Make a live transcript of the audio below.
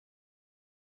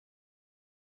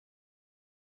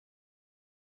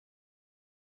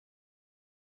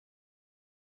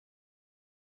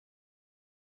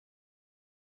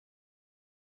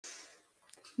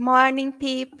Morning,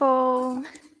 people.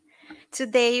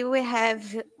 Today we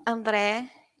have André.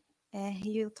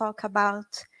 He'll talk about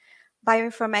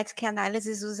bioinformatic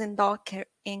analysis using Docker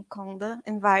and Conda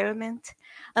environment.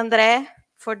 André,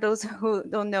 for those who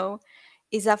don't know,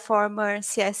 is a former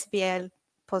CSBL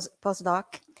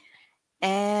postdoc,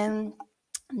 and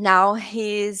now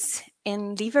he's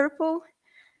in Liverpool,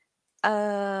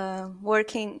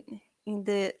 working in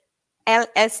the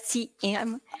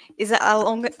LSTM. Is a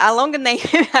long name.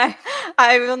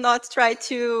 I will not try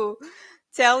to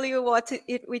tell you what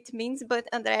it means, but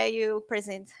André, you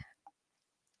present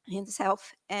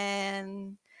himself.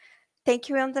 And thank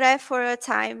you, André, for your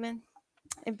time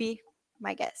and be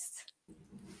my guest.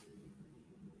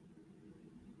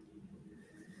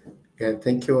 Yeah,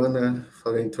 thank you, Anna,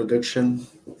 for the introduction.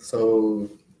 So,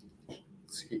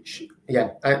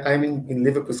 yeah, I'm in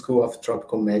Liverpool School of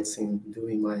Tropical Medicine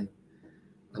doing my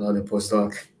another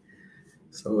postdoc.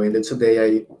 So, and today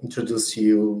I introduce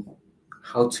you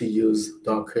how to use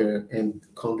Docker and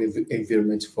Conda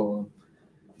environment for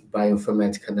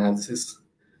bioinformatic analysis.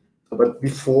 But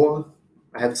before,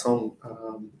 I have some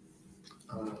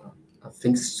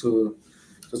things to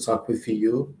talk with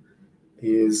you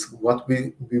is what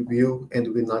we will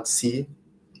and will not see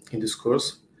in this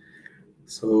course.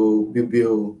 So we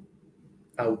will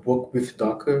work with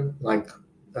Docker, like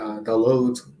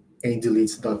download and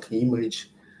delete Docker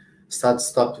image, start,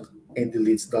 stop, and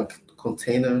delete Docker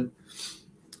container,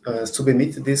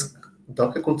 submit this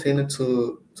Docker container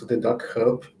to the Docker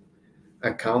Hub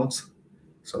account.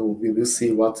 So we will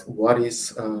see what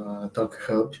is Docker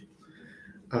Hub.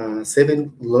 Save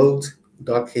and load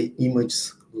Docker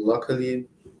images locally,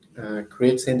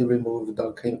 create and remove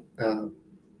Docker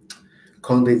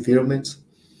Conda environment,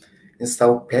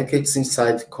 install packages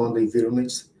inside Conda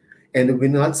environments, and we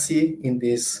not see in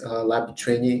this lab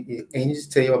training any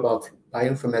detail about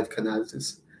bioinformatic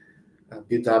analysis,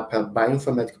 build up a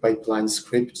bioinformatic pipeline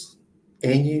scripts,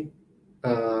 any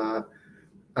uh,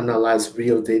 analyze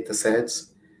real data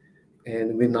sets,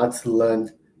 and we not learn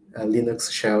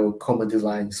Linux shell command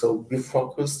line. So we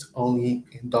focused only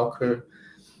in Docker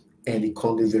and in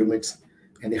Conda environments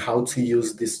and how to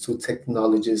use these two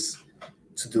technologies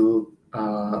to do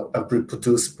a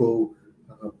reproducible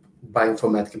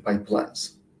bioinformatic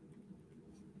pipelines.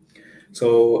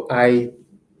 So I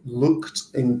looked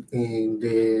in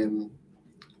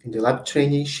the lab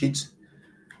training sheet,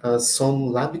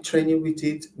 some lab training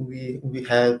we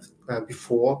had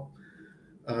before,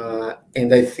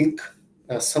 and I think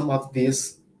some of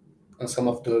those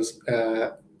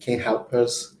can help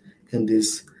us in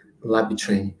this lab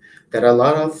training. There are a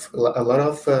lot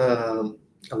of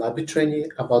lab training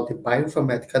about the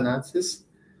bioinformatic analysis,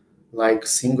 like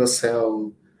single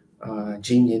cell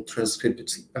gene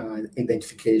transcript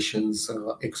identifications,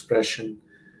 expression,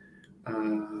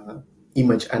 uh,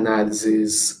 image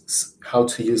analysis, how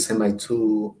to use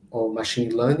MI2 or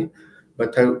machine learning.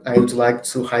 But I would like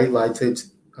to highlight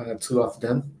two of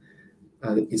them.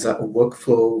 Is a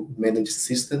workflow managed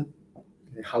system.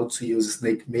 How to use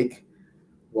SnakeMake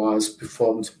was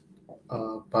performed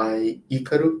by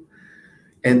Icaro,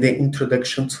 and the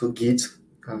introduction to Git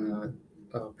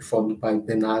performed by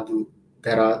Bernardo.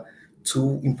 There are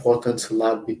two important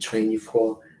lab training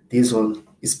for this one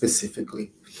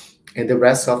specifically, and the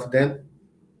rest of them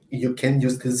you can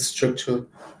use this structure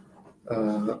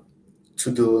to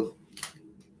do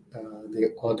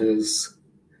the others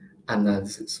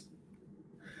analysis.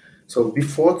 So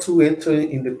before to enter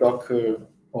in the Docker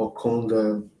or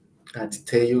Conda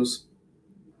details,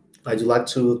 I'd like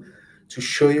to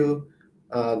show you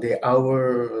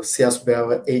our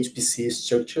CSBL HPC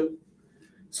structure.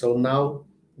 So now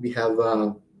we have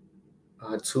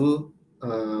two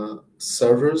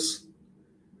servers.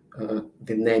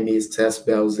 The name is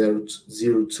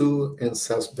CSBL 02 and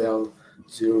CSBL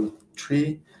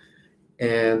 03.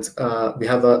 And we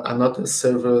have another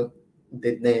server.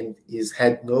 The name is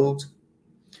head node,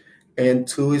 and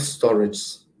two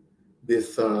storage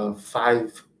with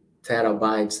 5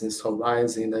 terabytes in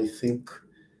storage, and I think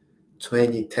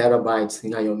 20 terabytes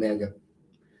in iOmega.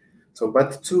 So,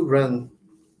 but to run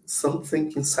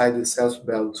something inside the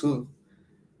CSBL 2,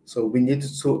 so we need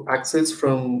to access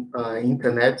from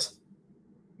internet,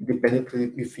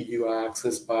 independently if you are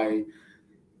accessed by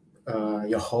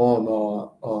your home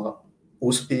or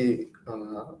USB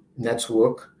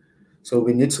network. So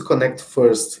we need to connect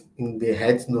first in the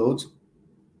head node,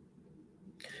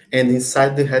 and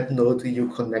inside the head node you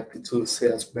connect it to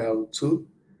CSBL 2,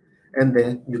 and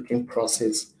then you can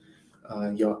process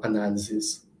your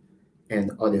analysis and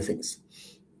other things.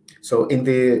 So in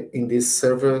this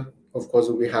server, of course,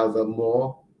 we have a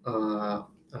more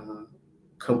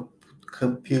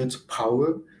compute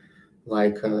power,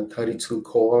 like 32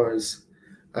 cores,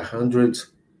 100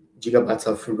 gigabytes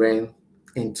of RAM,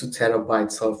 and 2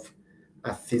 terabytes of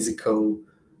a physical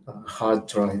hard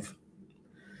drive.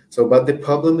 So, but the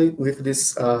problem with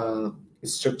this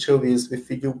structure is if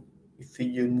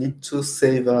you need to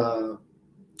save a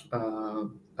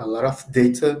lot of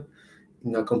data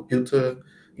in a computer,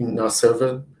 in a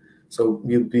server, so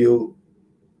you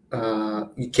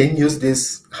can use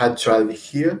this hard drive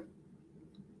here,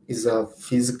 is a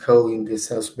physical in the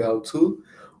SSBL2,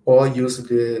 or use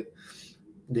the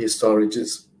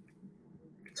storages.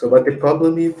 So, but the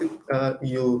problem is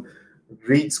you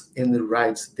read and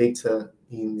write data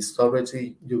in storage,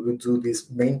 you will do this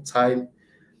main time,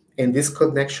 and this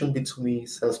connection between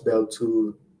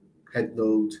SSBL2 head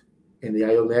node and the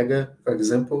iOmega, for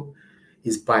example,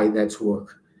 is by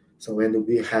network. So when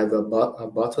we have a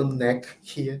bottleneck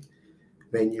here,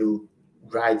 when you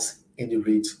write and you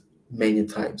read many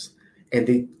times, and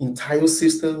the entire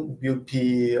system will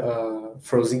be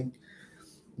frozen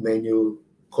when you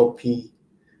copy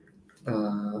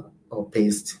or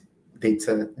paste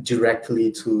data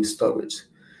directly to storage.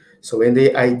 So, and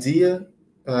the idea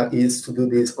is to do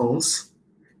this once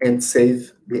and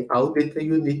save the all data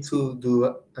you need to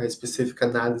do a specific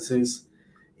analysis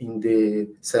in the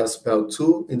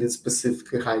SSBL2 in the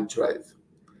specific hard drive.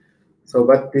 So,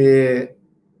 but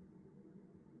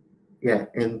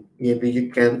and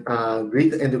you can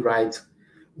read and write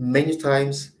many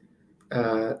times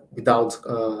without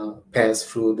pass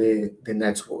through the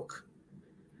network.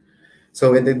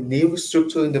 So in the new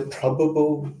structure, in the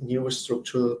probable new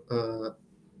structure,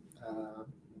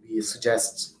 we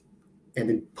suggest,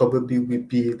 and it probably will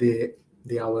be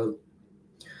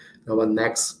our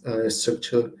next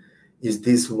structure is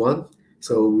this one.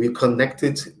 So we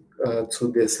connected to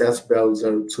the SSBL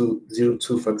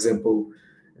 0202, for example,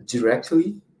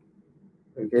 directly.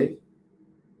 Okay,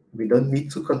 we don't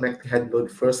need to connect the head node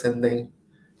first and then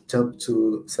jump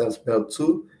to SSBL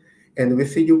 2. And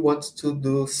if you want to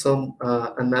do some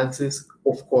analysis,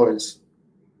 of course,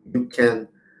 you can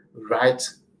write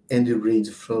and read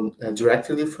from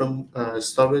directly from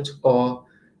storage, or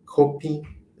copy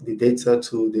the data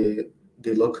to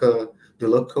the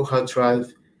local hard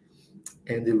drive,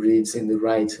 and the reads and the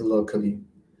write locally.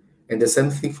 And the same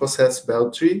thing for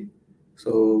SSBL 3.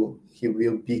 So he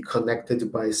will be connected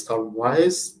by star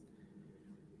wires,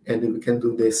 and we can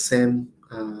do the same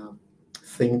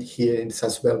thing here in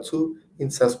SSBL 2, in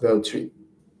SSBL 3.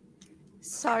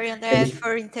 Sorry, André,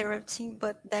 for interrupting,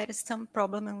 but there is some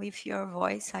problem with your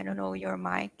voice. I don't know, your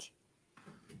mic.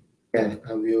 Yeah,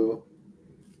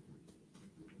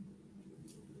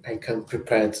 I come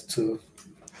prepared to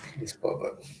this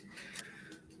problem.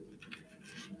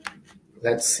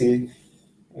 Let's see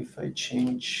if I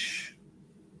change.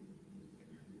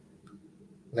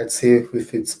 Let's see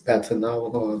if it's better now,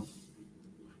 or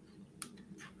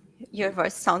your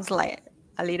voice sounds like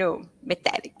a little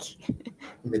metallic.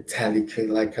 Metallic,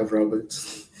 like a robot.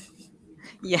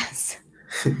 Yes.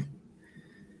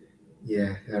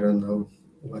 Yeah, I don't know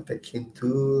what I can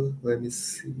do. Let me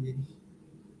see.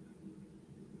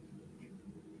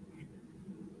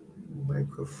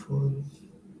 Microphone.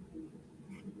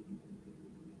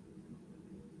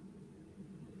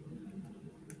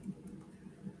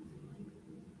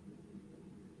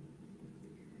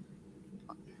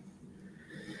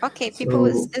 Okay, people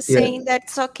is saying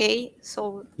that's okay.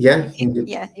 So yeah,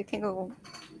 you can go.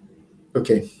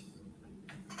 Okay.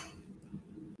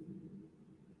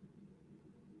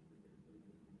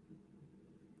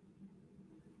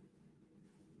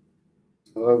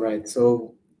 All right.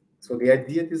 So the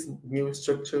idea of this new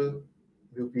structure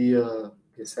will be the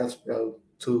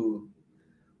SSBL2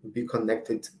 will be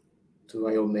connected to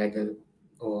iOmega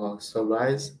or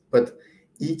Sunrise, but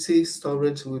each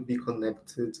storage will be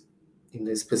connected in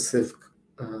a specific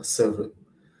server.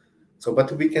 So,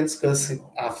 but we can discuss it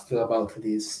after about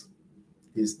these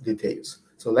details.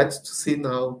 So let's see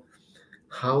now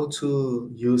how to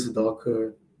use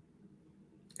Docker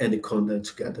and Conda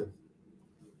together.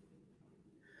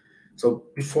 So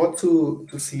before to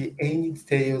see any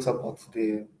details about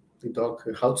the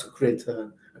Docker, how to create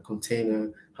a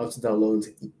container, how to download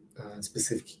a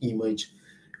specific image,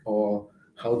 or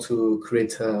how to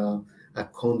create a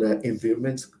Conda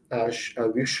environment, I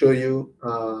will show you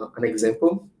an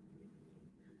example.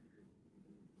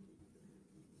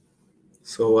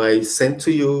 So I sent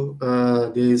to you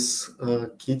this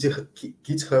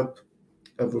GitHub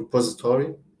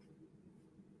repository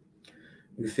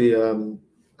with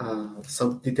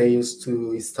some details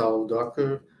to install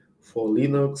Docker for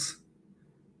Linux,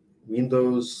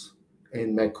 Windows,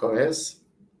 and Mac OS.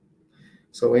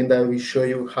 So, and I will show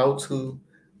you how to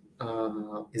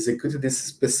execute this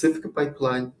specific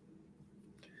pipeline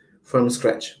from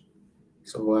scratch.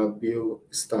 So I will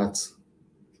start.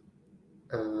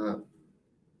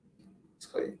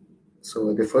 Sorry.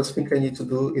 So the first thing I need to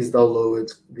do is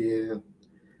download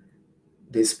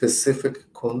the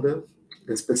specific Conda,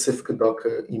 the specific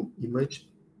Docker image.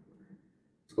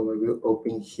 So I will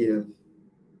open here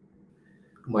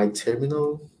my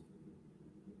terminal,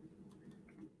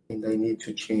 and I need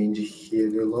to change here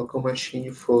the local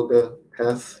machine folder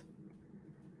path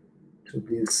to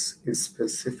this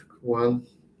specific one,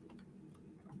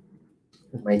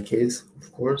 in my case,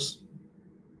 of course.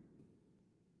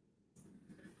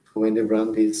 When I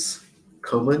run this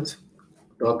command,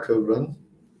 docker run,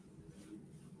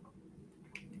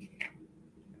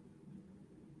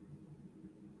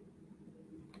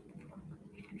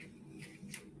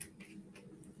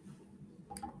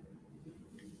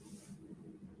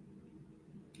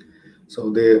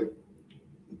 so the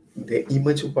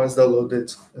image was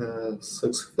downloaded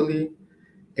successfully,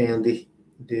 and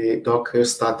the Docker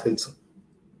started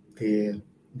the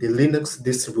Linux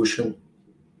distribution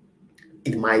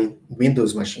in my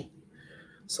Windows machine.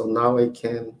 So now I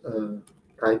can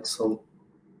type some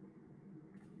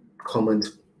command,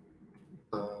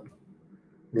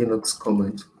 Linux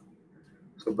command.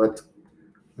 So, but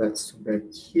let's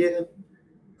back here.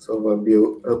 So I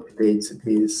will update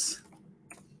this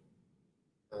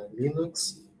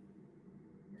Linux,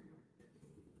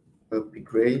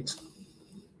 upgrade,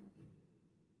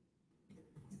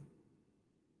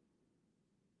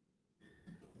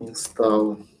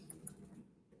 install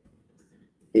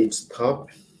htop,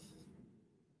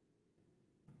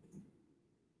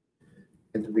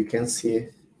 and we can see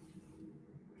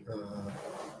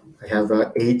I have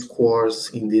 8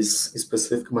 cores in this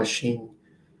specific machine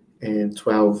and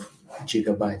 12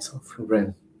 gigabytes of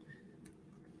RAM.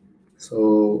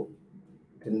 So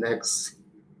the next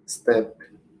step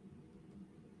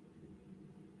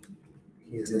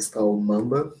is install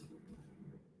Mamba.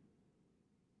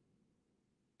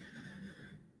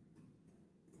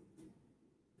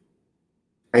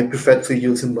 I prefer to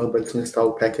use Mamba to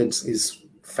install packages. Is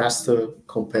faster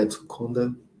compared to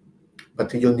Conda,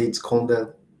 but you need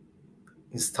Conda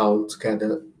installed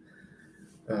together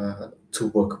to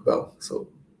work well. So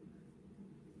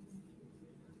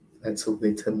let's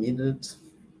wait a minute.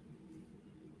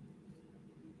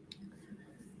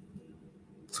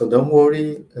 So don't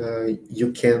worry,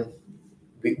 you can,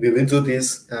 we will do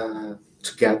this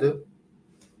together.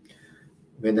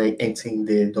 When I enter in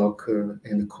the Docker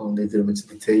and Conda environment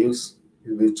details,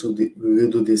 we will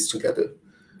do this together.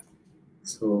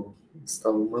 So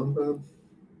install Mamba.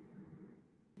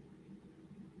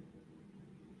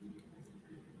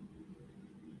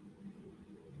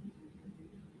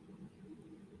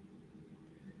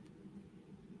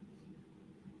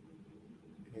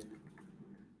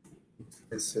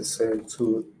 It's necessary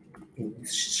to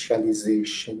initialize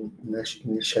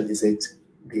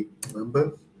the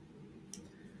Mamba.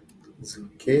 It's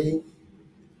okay.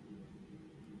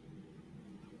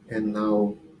 And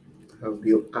now I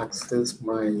will access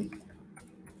my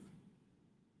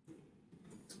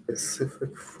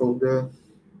specific folder.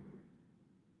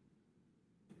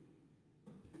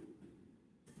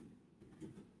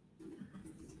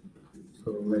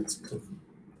 So let's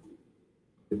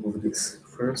remove this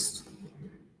first.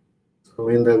 So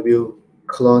and I will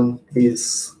clone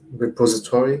this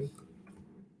repository.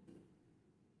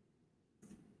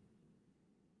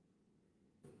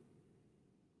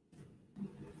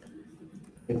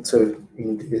 Enter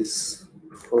in this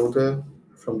folder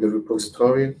from the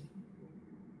repository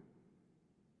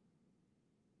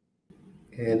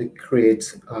and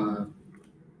create a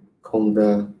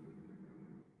Conda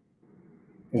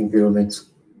environment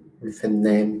with a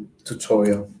name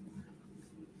tutorial.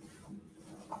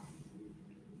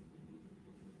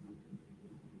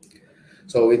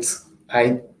 So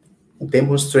I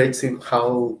demonstrating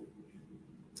how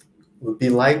it would be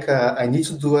like I need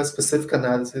to do a specific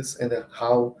analysis and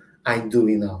how I'm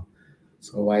doing now.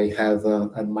 So I have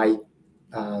my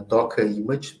Docker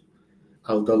image.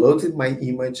 I'll download my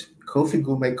image,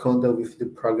 configure my Conda with the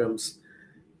programs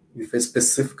with a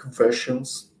specific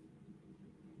versions,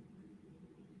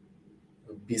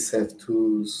 bsef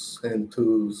tools, and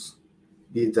tools,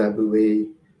 BWA,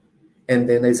 and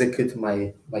then execute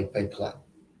my pipeline.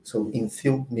 So in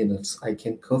few minutes, I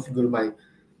can configure my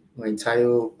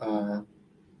entire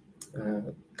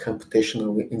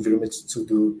computational environment to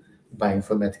do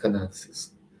bioinformatic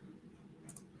analysis.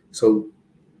 So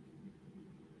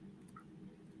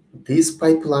this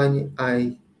pipeline,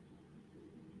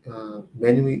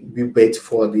 when we wait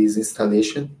for this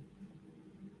installation,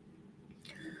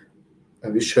 I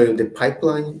will show you the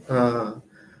pipeline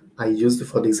I used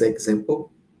for this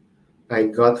example. I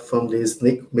got from the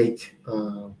SnakeMake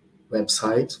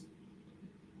website.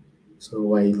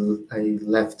 So I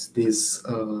left this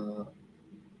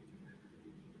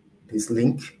this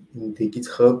link in the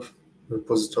GitHub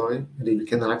repository, and you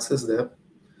can access that.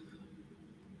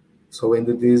 So, and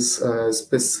this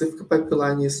specific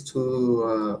pipeline is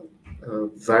to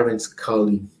variant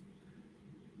calling.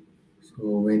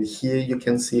 So, and here you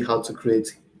can see how to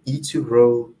create each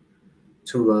row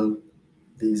to run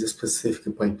this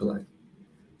specific pipeline.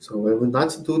 So I will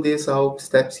not do these all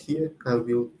steps here. I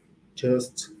will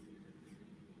just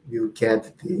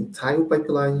get the entire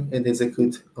pipeline and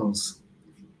execute once.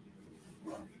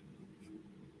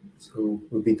 So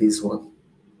will be this one.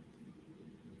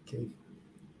 Okay.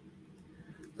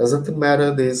 Doesn't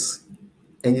matter this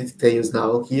any details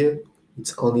now here.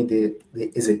 It's only the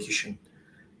execution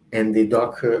and the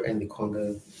Docker and the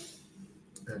Conda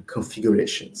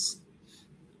configurations.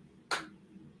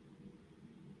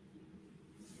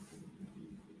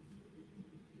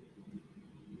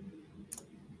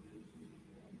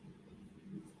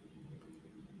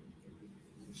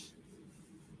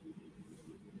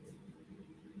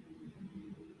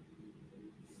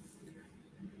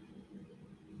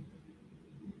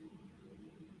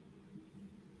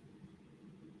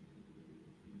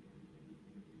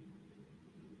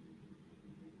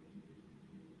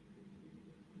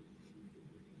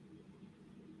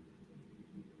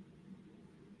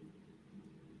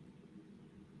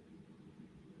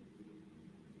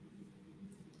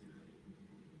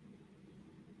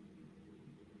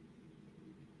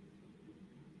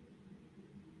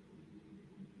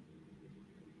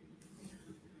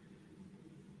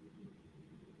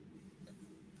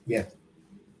 Yeah.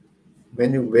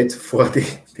 When you wait for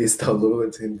this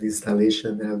download and the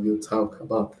installation, I will talk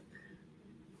about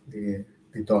the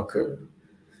Docker.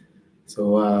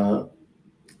 So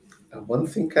one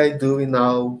thing I do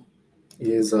now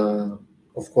is,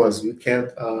 of course, you can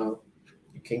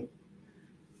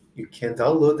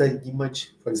download an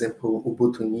image, for example,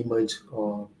 Ubuntu image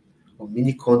or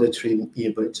mini conda tree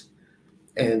image,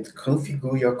 and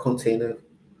configure your container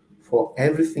for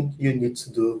everything you need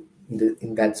to do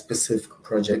in that specific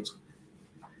project.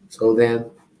 So then,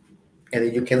 and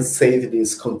then you can save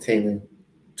this container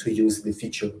to use the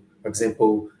feature. For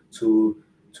example, to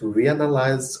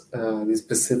reanalyze the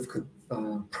specific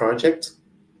project,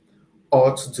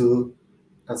 or to do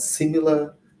a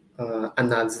similar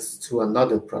analysis to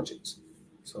another project.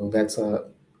 So that's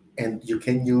and you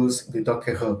can use the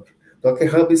Docker Hub. Docker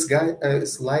Hub is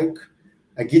like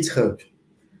a GitHub.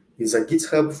 It's a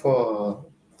GitHub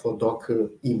for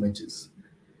Docker images.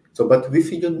 So, but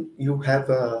with you have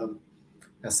a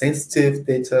sensitive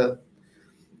data,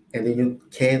 and then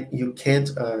you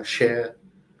can't share,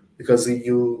 because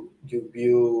you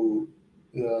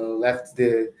left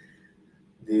the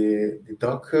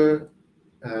Docker.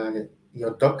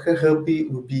 Your Docker Hub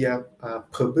will be a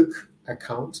public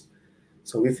account.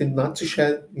 So if you not to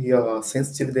share your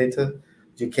sensitive data,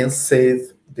 you can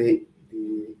save the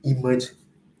image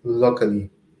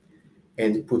locally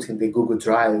and put in the Google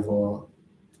Drive or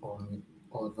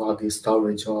on the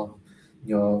storage or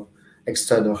your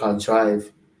external hard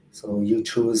drive. So you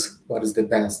choose what is the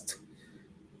best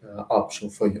option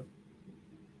for you.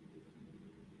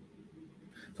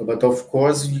 So, but of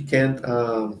course you can,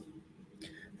 for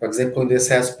example, in this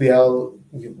SPL,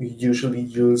 we usually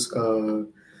use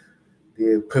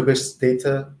the published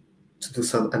data to do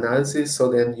some analysis.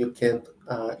 So then you can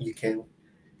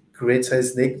create a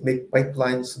SnakeMake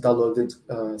pipeline to download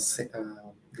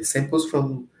the samples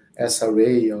from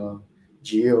SRA or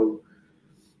Geo,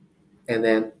 and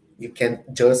then you can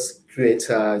just create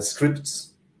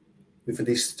scripts with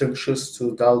the structures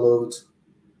to download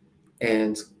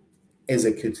and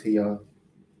execute your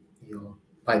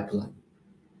pipeline.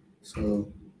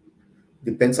 So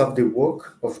depends on the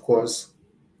work, of course.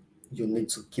 You need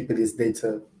to keep this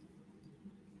data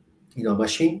in your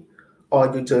machine,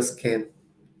 or you just can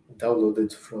download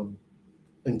it from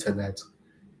internet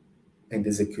and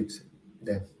execute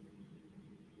them.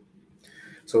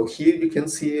 So here you can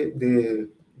see the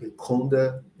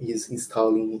Conda is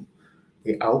installing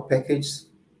the AL package.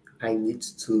 I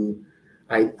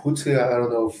put, I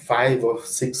don't know, 5 or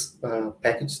 6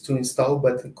 packages to install,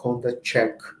 but the Conda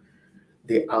check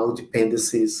the AL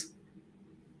dependencies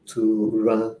to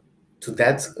run to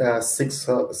that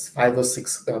 5 or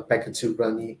 6 packages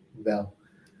running well.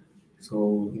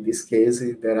 So in this case,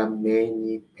 there are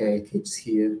many packages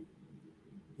here.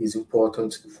 Is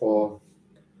important for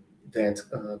that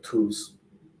tools.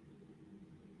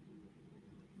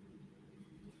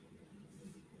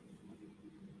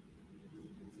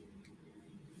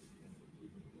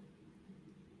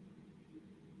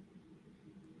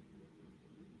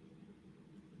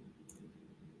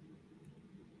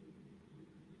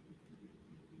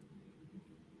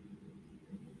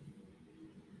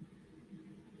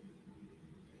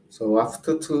 So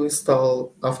after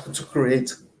to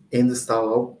create and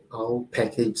install all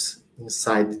packages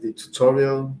inside the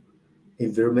tutorial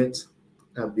environment,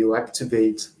 we'll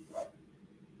activate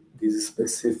this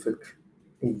specific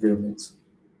environment.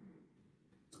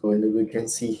 So and we can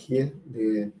see here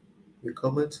the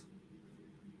comment.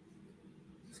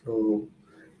 So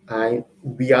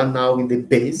we are now in the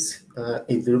base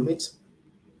environment,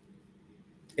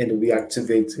 and we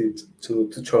activated to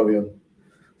tutorial.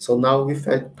 So now if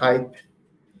I type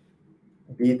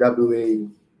BWA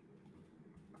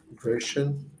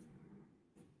version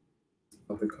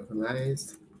of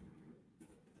recognized,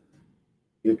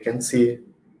 you can see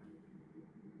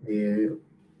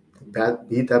that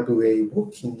BWA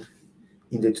working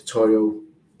in the tutorial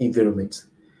environment.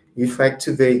 If I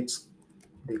activate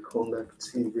the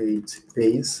activate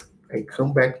base, I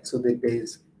come back to the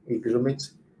base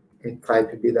environment and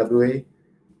type BWA,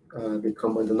 the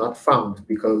command not found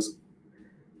because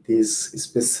this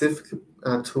specific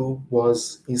tool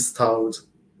was installed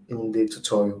in the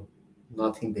tutorial,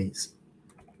 not in base.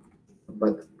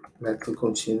 But let's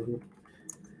continue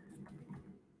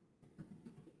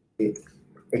the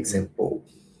example.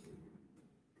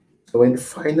 So and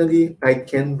finally, I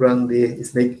can run the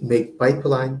snake make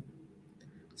pipeline.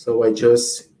 So I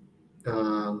just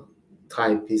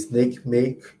type snake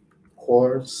make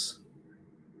cores.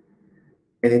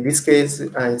 And in this case,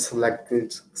 I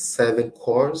selected 7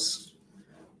 cores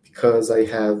because I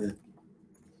have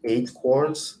 8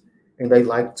 cores, and I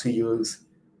like to use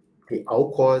the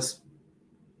all cores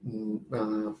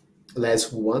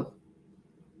less 1.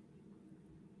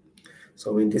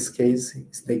 So in this case,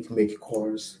 snake make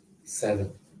cores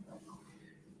 7.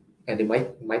 And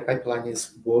my pipeline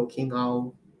is working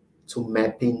now to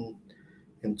mapping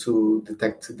and to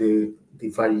detect the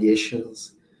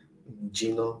variations in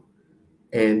genome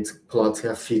and plot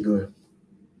a figure.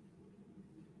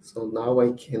 So now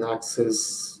I can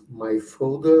access my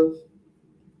folder.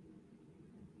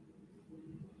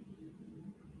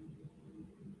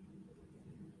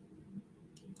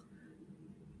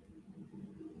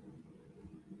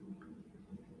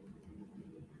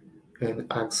 And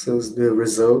access the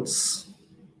results.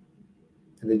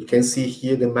 And then you can see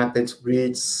here the mapped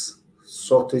reads,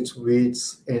 sorted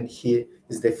reads, and here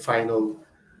is the final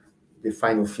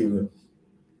figure.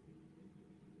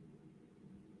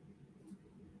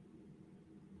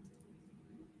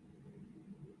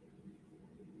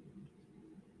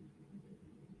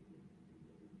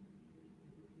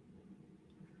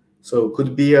 So it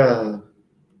could be a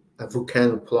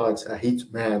volcano plot, a heat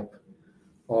map,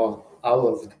 or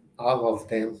all of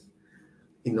them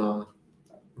in our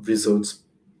results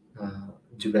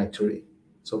directory.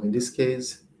 So in this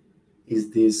case,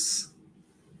 is this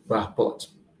bar plot.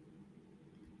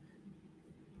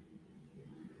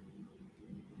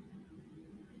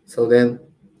 So then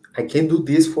I can do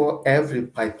this for every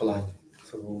pipeline.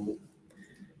 So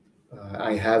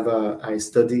I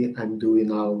study I'm doing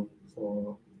now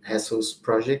for Hassel's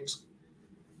project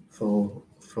from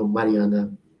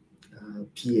Mariana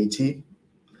PhD,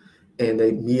 and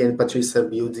me and Patricia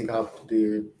building up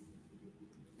the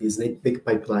snake big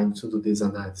pipeline to do this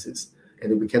analysis,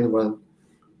 and we can run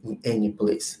in any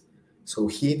place. So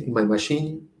here in my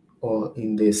machine, or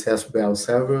in the SSBL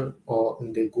server, or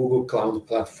in the Google Cloud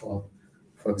platform,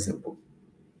 for example.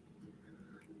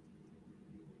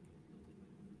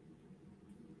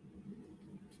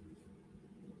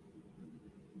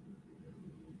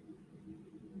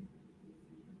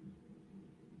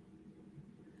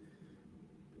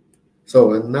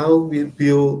 So and now we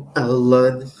will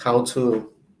learn how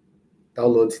to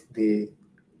download the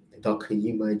Docker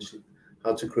image,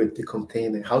 how to create the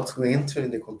container, how to enter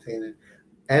in the container.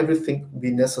 Everything will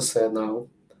be necessary now.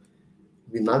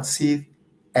 We not see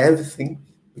everything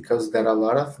because there are a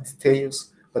lot of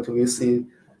details, but we'll see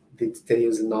the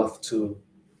details enough to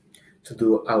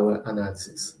do our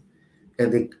analysis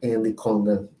and the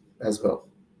Conda as well.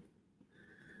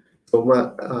 So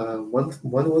one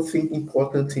more thing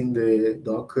important in the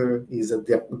Docker is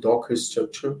the Docker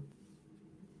structure.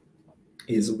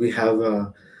 Is we have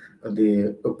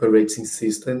the operating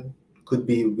system, could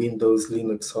be Windows,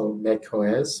 Linux, or Mac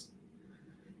OS,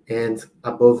 and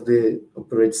above the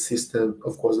operating system,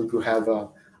 of course, we could have a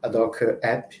Docker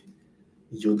app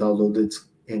you downloaded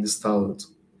and installed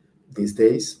these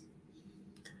days,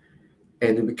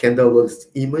 and we can download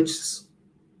images.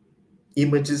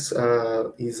 Images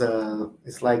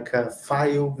is like a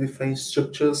file with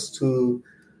structures to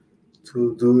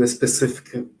do a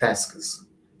specific tasks.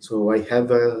 So I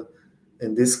have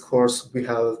in this course we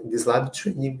have in this lab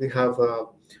training we have a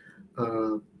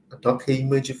Docker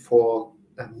image for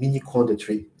a mini Conda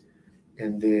tree,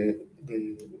 and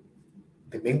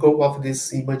the main goal of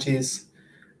this image is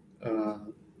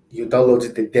you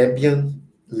download the Debian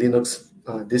Linux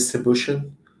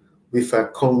distribution with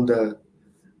a Conda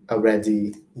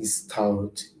already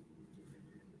installed.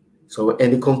 So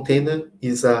any container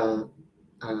is a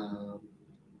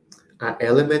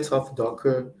element of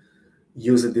Docker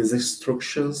using these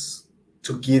instructions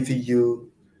to give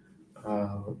you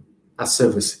a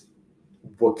service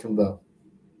working well.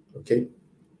 Okay.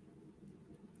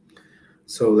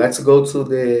 So let's go to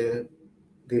the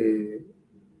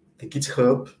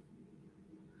GitHub.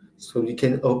 So you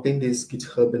can open this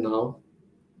GitHub now.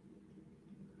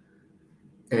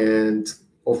 And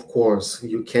of course,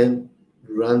 you can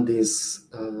run this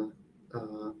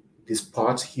this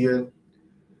part here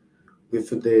with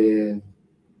the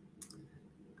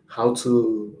how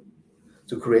to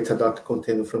create a Docker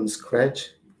container from scratch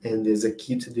and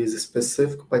execute this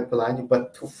specific pipeline.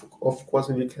 But of course,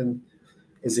 you can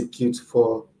execute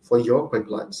for your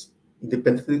pipelines,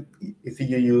 independently if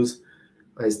you use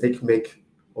a SnakeMake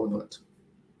or not.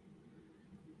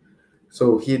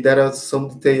 So here there are some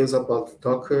details about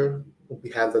Docker.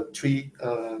 We have three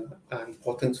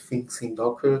important things in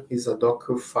Docker. Is a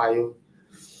Docker file,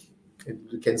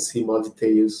 and you can see more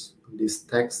details in this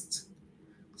text.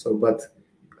 So, but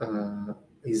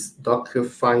is Docker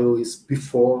file is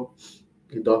before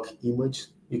the Docker image.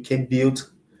 You can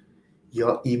build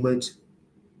your image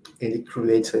and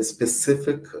create a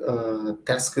specific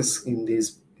tasks in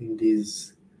this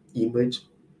image.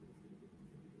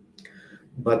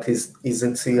 But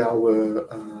isn't our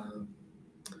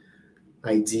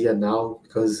idea now,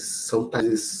 because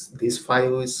sometimes these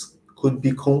files could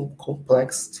be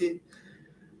complexity,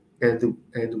 and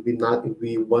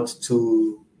we want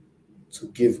to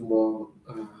give more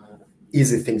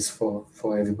easy things for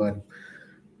everybody.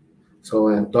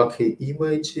 So Docker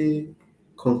image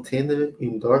container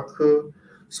in Docker.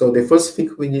 So the first thing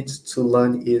we need to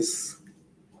learn is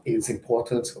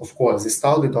important, of course,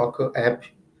 install the Docker app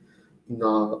in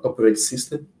our operating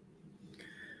system.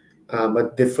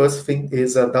 But the first thing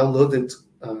is download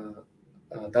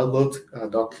a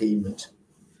Docker image.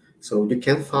 So you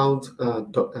can find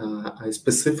a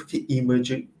specific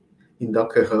image in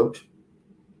Docker Hub.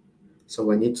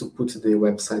 So I need to put the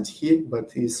website here,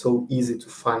 but it's so easy to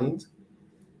find.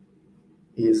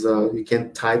 Is you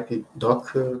can type it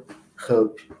Docker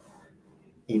Hub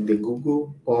in the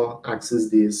Google or access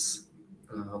this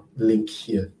link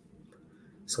here.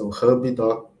 So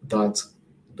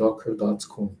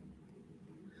hub.docker.com.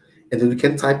 And then you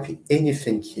can type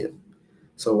anything here.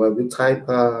 So I will type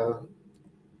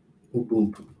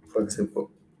Ubuntu, for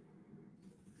example.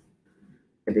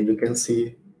 And then you can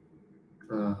see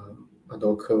a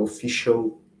Docker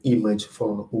official image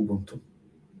for Ubuntu.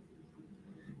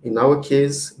 In our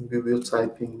case, we will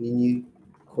type in mini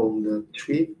conda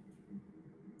 3.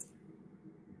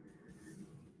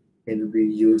 And we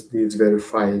use this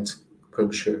verified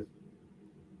publisher.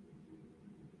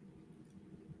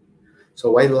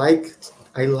 So I like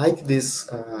this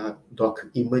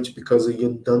Docker image because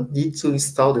you don't need to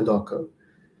install the Docker.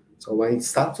 So I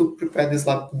start to prepare this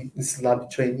lab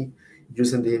training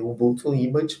using the Ubuntu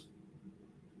image.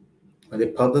 But the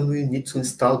problem, we need to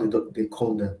install the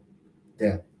Conda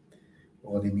there,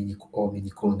 or the mini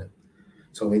Conda.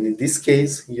 So in this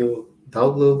case, you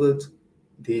downloaded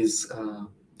this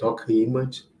Docker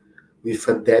image with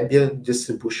a Debian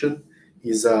distribution.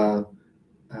 Is a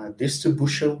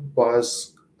distribution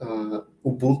was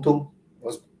Ubuntu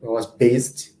was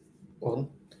based on.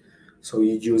 So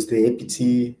you use the apt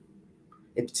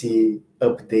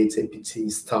update, apt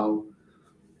install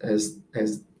as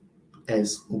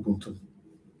Ubuntu.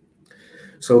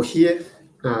 So here,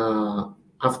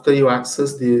 after you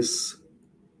access this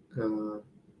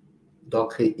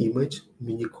Docker image,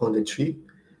 mini conda 3,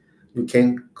 you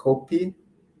can copy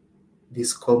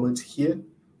this command here,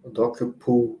 Docker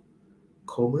pull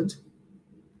command.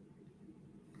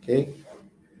 Okay,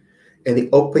 and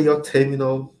open your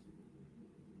terminal.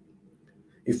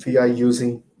 If you are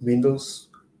using Windows,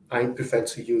 I prefer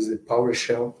to use the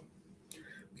PowerShell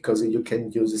because you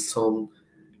can use some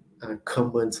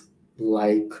commands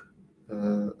like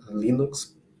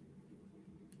Linux.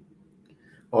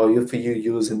 Or if you're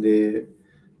using the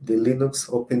Linux,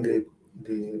 open the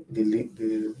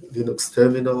Linux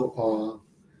terminal, or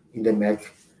in the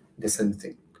Mac, the same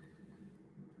thing.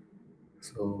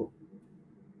 So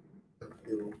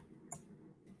we'll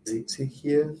exit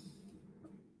here.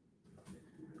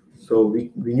 So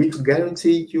we need to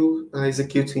guarantee you are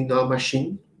executing our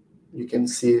machine. You can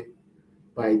see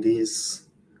by this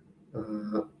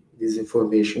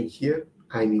information here.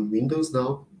 I'm in Windows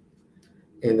now,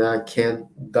 and I can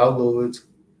download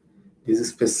this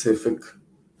specific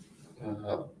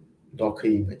Docker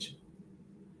image.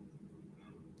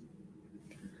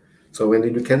 So when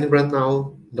you can run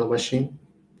now the machine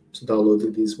to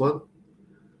download this one,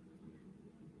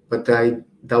 but I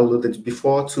downloaded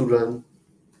before to run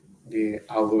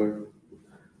our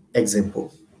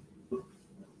example.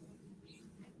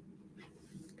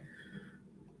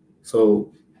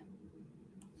 So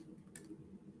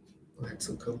let's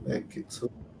come back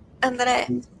to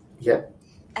André, yeah.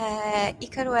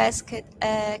 Icaro asked,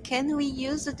 can we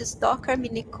use this Docker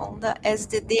mini Conda as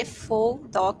the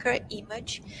default Docker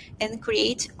image and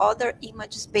create other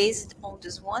images based on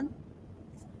this one?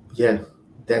 Yeah,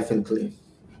 definitely.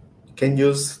 You can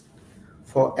use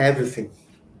for everything.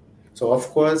 So of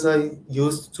course I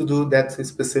used to do that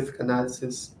specific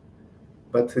analysis,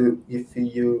 but if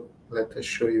you let us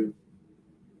show you.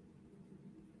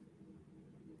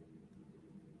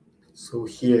 So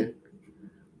here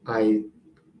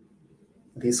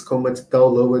this command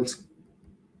download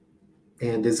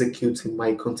and execute in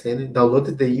my container,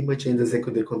 downloaded the image and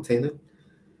execute the container.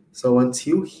 So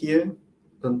until here,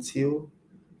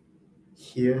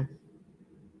 here,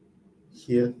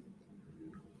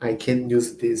 I can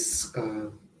use this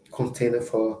container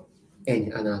for any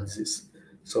analysis.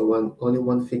 So only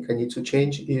one thing I need to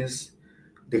change is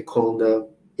the Conda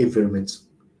environment.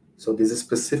 So this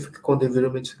specific Conda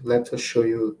environment, let us show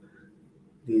you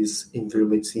this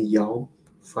environment in YAML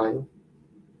file.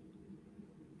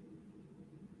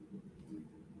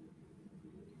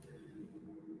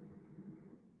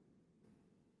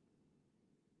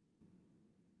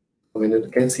 And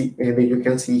you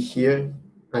can see here,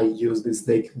 I use this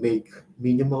make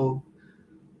minimal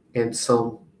and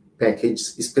some package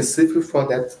specific for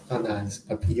that analysis.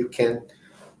 But you can,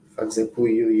 for example,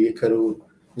 you can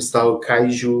install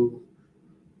Kaiju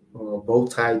or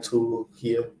Bowtie tool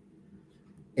here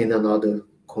in another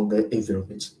Conda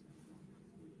environment.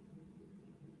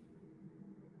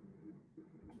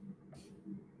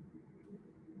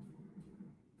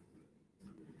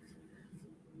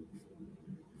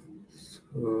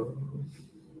 So,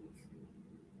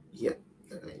 yeah,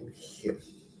 I'm here.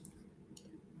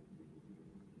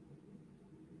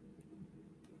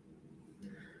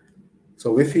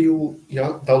 So if your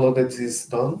downloaded is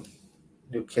done,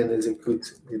 you can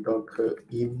execute the Docker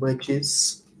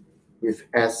images with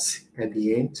S at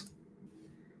the end,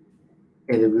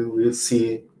 and we will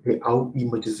see all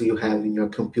images you have in your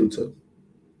computer.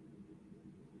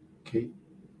 Okay,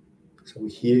 so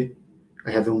here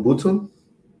I have Ubuntu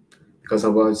because I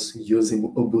was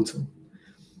using Ubuntu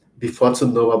before to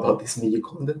know about this mini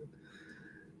conda,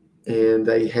 and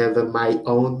I have my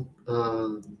own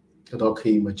Docker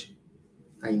image.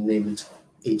 I named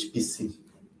HPC.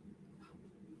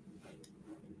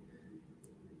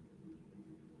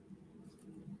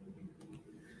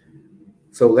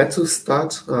 So let's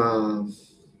start.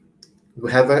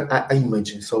 We have an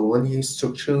image. So only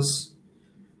instructions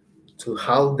to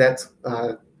how that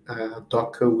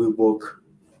Docker will work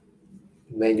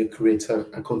when you create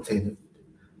a container.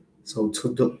 So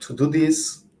to do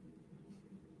this,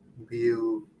 we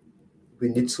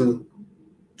need to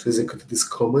execute this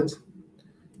command.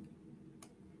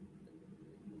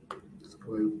 So I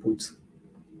will put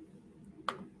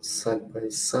side by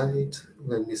side.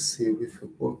 Let me see if it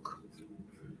works.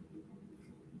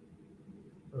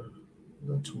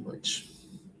 Not too much.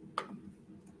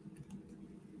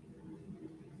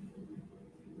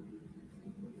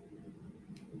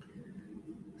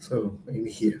 So I'm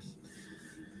here.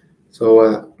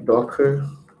 So Docker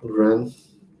run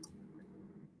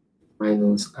 -i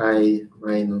 -t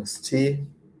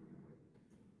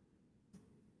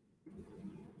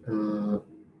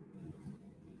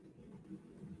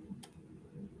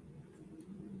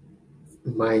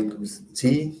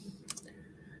 -d.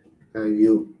 I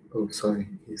will. Oh, sorry,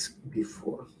 it's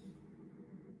before.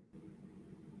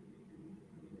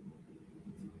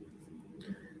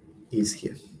 Is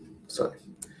here. Sorry.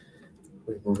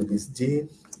 Remove this D.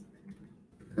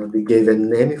 We gave a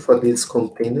name for this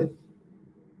container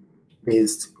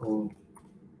based on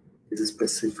this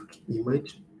specific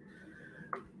image.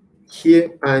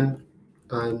 Here I'm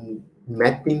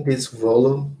mapping this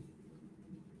volume.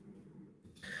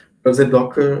 Because the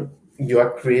Docker, you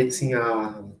are creating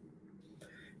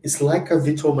it's like a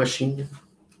virtual machine,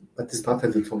 but it's not a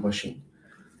virtual machine.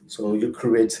 So you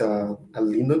create a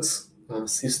Linux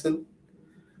system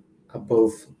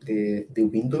above the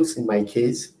Windows in my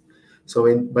case.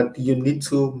 But you need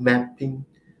to mapping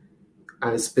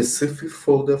a specific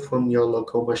folder from your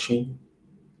local machine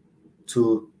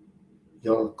to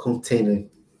your container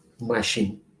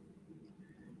machine.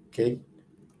 Okay.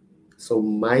 So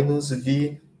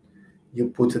 -v, you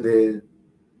put the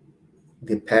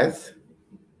the path,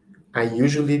 I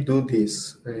usually do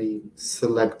this. I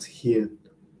select here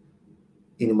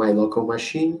in my local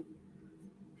machine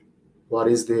what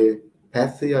is the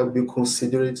path I will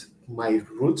consider it my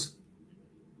root,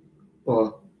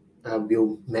 or I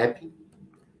will map.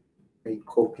 I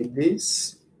copy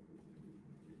this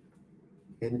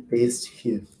and paste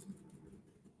here.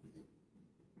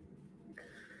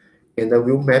 And I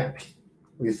will map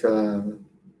with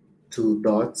two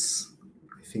dots.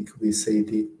 I think we say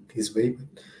it this way. But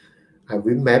I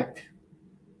will map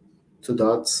two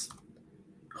dots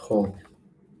home.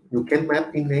 You can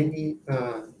map in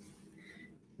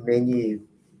any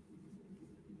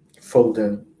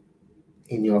folder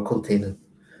in your container.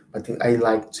 But I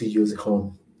like to use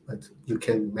home, but you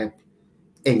can map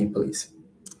any place.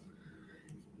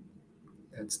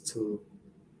 That's two.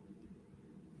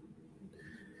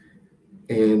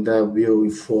 And I will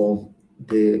inform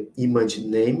the image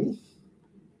name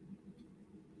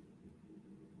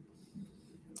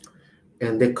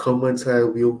and the command I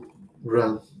will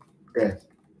run there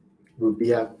will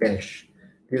be a bash.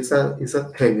 It's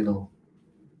a terminal.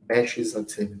 Bash is a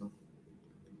terminal.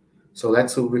 So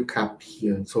let's recap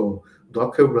here. So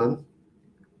Docker run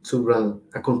to run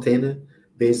a container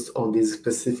based on this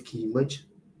specific image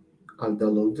I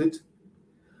downloaded.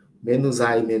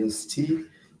 -i-t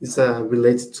is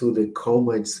related to the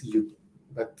commands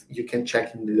but you can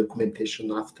check in the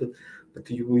documentation after. But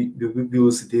you will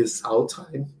use this all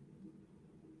time.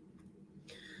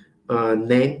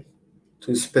 Name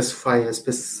to specify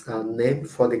a name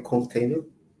for the container.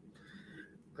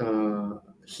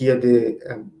 Here the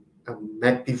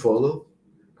map follow.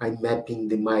 I'm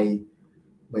mapping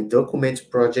my document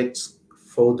projects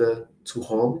folder to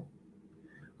home.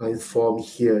 I inform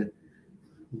here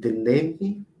the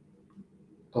name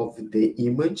of the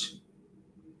image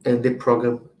and the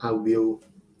program I will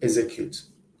execute.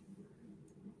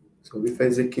 So if I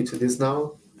execute this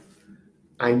now,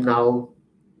 I'm now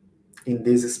in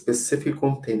this specific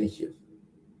container here.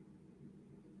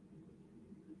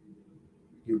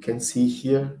 You can see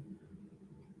here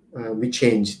we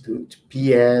changed to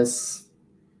PS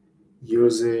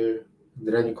user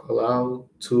André Nicolau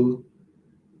to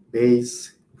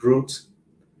base root,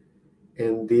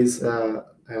 and this a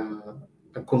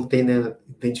container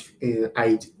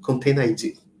ID, container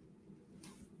ID.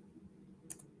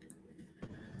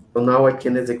 So now I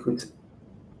can execute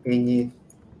any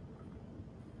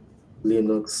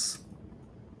Linux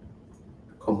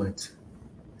command.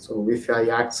 So if I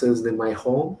access my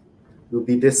home, it will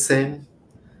be the same.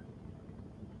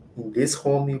 In this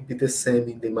home, it will be the same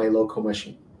in my local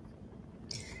machine.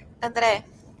 André,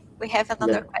 we have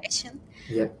another question.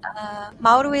 Yeah.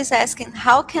 Mauro is asking,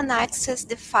 how can I access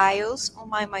the files on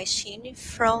my machine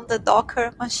from the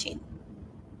Docker machine?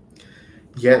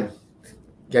 Yeah,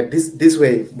 this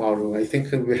way, Mauro. I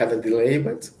think we have a delay,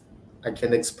 but I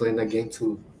can explain again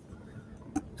to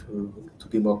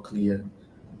be more clear.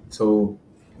 So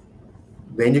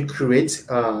when you create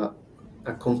a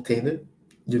container,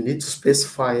 you need to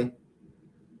specify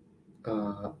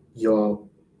your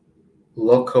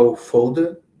local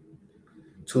folder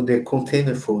to the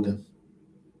container folder.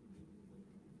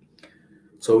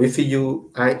 So if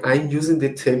I'm using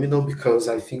the terminal because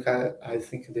I think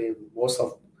the most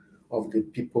of the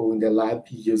people in the lab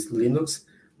use Linux,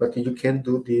 but you can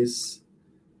do this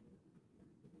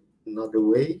another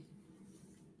way.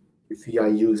 If you are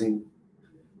using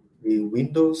the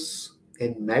Windows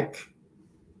and Mac,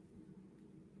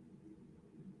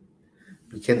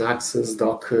 you can access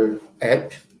Docker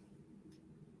app.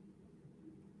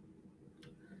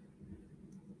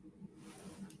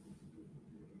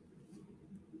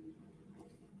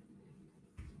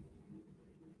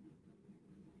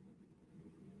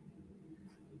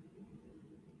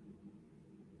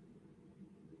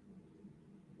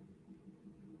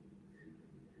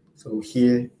 So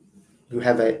here you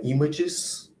have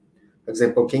images. For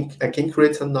example, I can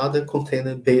create another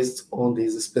container based on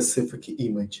this specific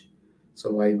image.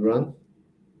 So I run,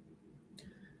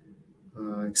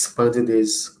 expand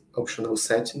these optional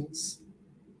settings.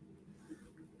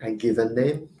 I give a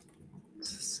name,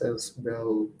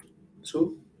 sysbel2,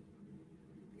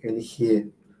 and here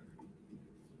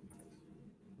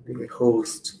the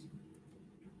host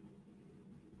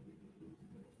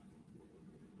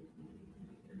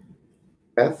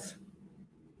path,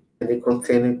 and the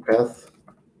container path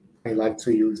I like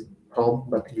to use home,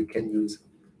 but you can use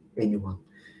anyone.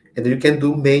 And you can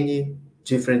do many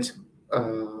different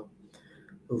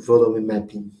volume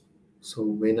mapping. So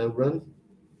when I run,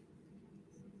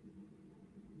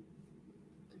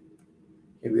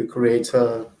 it will create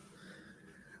a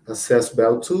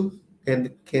sysbel2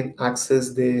 and can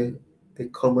access the the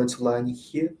command line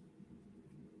here.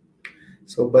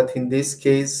 So, but in this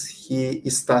case, he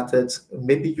started,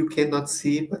 maybe you cannot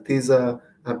see, but there's a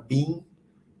bin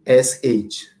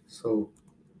sh. So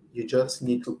you just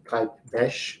need to type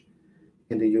bash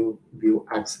and you will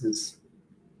access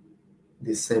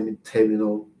the same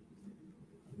terminal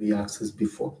we accessed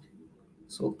before.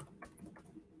 So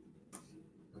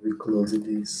we close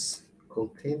this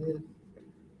container,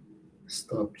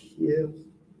 stop here.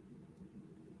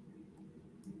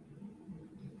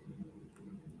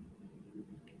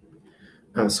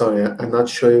 I'm sorry, I'm not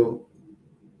showing you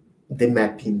the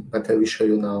mapping, but I will show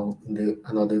you now in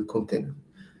another container.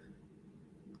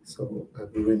 So I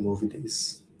will remove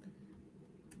this.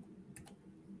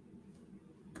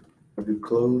 I will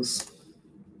close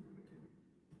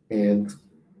and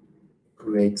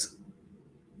create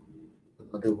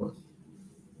another one.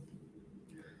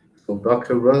 So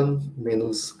Docker run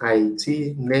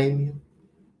 -it name,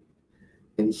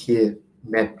 and here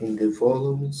mapping the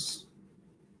volumes,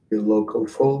 the local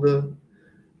folder,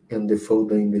 and the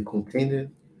folder in the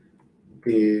container,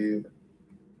 the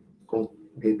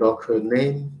Docker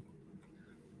name,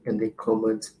 and the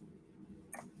command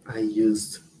I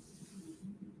used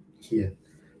here.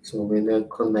 So when I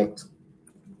connect,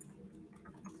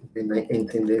 when I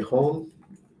enter the home,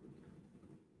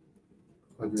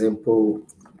 for example,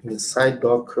 inside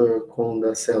Docker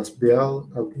Conda CSBL,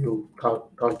 I will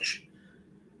touch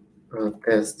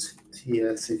test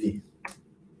tsv.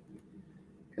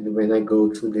 And when I go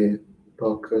to the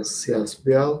Docker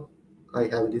CSBL, I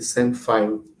have the same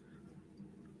file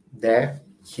there,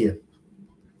 here.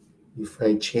 If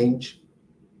I change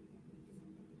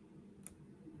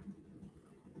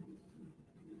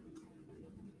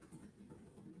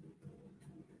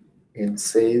and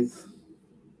save,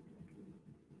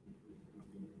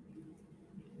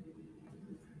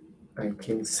 I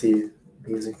can see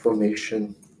this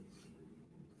information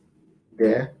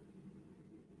there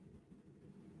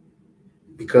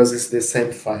because it's the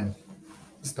same file.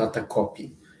 It's not a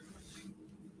copy.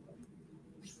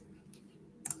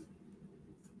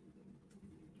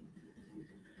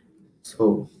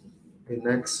 So the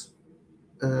next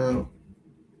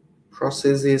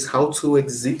process is how to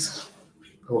exit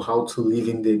or how to live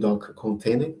in the Docker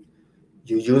container.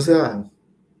 You use a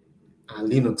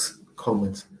Linux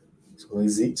command. So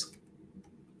exit.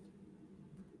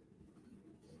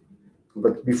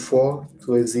 But before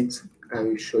to exit, I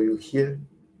will show you here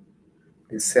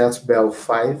the CSBL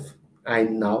 5 I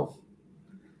now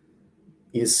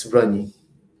is running.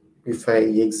 If I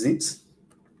exit,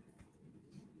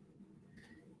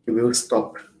 it will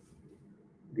stop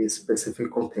this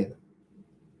specific container.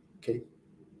 Okay.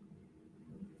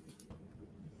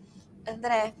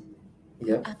 André,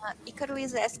 Yeah. Icaro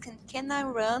is asking, can I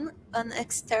run an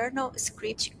external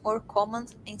script or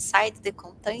command inside the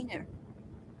container?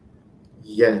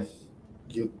 Yeah,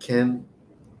 you can.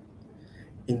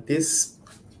 In this,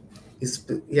 it's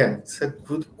a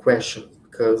good question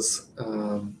because,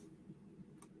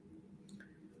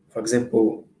 for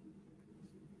example,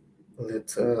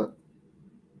 it's a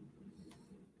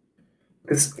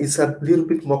little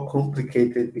bit more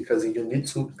complicated because you need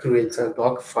to create a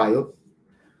doc file.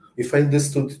 If I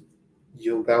understood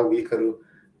you well, Icaro,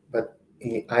 but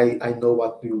I know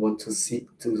what you want to see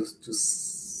to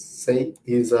say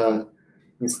is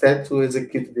instead to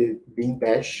execute the bin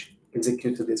bash,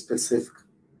 execute the specific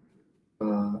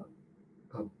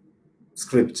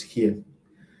script here.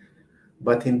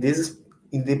 But this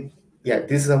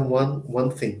is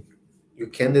one thing. You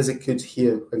can execute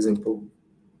here, for example,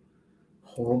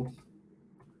 home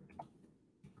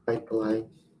pipeline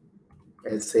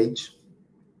sh.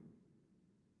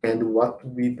 And what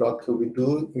Docker will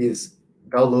do is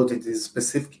download this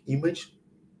specific image,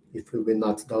 if we will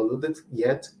not download it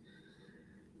yet,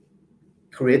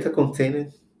 create a container,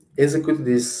 execute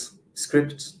this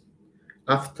script.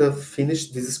 After finish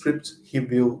this script, he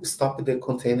will stop the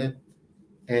container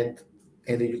and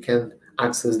you can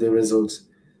access the results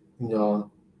in your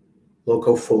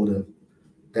local folder.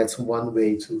 That's one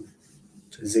way to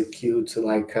execute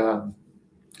like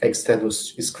external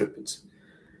scripts.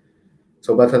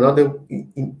 So, but another,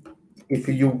 if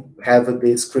you have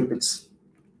the scripts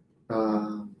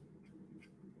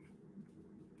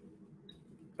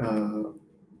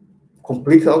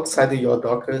completely outside of your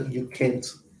Docker, you can't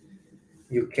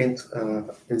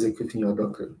execute in your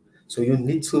Docker. So you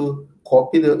need to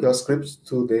copy your scripts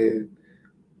to the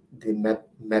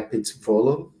mapped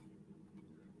volume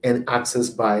and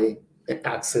access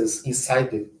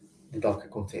inside the Docker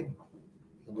container.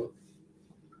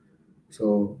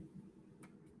 So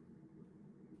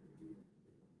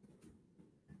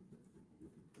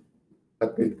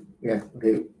but yeah,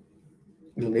 you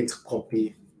need to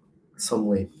copy some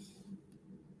way.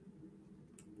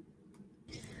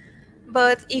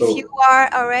 But if So you are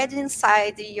already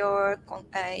inside your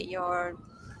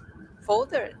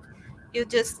folder, you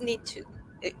just need to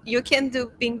you can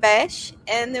do bin bash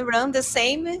and run the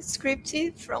same script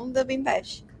from the bin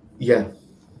bash. yeah,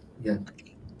 yeah,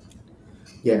 Okay.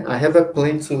 yeah. I have a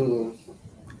plan to,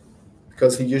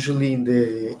 because usually in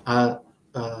the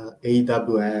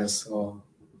AWS or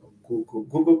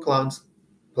Google Cloud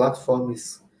platform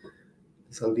is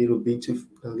a little bit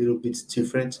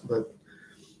different, but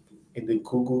in the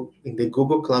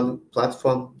Google Cloud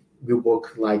platform we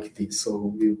work like this. So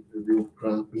we will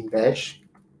run in Bash,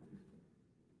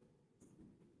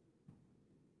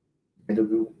 and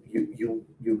you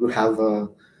will have a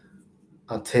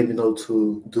terminal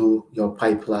to do your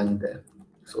pipeline there.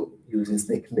 So using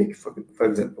SnakeMake for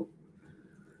example.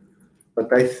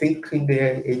 But I think in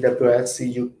the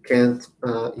AWS you can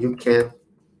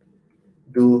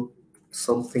do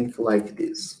something like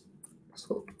this.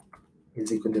 So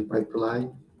execute the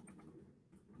pipeline,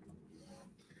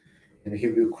 and he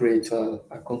will create a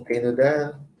container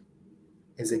there,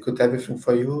 execute everything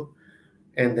for you,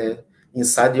 and then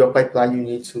inside your pipeline you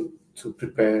need to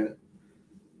prepare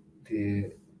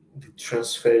the, the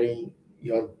transferring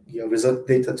your result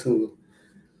data to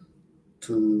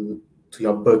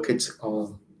your bucket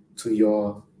or to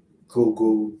your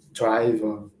Google Drive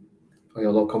or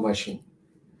your local machine.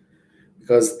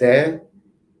 Because there,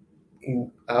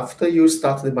 after you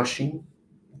start the machine,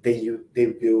 they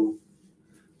will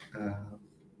uh,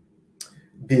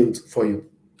 build for you.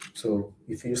 So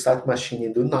if you start machine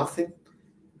and do nothing,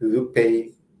 you will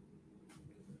pay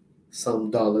some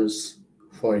dollars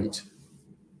for it.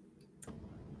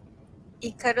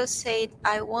 Icaro said,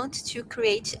 I want to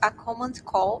create a command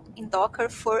call in Docker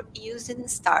for using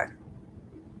star.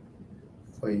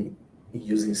 For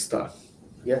using star.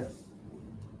 Yeah.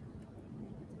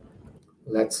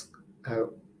 Let's I,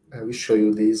 I will show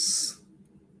you this.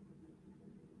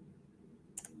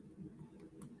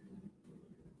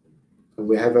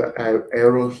 We have a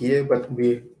arrow here, but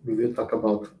we will talk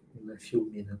about in a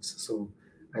few minutes. So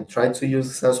I tried to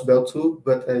use Bell too,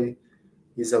 but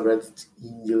it's already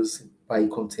in use by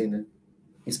container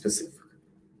specific.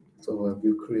 So I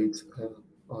will create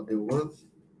other one.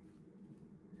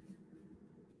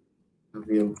 I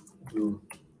will do.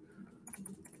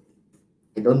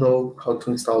 I don't know how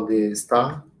to install the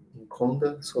star in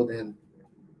Conda, so then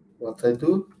what I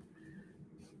do,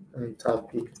 I type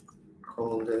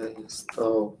Conda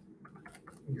install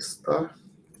star,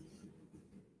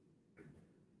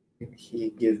 and he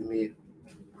gave me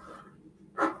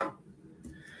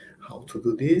how to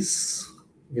do this.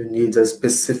 You need a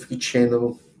specific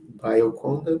channel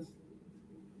Bioconda.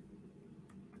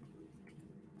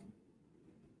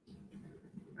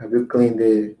 I will clean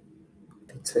the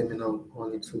terminal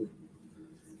only to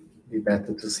be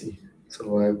better to see.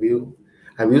 So I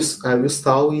will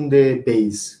start in the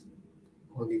base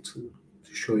only to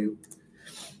show you.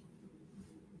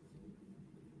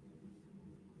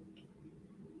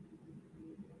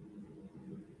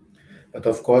 But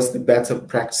of course, the better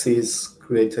practice is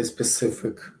create a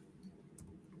specific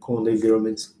Conda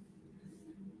environment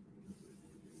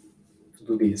to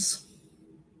do this.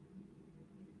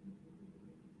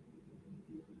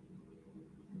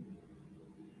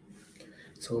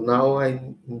 So now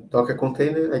I'm in Docker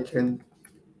container, I can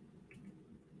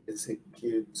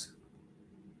execute.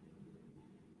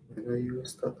 When I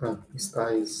use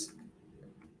star is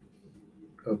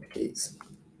uppercase.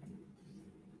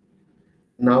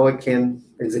 Now I can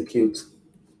execute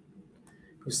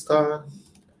star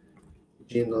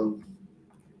genome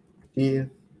D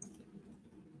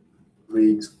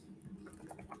read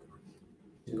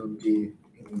genome D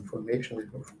information,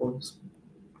 of course.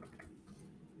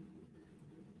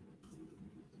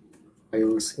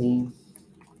 Files in.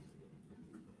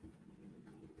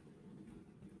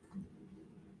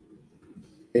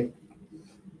 Okay.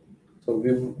 So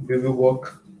we will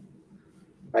work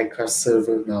like a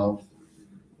server now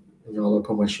in your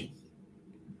local machine.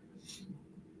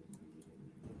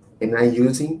 And I'm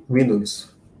using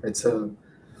Windows. That's an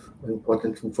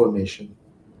important information.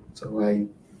 So I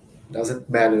doesn't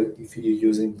matter if you're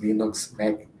using Linux,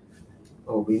 Mac,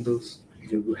 or Windows.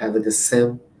 You will have the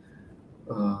same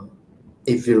uh,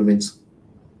 environment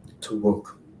to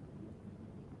work.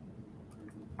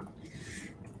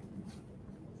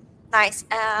 Nice.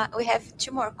 We have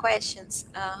two more questions.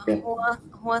 Yeah.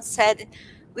 Juan said,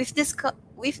 with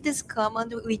this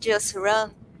command we just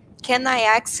run, can I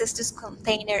access this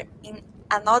container in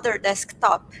another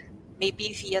desktop,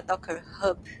 maybe via Docker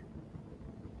Hub?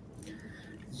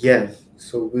 Yeah,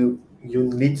 so you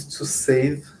need to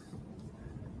save.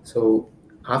 So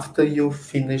after you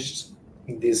finished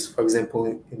in this, for example,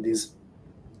 in this,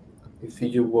 if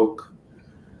you work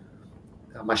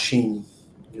a machine,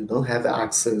 you don't have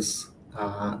access,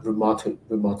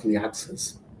 remotely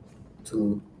access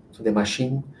to the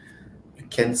machine. You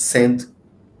can send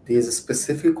this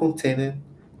specific container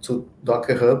to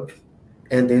Docker Hub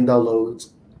and then download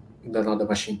in another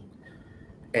machine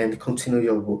and continue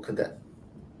your work there.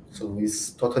 So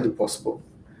it's totally possible.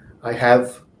 I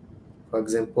have, for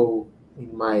example,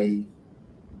 in my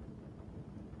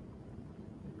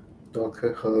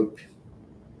Docker Hub,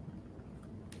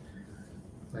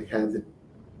 I have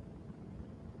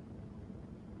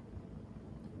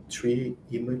 3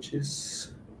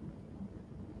 images.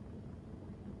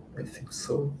 I think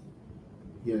so.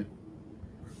 Yeah,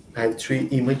 I have 3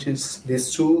 images.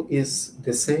 This two is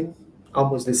the same,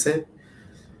 almost the same.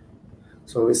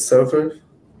 So it's server,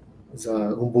 it's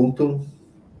Ubuntu,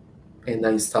 and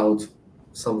I installed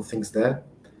some things there.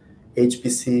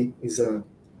 HPC is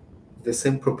the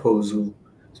same proposal,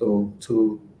 so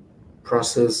to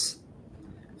process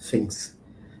things.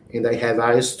 And I have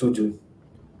RStudio,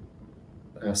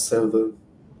 a server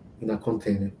in a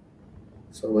container.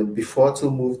 So before to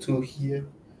move to here,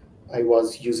 I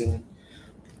was using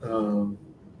um,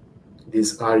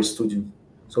 this RStudio.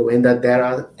 So when there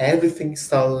are everything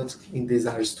installed in this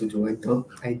RStudio,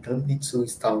 I don't need to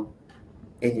install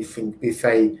anything.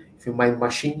 If my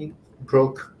machine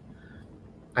broke,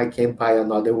 I can buy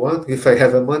another one if I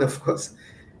have a money, of course,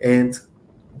 and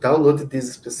download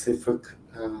this specific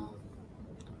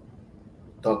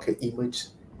Docker image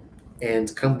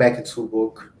and come back to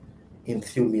work in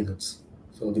few minutes.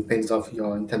 So it depends of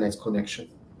your internet connection.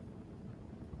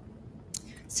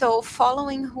 So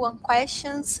following one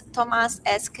questions, Thomas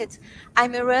asked,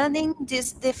 I'm running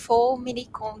this default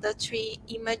miniconda tree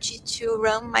image to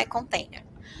run my container.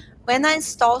 When I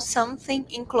install something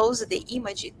and close the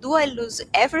image, do I lose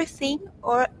everything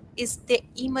or is the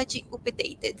image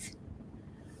updated?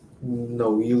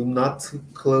 No, you not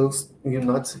closed, you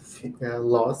not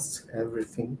lost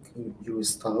everything you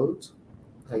installed.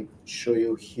 I show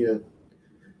you here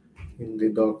in the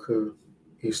Docker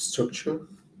structure.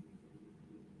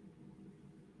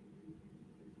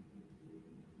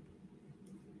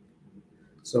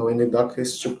 So in the Docker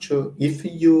structure, if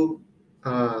you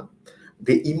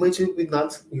the image will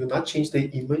not you not change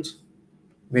the image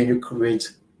when you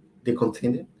create the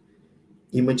container.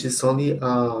 Image is only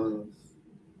uh,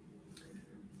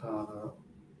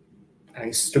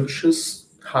 instructions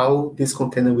how this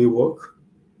container will work.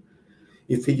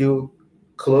 If you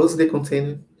close the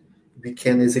container, we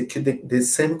can execute the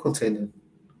same container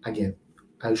again.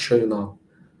 I'll show you now.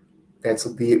 That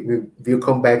will be we'll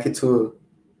come back to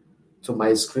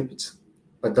my script,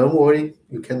 but don't worry,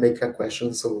 you can make a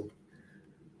question. So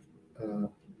uh,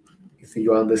 if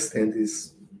you understand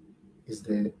this is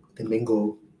the main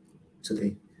goal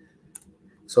today.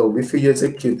 So if you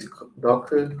execute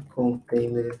Docker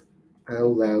container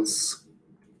allows,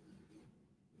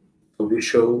 so we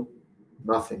show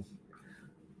nothing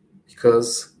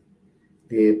because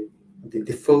the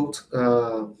default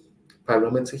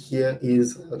parameter here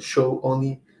is show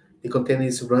only the container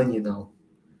is running now,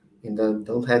 and then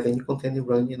don't have any container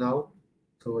running now.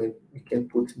 So we can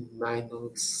put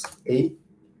 -a,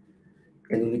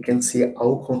 and we can see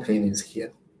all containers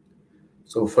here.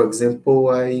 So for example,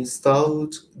 I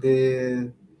installed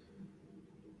the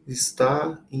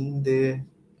star in the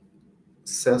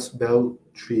Bell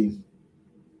tree.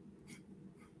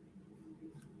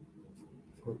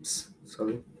 Oops,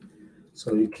 sorry.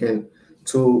 So you can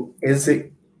to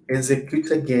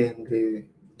execute again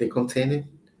the container.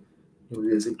 You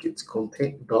will execute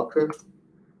contain docker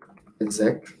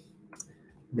exec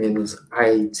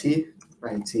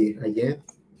 -it again,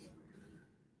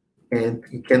 and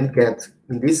you can get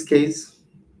in this case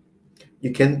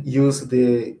you can use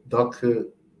the Docker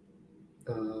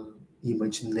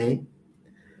image name.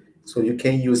 So you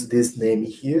can use this name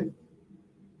here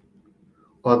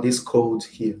or this code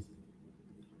here.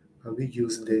 I will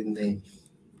use the name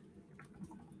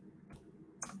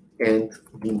and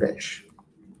bin bash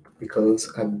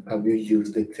because I will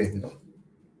use the terminal.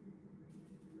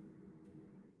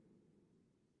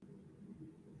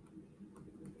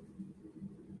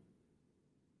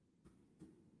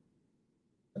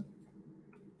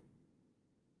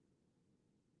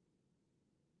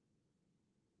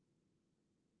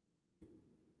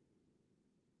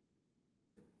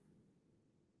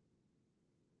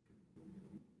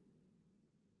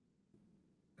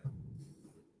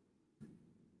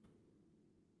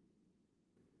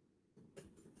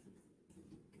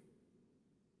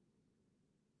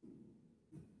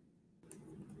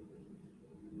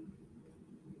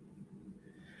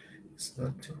 It's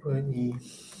not running.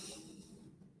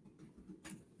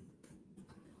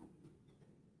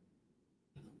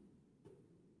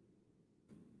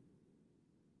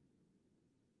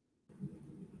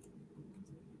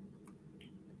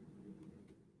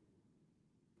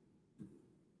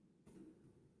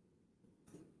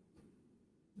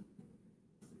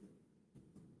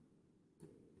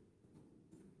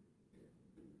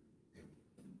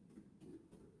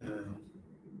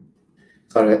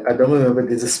 Sorry, I don't remember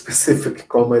this specific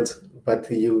comment, but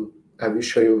I will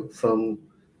show you from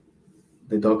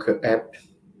the Docker app.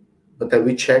 But I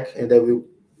will check and I will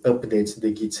update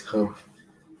the GitHub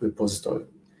repository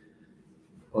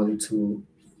only to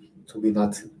be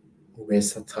not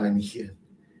waste of time here.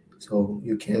 So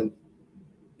you can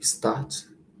start.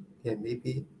 Yeah,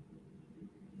 maybe.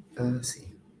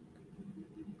 See.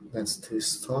 Let's do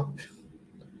stop.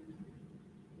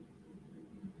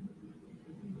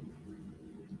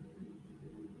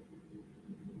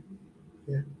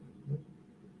 Yeah.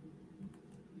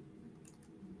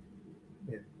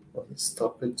 Yeah. Let's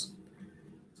stop it.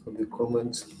 So the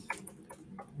command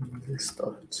will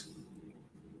start.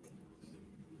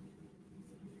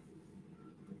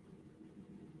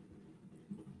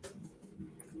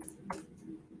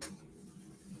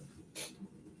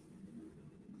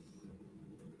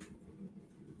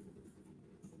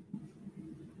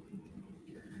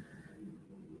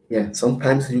 Yeah,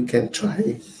 sometimes you can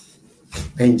try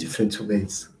in different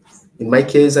ways. In my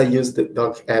case, I use the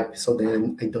Doc app, so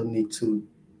then I don't need to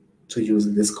use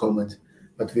this command.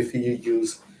 But if you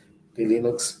use the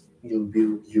Linux, you'll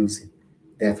be using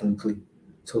definitely.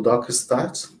 So Docker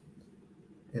starts,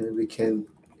 and we can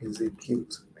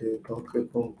execute the Docker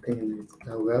container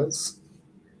ls.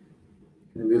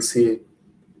 And we'll see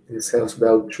the sales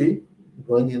bell tree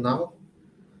running now.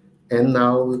 And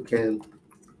now we can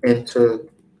enter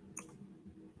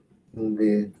in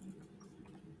the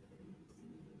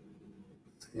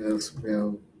sales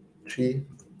bell tree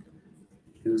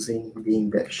using bean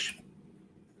bash.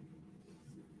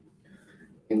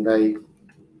 And I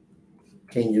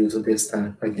can use this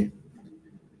time again.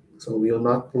 So we will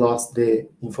not lost the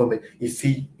information.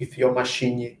 If your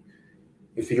machine,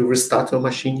 if you restart your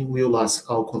machine, we will lose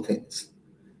all containers.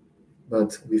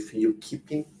 But if you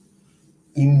keeping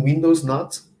in Windows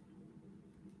not,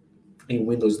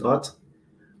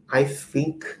 I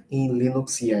think in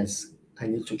Linux yes. I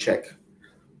need to check.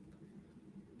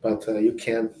 But you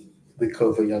can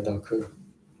recover your Docker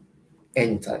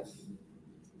anytime.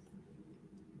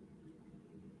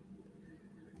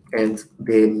 And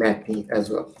the mapping as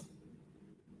well.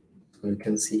 So you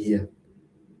can see here,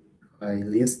 I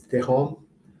list the home,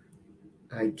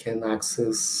 I can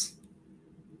access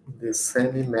the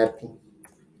semi mapping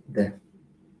there.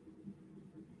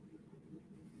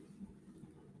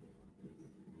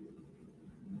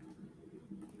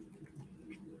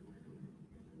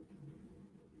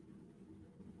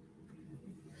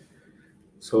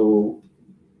 So,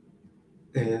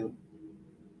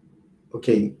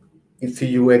 okay, if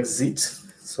you exit,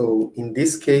 so in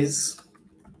this case,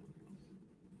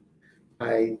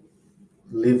 I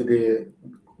leave the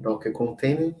Docker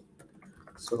container.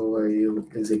 So I will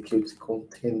execute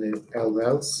container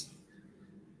ls,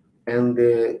 and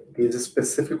this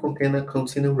specific container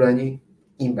continue running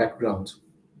in background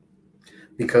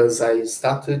because I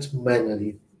started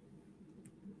manually.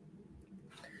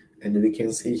 And we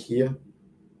can see here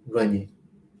running.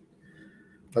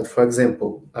 But for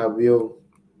example, I will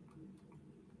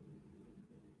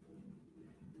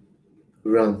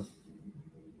run.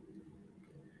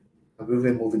 I will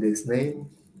remove this name.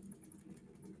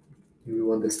 You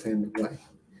will understand why.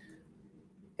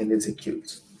 And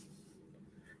execute.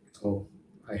 So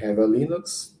I have a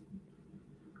Linux.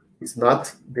 It's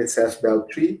not the SSBell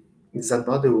tree, it's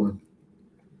another one.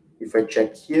 If I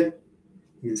check here,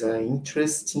 it's an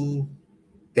interesting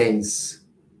things.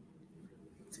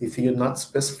 If you not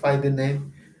specify the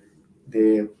name,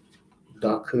 the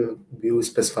Docker will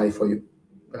specify for you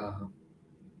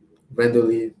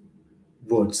randomly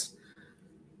words.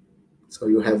 So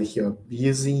you have here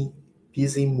busy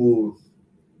move.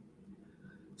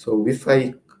 So if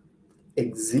I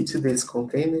exit this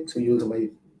container to use my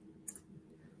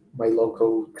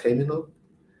local terminal,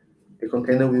 the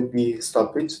container will be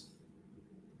stopped,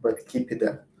 but keep it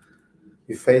there.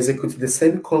 If I execute the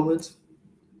same command,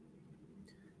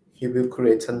 he will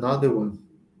create another one.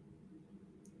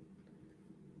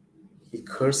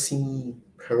 Recursing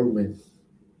Perlman,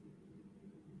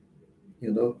 you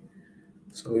know.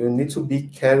 So you need to be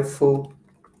careful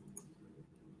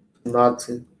not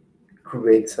to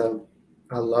create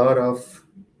a lot of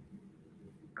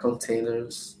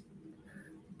containers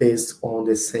based on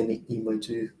the same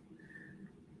image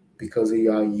because we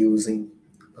are using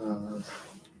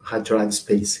hard drive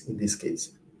space in this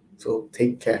case. So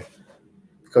take care.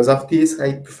 Because of this,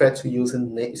 I prefer to use a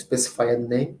name, specify a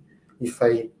name. If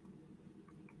I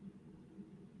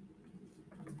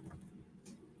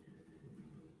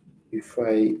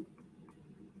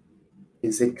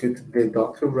execute the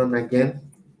Docker run again,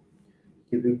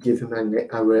 it will give me an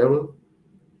error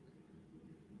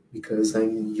because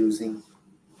I'm using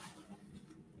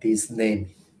this name.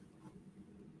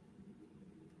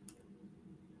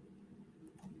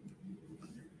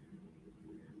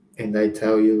 And I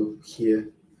tell you here,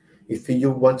 if you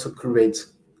want to create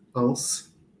once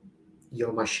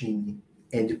your machine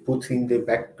and put in the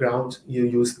background, you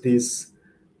use this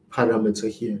parameter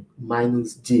here,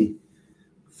 -d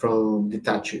from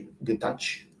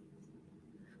detach.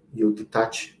 You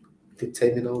detach the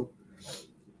terminal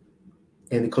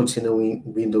and continue in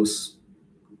Windows,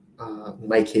 in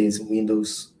my case,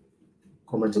 Windows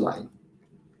command line.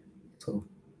 So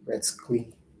let's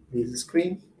clean this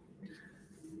screen.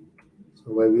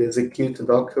 So I will execute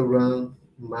Docker run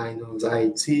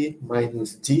 -it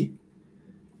 -d.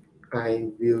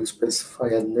 I will specify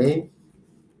a name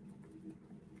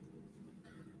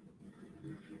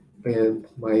and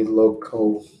my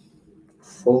local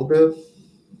folder.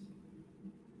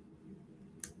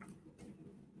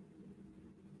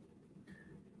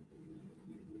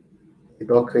 The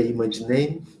Docker image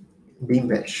name, bin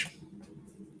bash.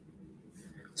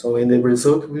 So in the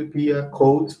result will be a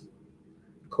code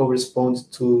corresponds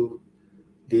to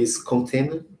this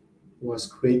container was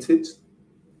created.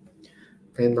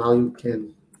 And now you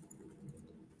can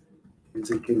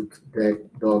execute that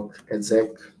doc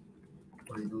exec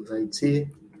 -it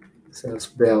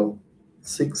 /bell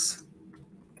 6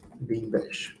 bin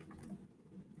bash.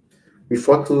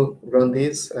 Before to run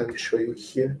this, I'll show you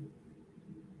here.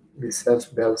 The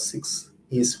bell 6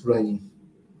 is running.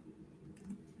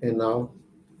 And now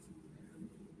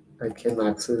I can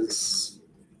access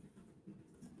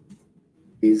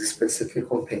this specific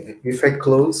container. If I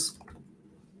close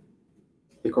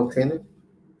the container,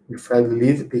 if I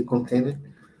leave the container,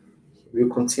 it will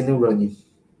continue running.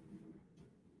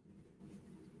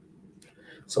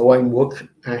 So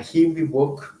here we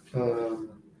work,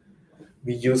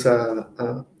 we use a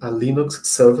Linux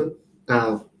server,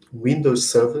 a Windows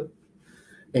server,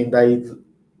 and I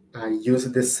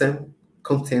use the same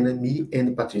container, me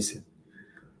and Patricia.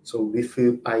 So if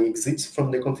I exit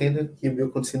from the container, it will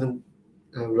continue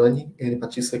running, and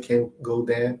Patricia can go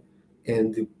there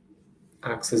and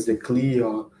access the CLI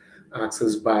or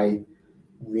access by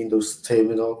Windows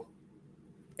terminal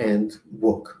and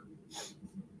work.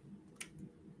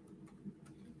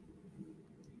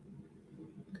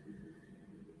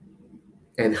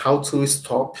 And how to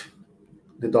stop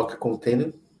the Docker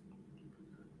container?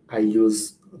 I can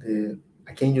use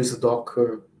the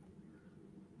Docker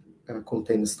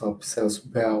container stop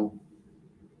 /bell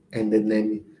and the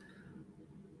name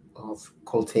of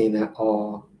container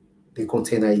or the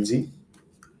container ID.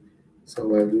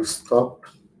 So I will stop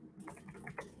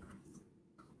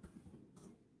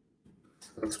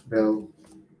 /bell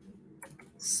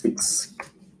 6.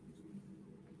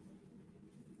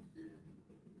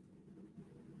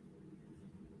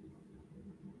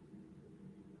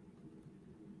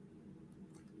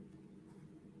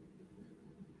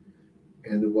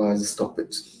 And was stopped.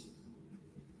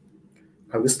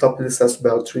 I will stop this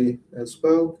 /bell 3 as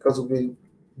well because we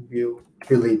will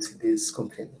delete these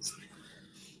containers.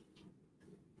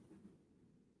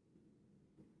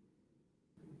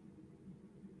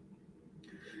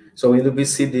 So when we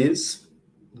see this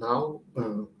now,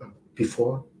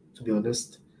 before, to be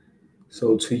honest,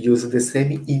 so to use the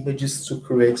same images to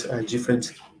create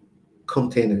different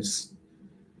containers.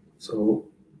 So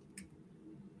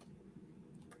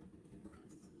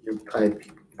you type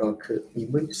Docker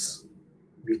images,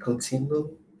 we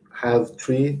continue, have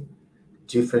 3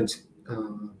 different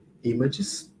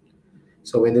images.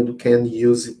 So when you can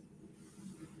use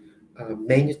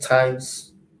many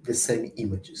times the same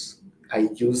images. I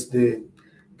use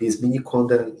this mini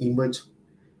conda image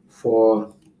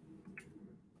for,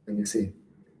 let me see,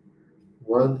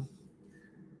 1,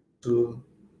 2,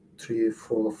 3,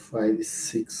 4, 5,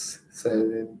 6,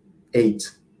 7,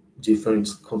 8 different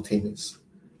containers.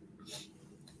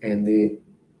 And the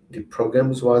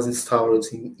programs was installed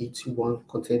in each one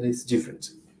container is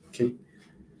different. Okay.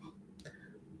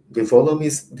 The volume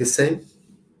is the same.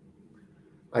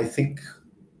 I think,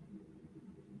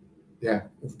 yeah,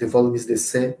 if the volume is the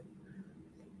same,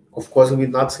 of course, we will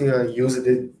not use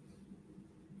the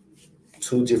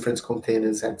 2 different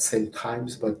containers at the same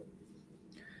times, but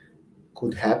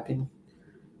could happen.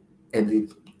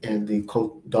 And and the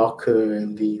Docker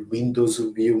and the Windows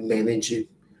will manage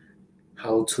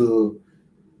how to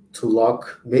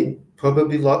lock.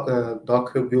 Probably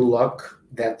Docker will lock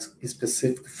that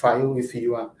specific file if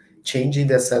you are changing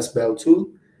the SSBell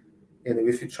tool, and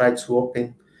if you try to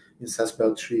open the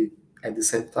SSBell tree at the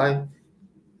same time,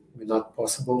 it will not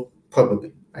possible.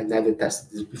 Probably. I never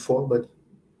tested this before, but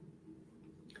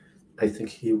I think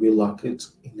he will lock it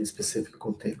in a specific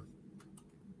container.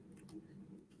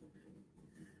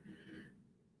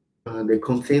 The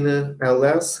container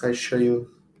ls, I show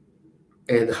you,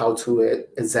 and how to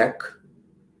exec.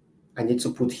 I need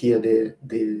to put here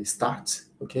the start,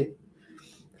 okay?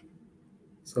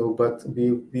 So, but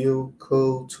we will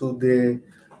go to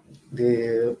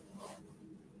the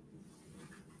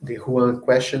one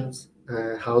questions,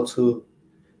 how to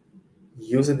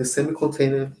use the same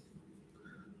container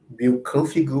will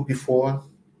configure before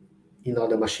in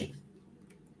other machine.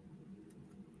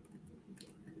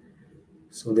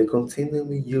 So the container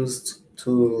we used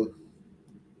to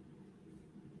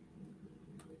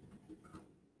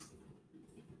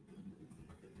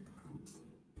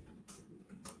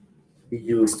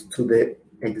the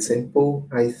example,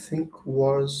 I think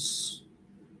was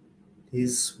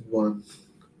this one.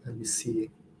 Let me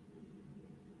see.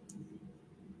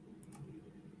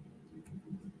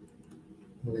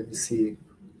 Let me see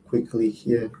quickly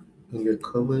here in your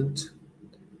comment.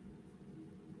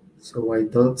 So I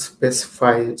don't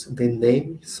specify the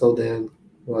name, so then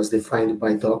was defined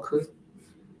by Docker.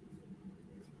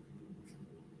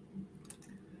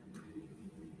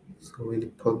 So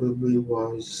it probably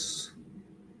was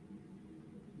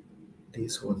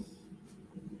this one.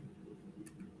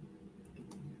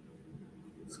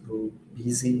 So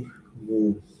busy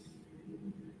move.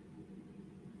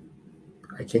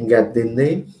 I can get the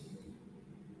name,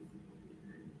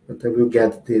 but I will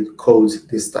get the code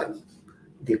this time.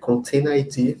 The container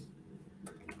ID,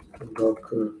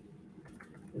 Docker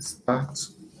start,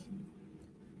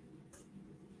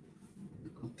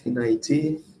 container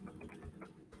ID,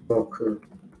 Docker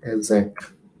exec.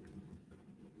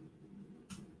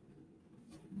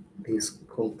 This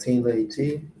container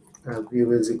ID, I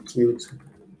will execute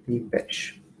the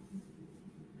bash.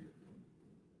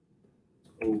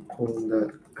 So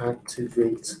Conda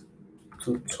activate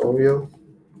tutorial.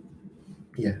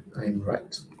 Yeah, I'm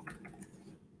right.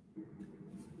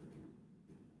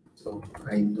 So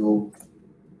I know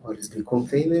what is the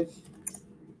container.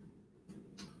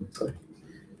 Sorry.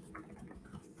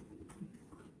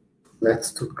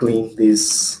 Let's to clean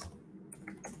these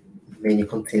many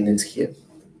containers here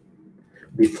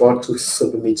before to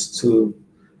submit to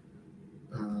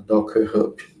Docker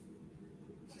Hub.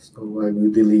 So I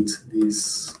will delete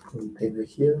this container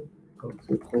here.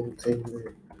 Okay,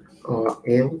 container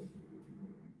rm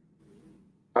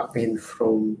and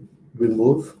from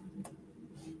remove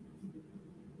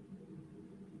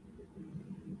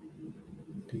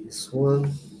this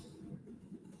one.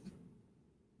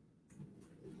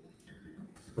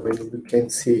 When we can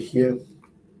see here,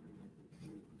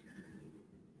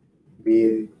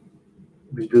 we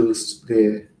reduced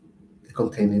the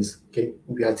containers. Okay,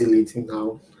 we are deleting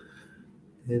now,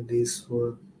 and this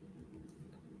one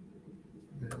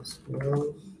as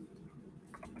well.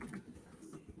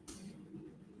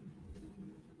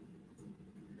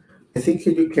 I think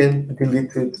you can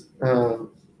delete it,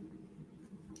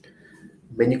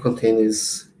 many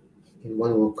containers in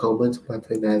one more comment, but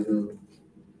I never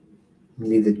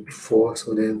needed before,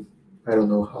 so then I don't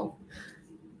know how.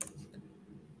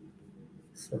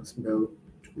 SSBell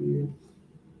 3.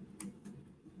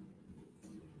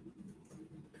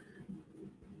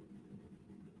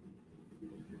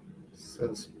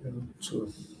 SSBell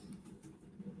 2.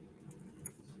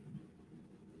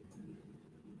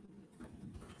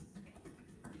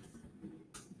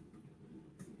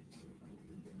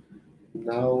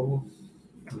 Now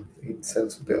it's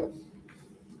SSBell.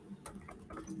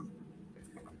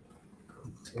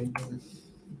 Container.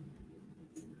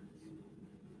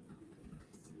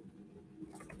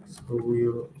 So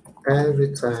we'll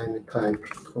every time type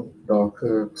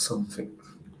Docker something.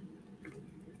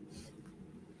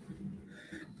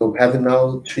 So we have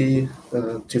now three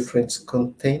different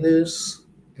containers,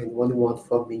 and one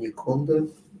for mini conda,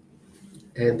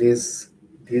 and this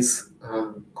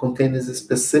container is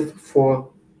specific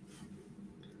for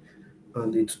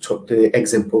the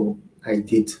example I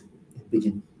did in the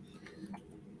beginning.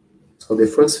 So the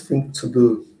first thing to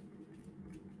do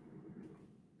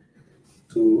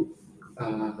to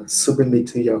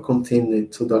submit your container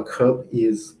to Docker Hub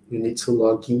is you need to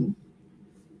log in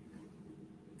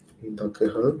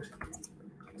Docker Hub.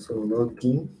 So log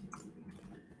in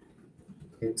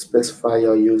and specify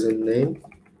your username.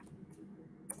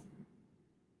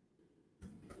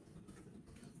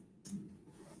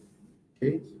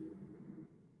 Okay,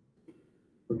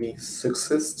 being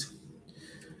success.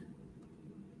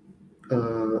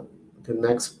 The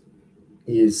next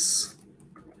is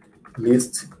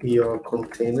list your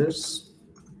containers,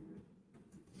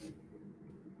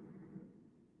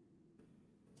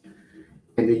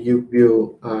 and you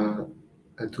will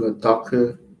do a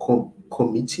Docker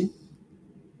committee,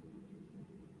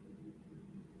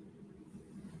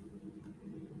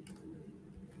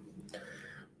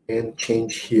 and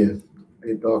change here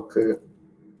the Docker.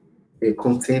 The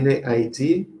container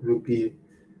ID will be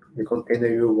the container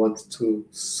you want to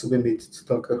submit to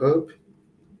Docker Hub.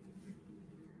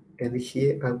 And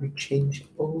here I will change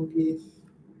only,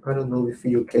 I don't know if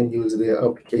you can use the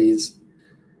uppercase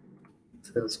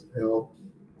as well,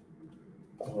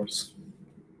 of course.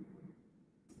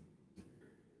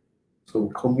 So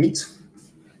commit.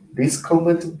 This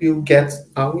command will get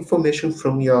our information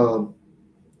from your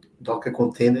Docker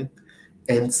container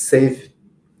and save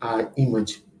an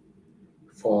image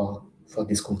for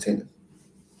this container.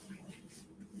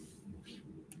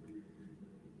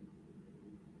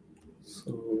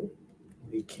 So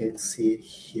we can see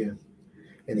here.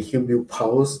 And he will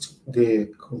pause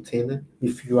the container.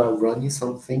 If you are running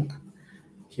something,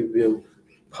 he will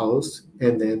pause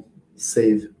and then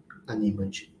save an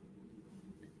image.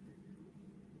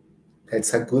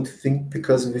 That's a good thing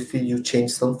because if you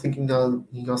change something in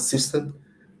your system,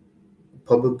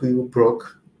 probably will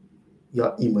broke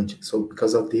your image. So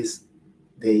because of this,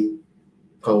 they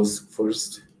pause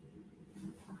first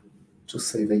to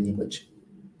save an image.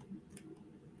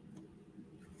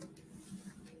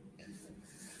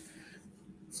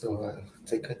 So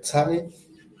take a time.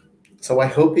 So I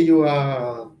hope you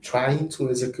are trying to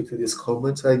execute this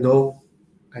command. I know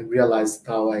I realized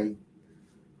now I'm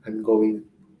going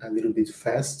a little bit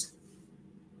fast.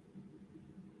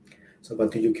 So,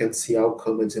 but you can see our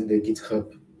comments in the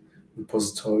GitHub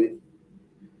repository.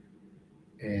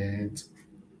 And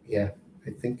yeah,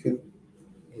 I think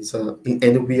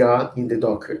and we are in the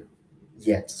Docker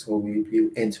yet. So we will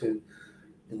enter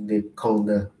in the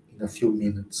Conda in a few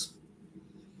minutes.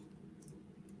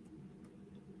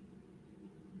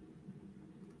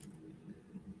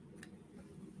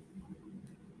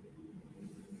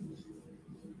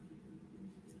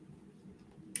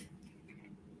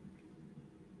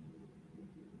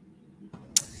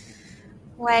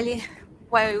 Well,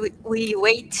 while we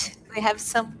wait, we have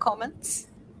some comments,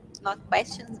 not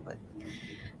questions, but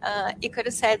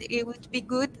Icaro said it would be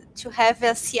good to have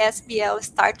a CSBL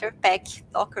starter pack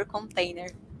Docker container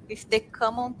with the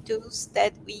common tools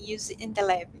that we use in the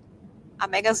lab, a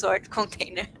Megazord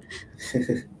container.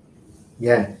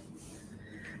 Yeah,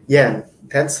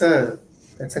 that's a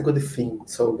good thing.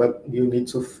 So, but you need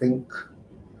to think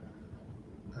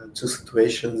two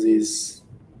situations is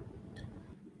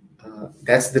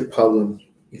that's the problem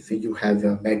if you have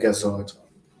a Megazord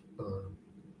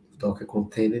Docker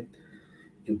container,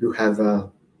 you will have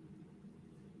a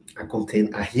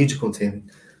huge container.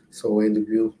 So and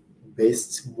you will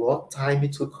waste more time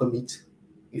to commit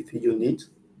if you need,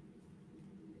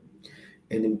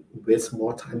 and waste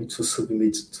more time to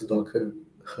submit to Docker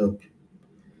Hub.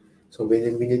 So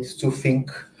when we need to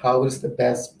think how is the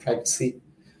best practice,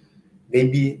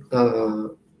 maybe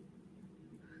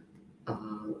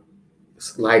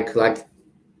like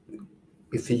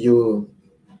if you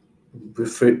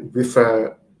refer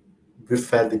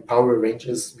the power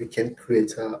ranges, we can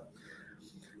create a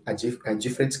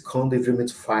different conda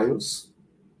environment files.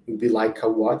 It will be like a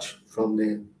watch from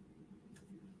the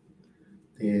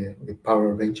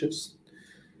power ranges.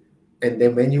 And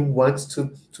then when you want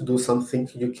to do something,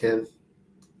 you can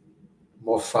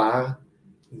modify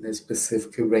in a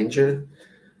specific ranger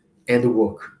and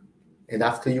work. And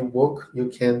after you work, you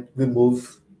can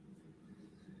remove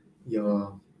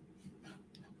your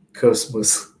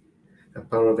customers,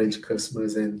 power range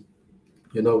customers, and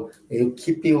you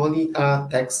keep only a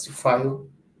text file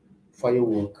for your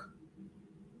work.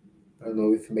 I don't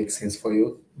know if it makes sense for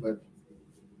you, but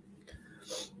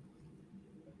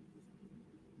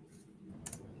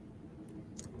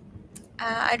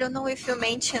I don't know if you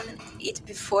mentioned it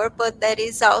before, but there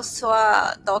is also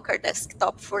a Docker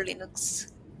desktop for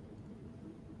Linux.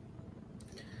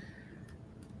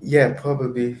 yeah,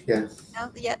 probably, yeah.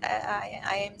 Yeah,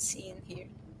 I am seeing here.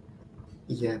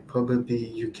 Yeah, probably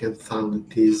you can find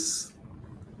this.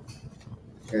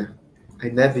 Yeah, I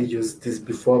never used this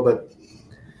before, but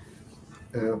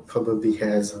probably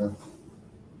has.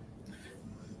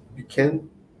 You can.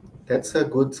 That's a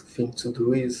good thing to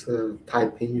do is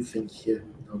type anything here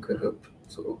in Docker Hub.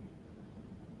 So,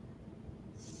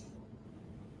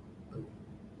 oh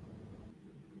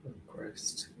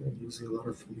Christ, I'm using a lot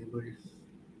of memory.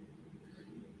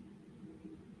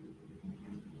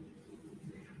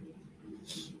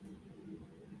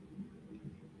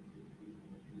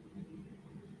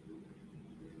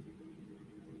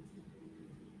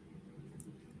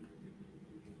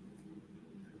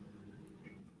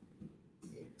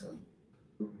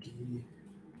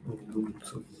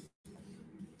 Ubuntu.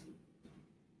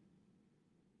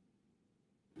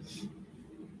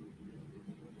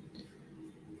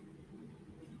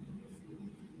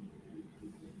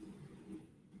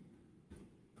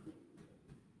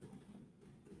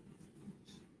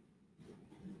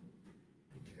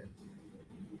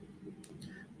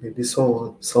 Maybe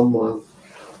someone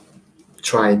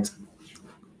tried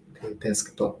the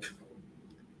desktop,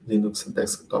 Linux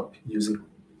desktop using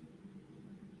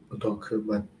Docker,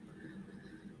 but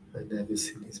I never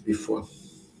seen this before.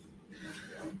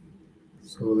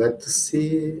 So let's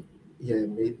see. Yeah,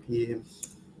 maybe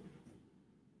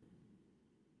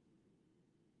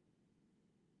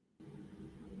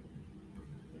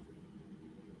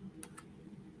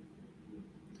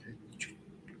I need to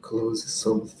close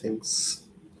some things.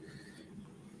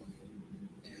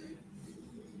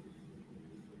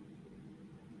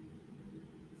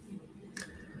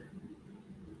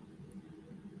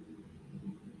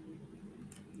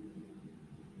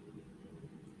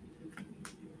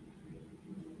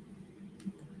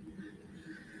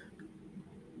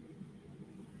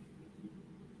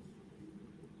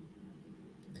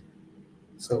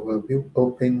 So I will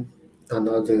open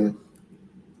another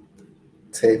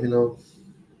terminal.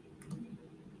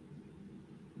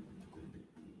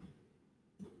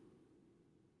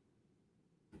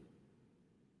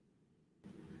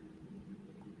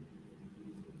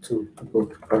 To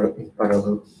work in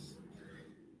parallel.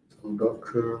 So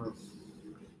Docker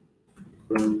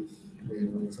run,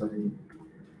 and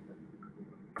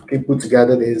I can put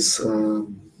together this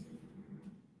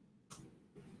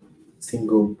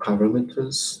single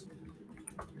parameters.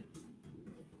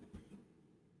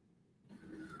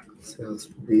 Cells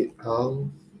BL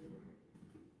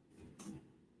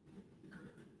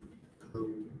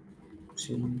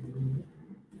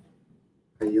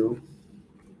IO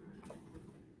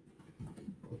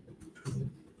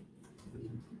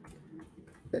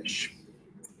dash.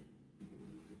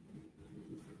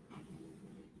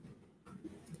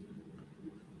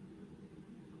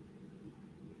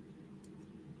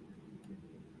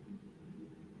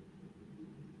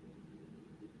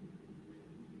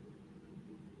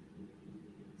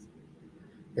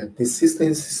 Yeah, this system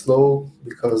is slow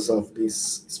because of this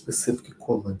specific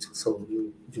command. So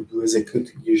you do execute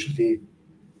usually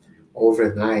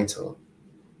overnight or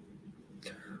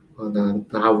on an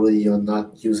hour you're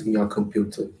not using your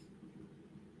computer.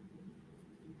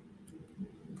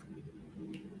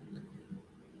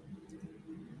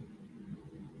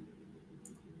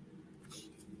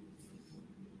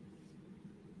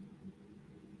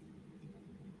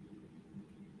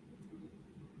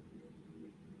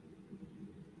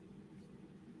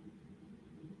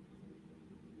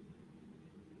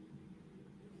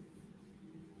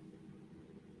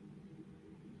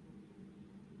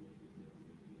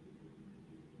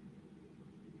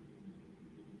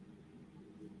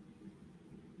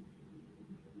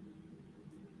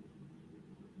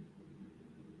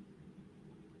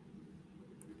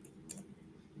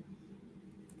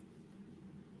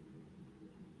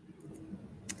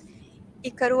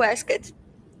 Icaro asked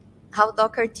how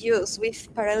Docker deals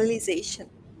with parallelization.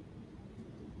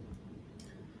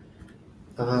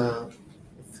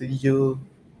 If you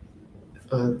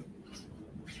uh,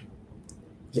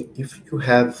 if you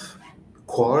have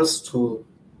cores to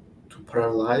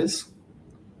parallelize,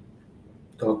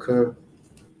 Docker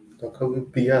will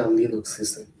be a Linux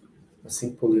system, a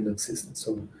simple Linux system.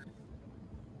 So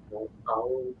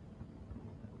our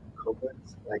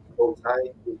commands like multi,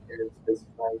 you can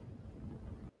specify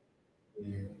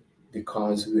the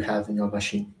cores you have in your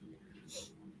machine.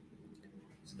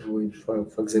 So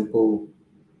for example,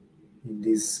 in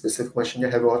this specific machine, I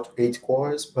have about 8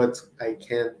 cores, but I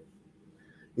can,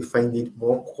 if I need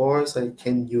more cores, I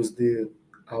can use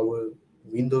our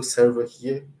Windows server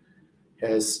here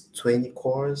has 20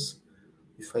 cores.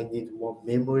 If I need more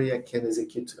memory, I can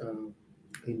execute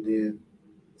in the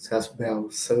Bell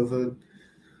server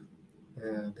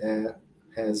that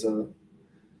has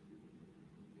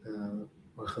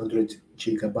 100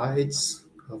 gigabytes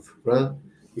of RAM.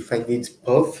 If I need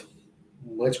puff,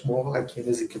 much more, I can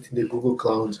execute in the Google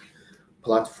Cloud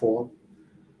platform.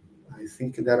 I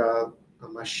think there are a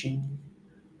machine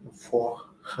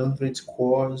 400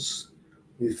 cores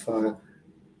with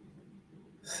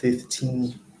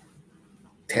 15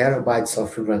 terabytes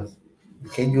of RAM. You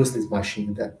can use this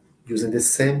machine that using the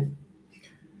same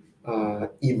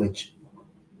image.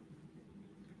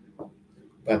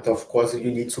 But of course,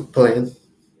 you need to plan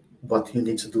what you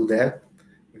need to do there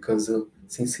because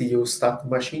since you start the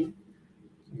machine,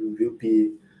 you will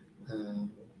be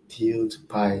billed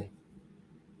by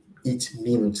each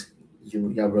minute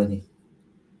you are running.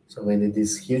 So when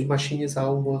this huge machine is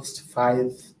almost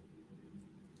 $5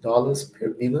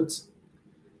 per minute,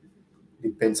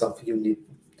 depends of you need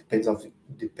depends of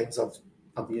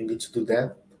you need to do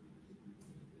that.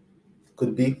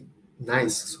 Could be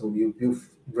nice. So you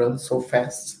run so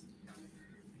fast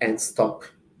and stop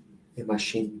the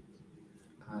machine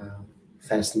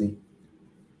fastly.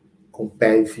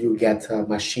 Compare if you get a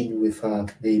machine with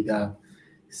maybe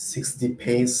 60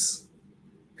 pace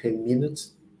per minute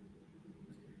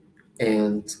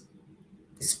and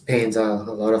spend a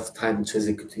lot of time to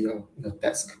execute your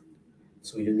task.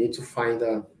 So you need to find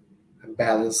a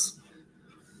balance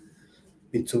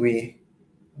between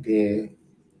the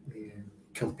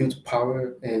compute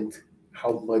power and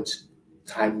how much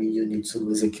time you need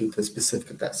to execute a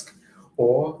specific task.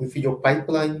 Or if your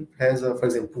pipeline has, for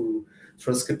example,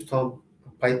 transcriptome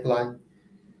pipeline,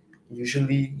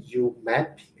 usually you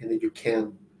map and you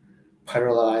can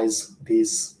parallelize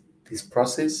this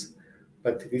process.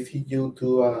 But if you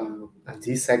do a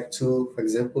DSEC2, for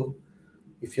example,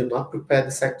 if you're not prepared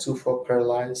the SEC2 for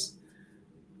parallelize,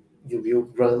 you will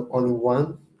run only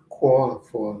one core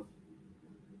for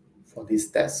this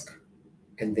task,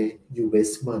 and then you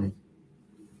waste money.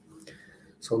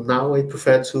 So now I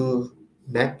prefer to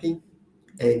mapping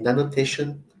and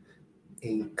annotation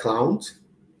in cloud,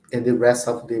 and the rest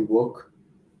of the work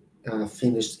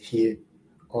finished here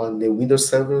on the Windows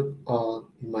server or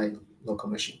in my local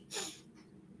machine.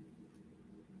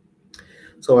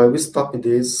 So I will stop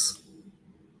this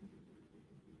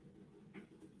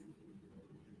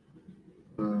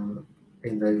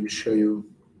and I will show you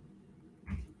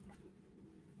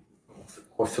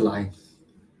offline.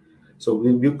 So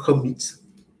we will commit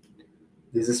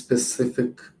this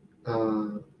specific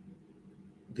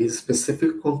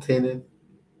container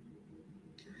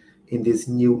in this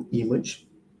new image.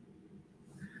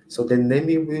 So the name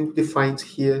will be defined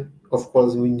here. Of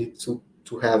course, we need to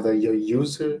have your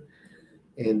user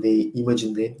and the image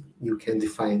name. You can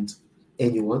define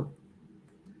anyone.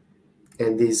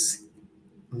 And this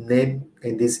name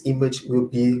and this image will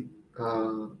be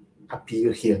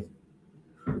appear here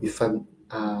with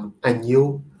a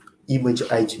new image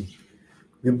ID.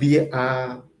 Will be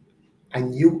a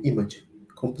new image,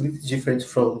 completely different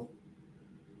from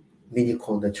mini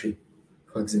Conda tree,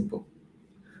 for example,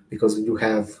 because you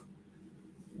have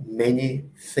many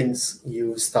things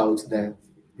you installed there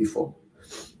before.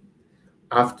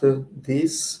 After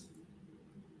this,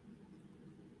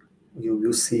 you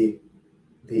will see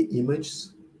the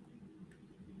images,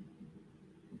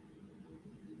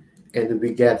 and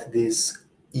we get this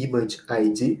image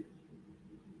ID.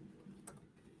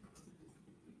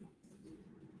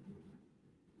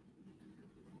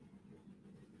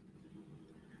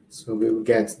 So we will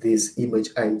get this image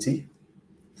ID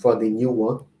for the new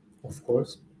one, of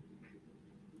course,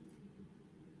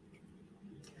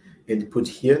 and put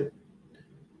here,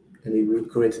 and we will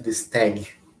create this tag.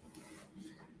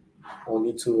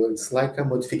 Only to, it's like a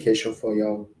modification for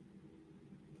your,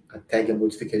 a tag and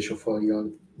modification for your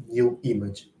new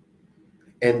image,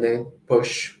 and then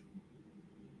push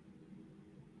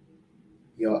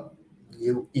your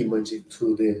new image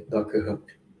to the Docker Hub,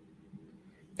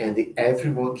 and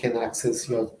everyone can access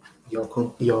your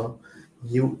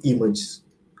new image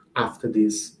after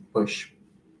this push.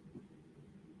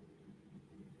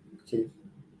 Okay,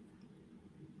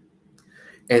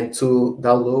 and to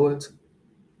download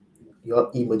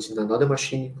your image in another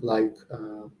machine, like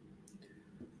who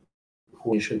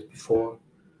mentioned before,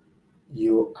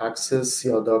 you access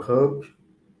your Docker Hub,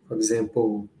 for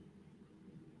example,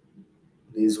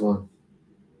 this one.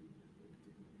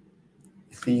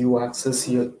 If you access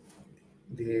here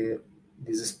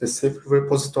this specific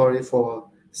repository for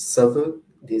server,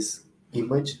 this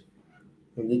image,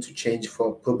 you need to change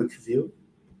for public view.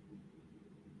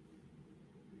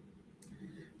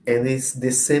 And it's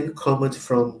the same command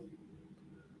from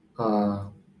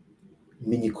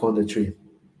mini Conda tree.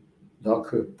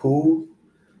 Docker pool,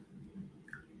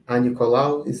 André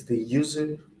Nicolau is the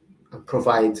user,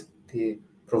 providing the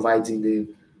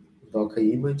Docker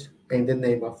image and the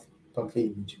name of Docker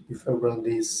image. If I run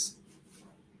this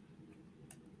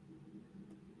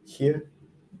here,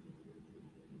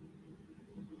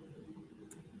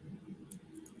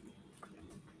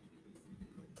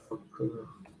 Docker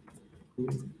pool.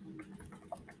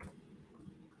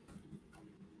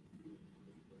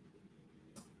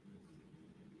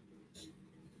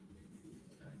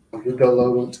 You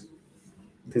download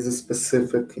this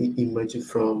specific image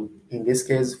from, in this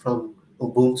case, from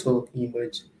Ubuntu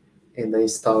image, and I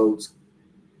installed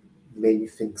many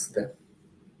things there.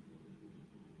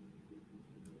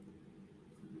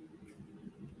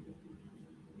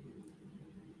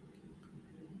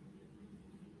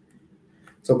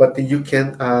 So, but you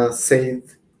can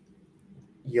save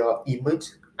your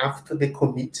image after the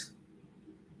commit.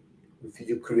 If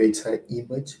you create an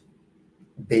image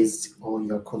based on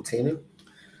your container,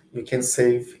 you can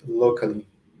save locally.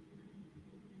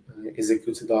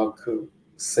 Execute docker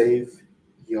save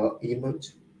your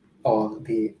image or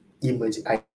the image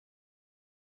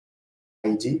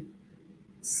ID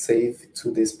save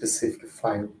to the specific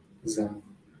file. It's a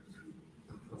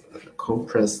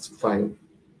compressed file.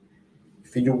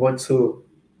 If you want to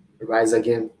rise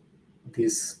again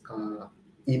this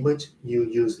image, you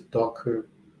use docker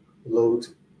load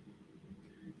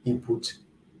input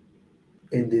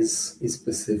in this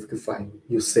specific file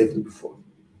you saved before.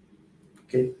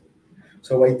 Okay,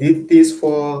 so I did this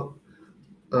for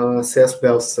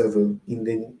CSBL server in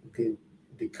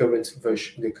the current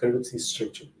version, the current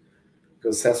structure,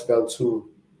 because CSBL 2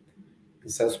 and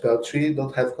CSBL 3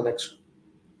 don't have connection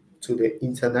to the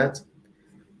internet.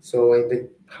 So in the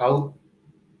how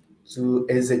to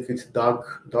execute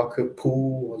Docker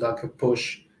pull or Docker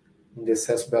push in the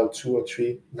CSBL 2 or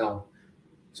 3 now.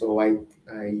 So I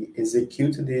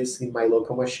execute this in my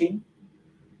local machine,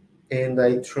 and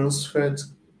I transferred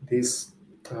this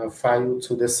file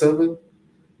to the server,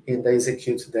 and I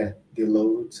execute the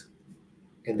load,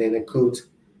 and then I code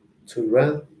to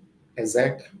run,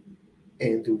 exec,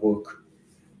 and work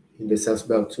in the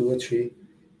CSBL 2 or 3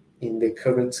 in the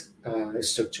current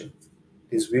structure.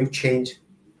 This will change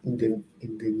in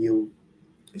the new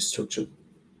structure.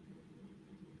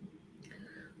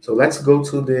 So let's go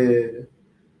to the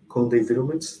Conda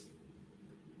environments.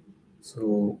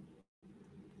 So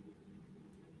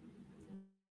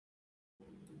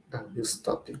I will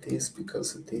stop this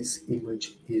because this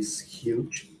image is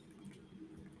huge.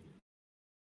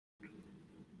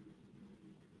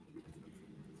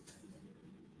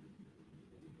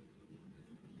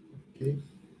 Okay.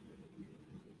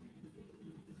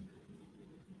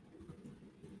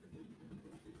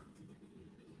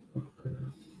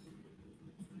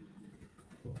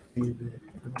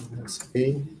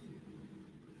 Okay.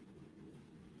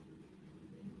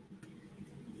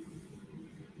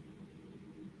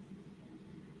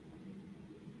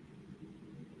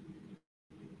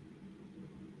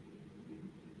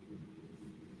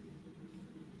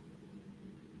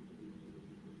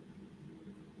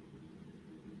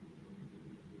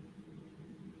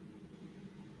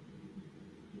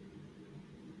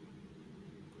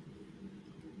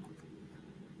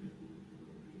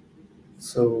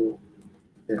 So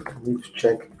yeah, I need to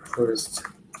check first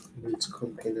which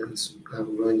containers are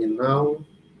running now.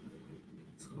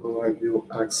 So I will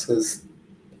access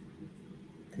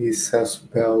this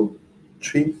SQL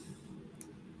tree.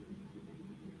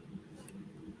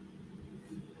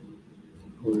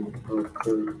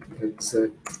 Docker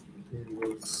exec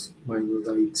was minus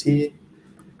IT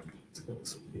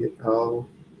SQL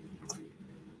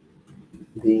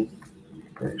bin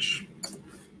hash.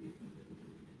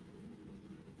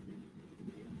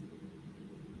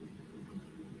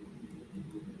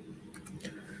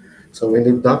 So in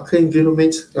the Docker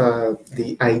environment,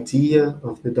 the idea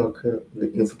of the Docker,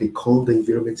 of the Conda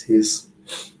environment is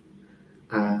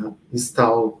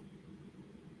install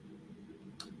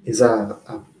is a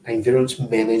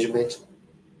environment management,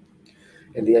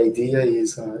 and the idea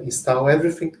is install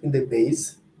everything in the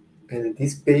base, and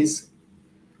this base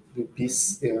will be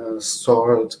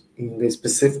stored in the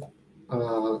specific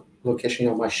location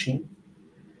of machine.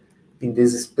 In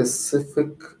this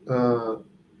specific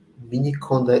mini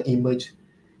Conda image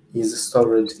is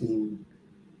stored in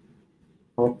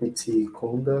opt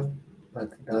Conda, but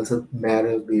it doesn't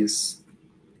matter this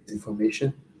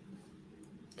information.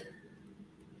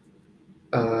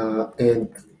 And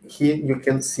here you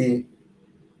can see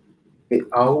the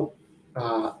all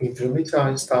environments are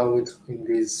installed in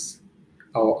this,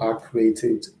 or are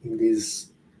created in this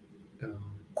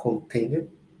container.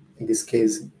 In this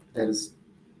case, there is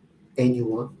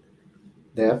anyone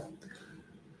there.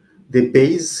 The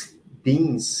base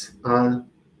bins are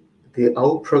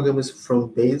all programs from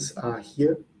base are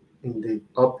here in the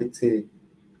opt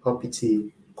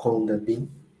conda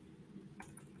bin.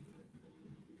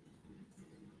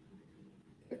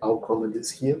 All command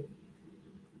is here.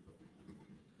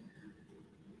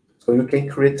 So you can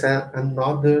create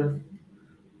another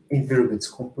environment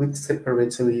completely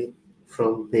separately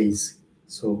from base.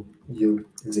 So you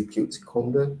execute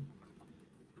conda,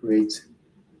 create,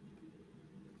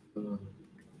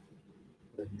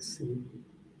 let me see,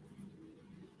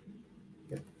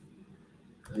 yeah.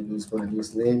 I use my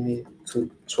username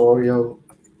tutorial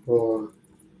for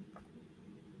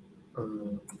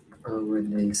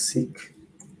RNA seq.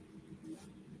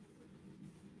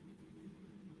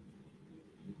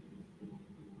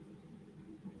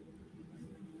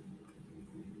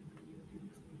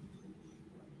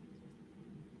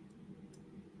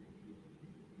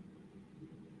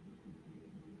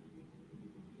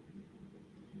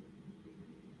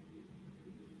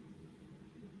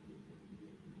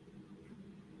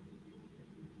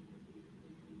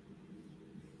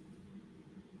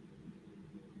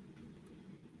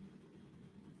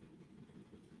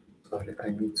 Sorry, I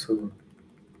need to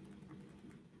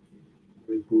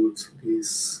reboot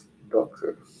this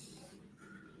Docker.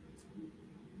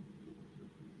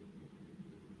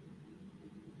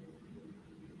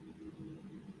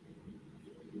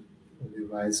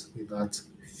 Otherwise, we not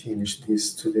finish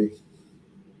this today.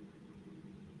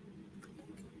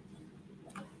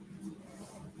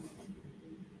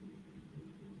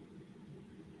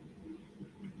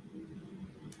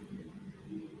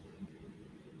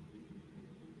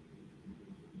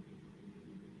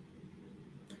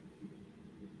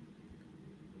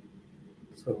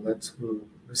 So let's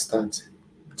restart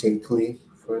gently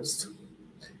first.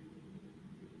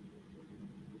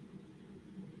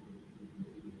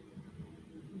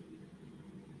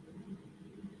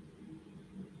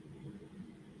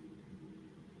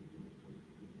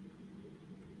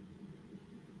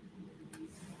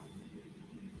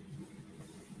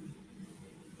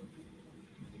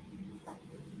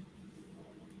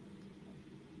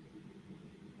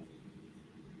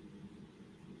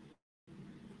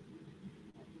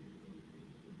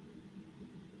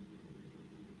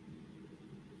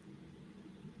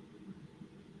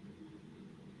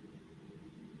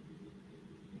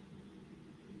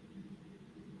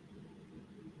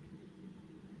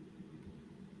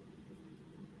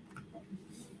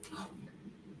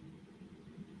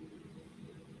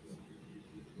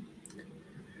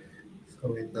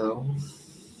 So and now,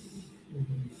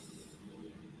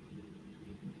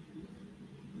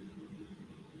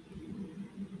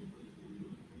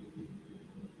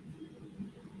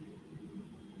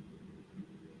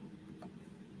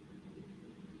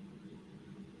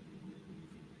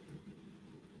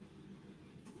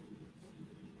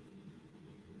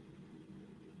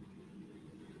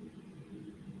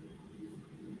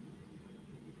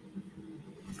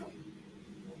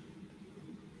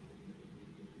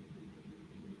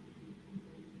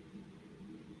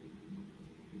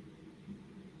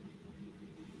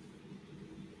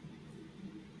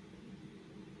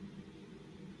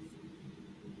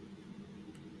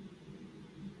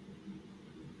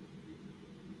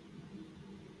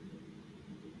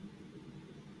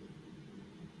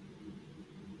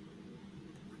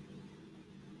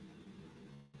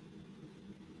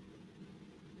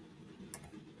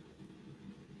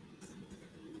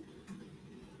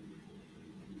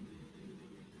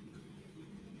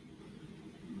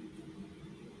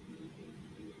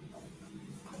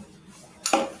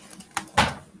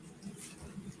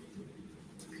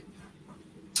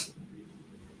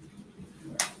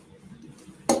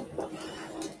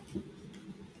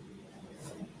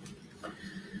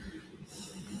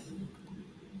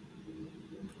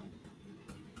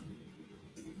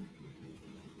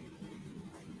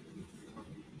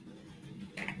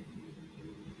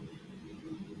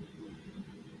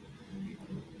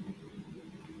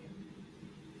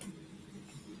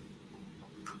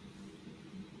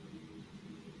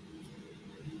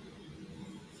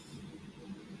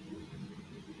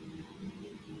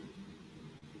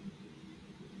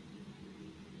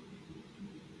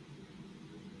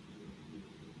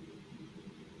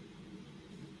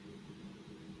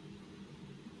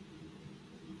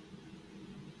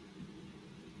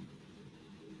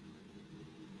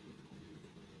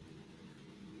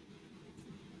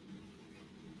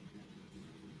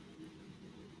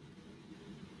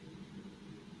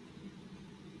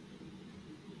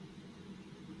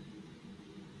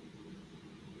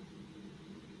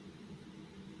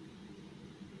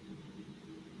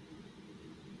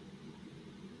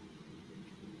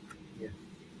 yeah,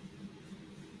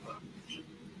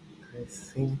 I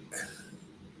think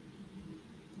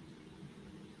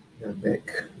we are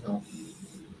back now.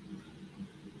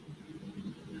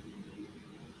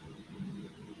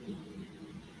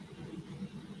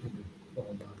 All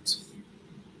about.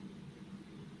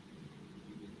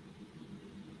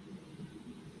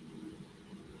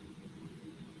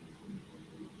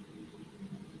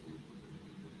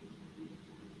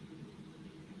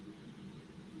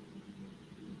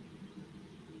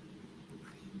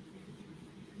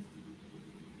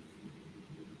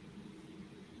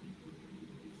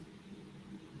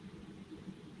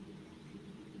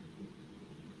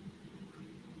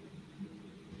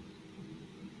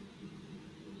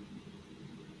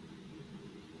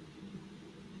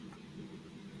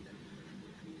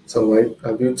 So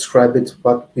I will describe it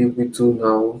what we will do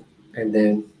now, and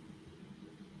then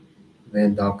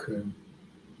when Docker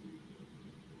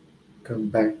come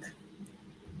back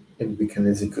and we can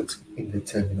execute in the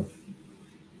terminal.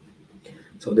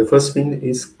 So the first thing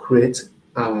is create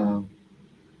an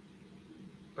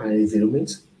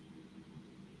environment.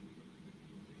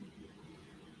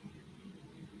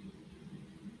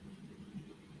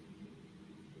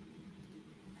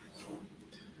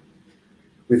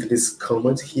 with this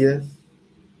command here,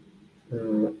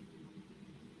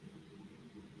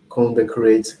 Conda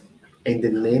create and the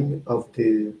name of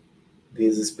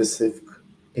this specific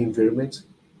environment.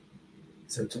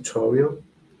 It's a tutorial,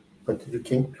 but you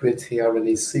can create here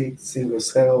RNA-seq, single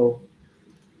cell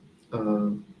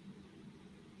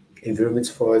environments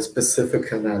for a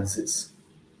specific analysis.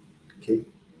 Okay.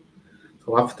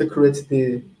 So after create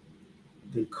the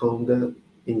Conda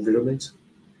environment,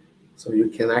 so you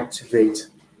can activate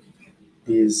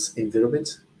this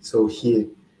environment. So here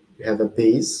you have a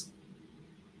base.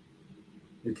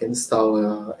 You can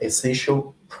install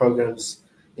essential programs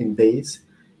in base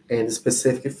and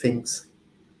specific things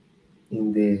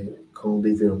in the Conda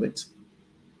environment.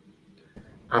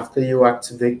 After you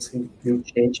activate, you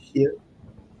change here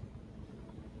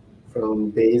from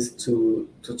base to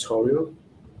tutorial.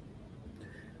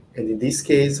 And in this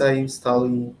case, I'm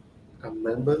installing a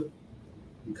Mamba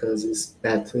because it's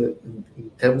better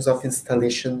in terms of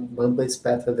installation. Mamba is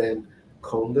better than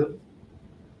Conda,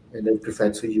 and I prefer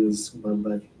to use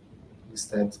Mamba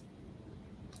instead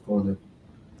of Conda.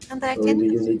 André, So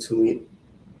you need to.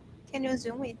 Can you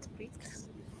zoom it, please?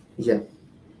 Yeah.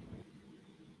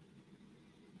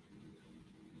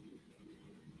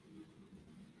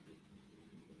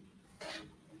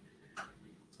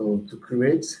 So to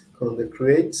create, Conda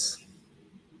creates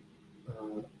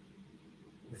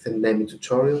with a name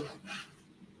tutorial.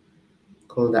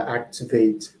 Conda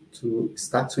activate to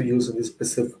start to use this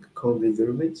specific Conda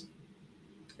environment,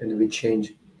 and we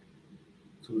change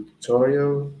to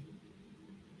tutorial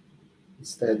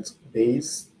instead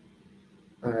base.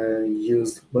 I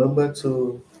used Mamba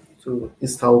to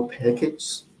install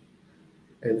packages.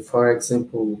 And for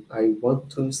example, I want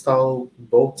to install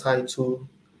bow-tie tool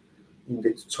in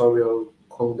the tutorial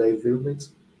Conda environment.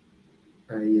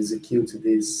 I execute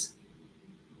this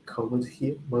command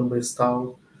here, Mamba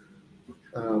install.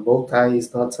 Bow-tie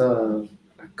is not a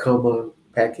common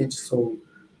package, so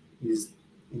it's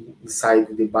inside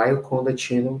the Bioconda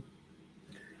channel.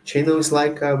 Channel is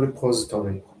like a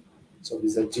repository, so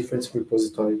it's a different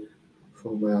repository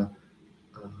from a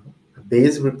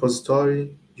base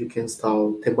repository. You can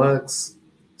install tmux,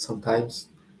 sometimes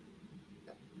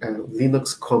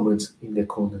Linux commands in the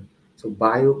Conda. So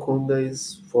Bioconda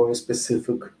is for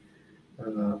specific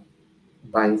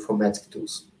bioinformatic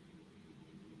tools.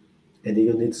 And then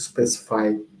you need to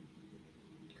specify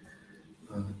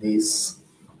this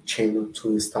channel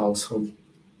to install some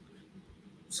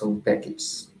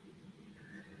packages.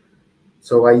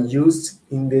 So I used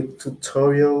in the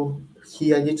tutorial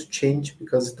here, I need to change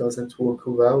because it doesn't work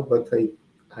well, but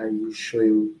I will show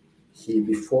you here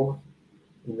before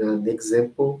in an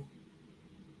example.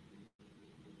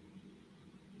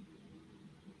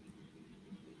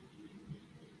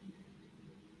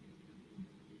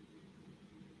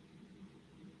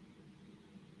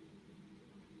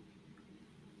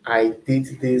 I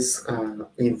did this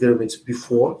environment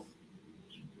before.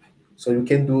 So you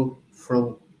can do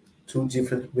from two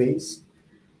different ways.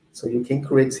 So you can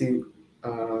create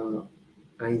an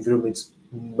environment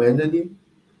manually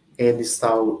and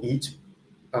install each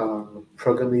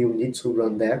program you need to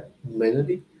run there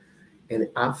manually. And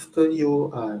after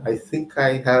you, I think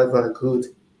I have a good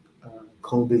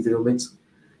Conda environment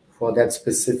for that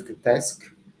specific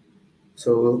task.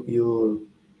 So you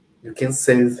can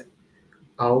save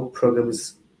all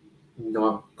programs in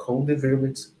our Conda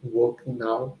environment working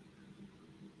now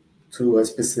to a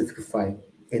specific file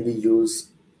and use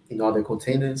in other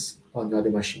containers on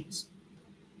other machines.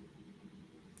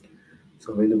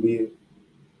 So when we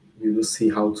will see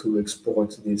how to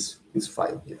export this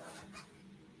file here.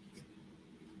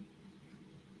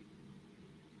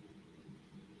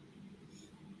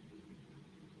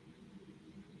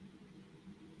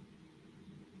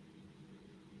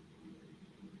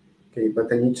 Okay,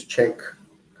 but I need to check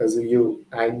because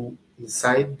I'm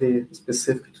inside the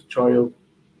specific tutorial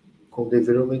Conda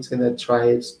environment and I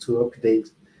tried to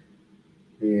update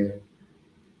the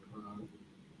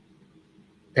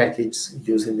package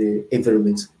using the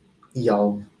environment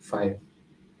YAL file.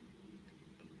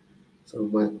 So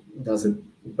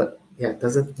it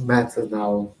doesn't matter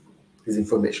now this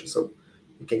information. So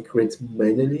you can create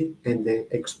manually and then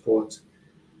export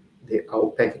the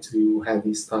all package you have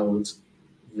installed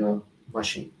in your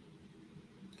machine.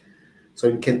 So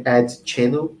you can add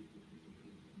channel,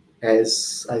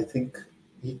 as I think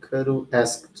Hikaru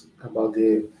asked about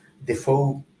the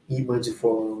default image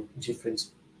for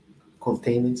different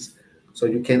containers. So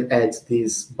you can add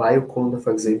this Bioconda,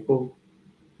 for example,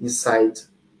 inside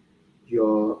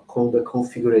your Conda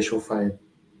configuration file.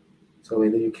 So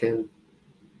then you can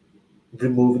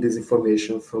remove this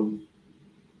information from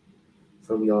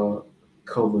your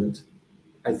command,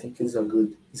 I think is a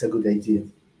good idea.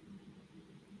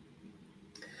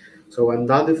 So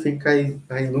another thing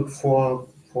I look for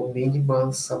many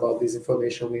months about this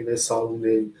information when I saw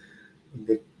in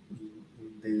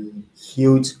the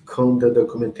huge Conda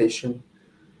documentation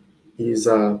is,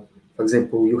 for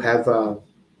example, you have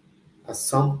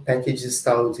some package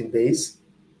installed in base,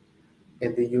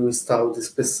 and then you install the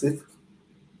specific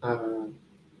uh,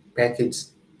 package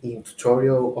in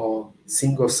tutorial or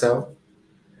single cell,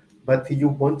 but you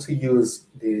want to use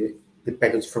the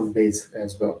package from base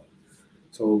as well.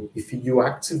 So if you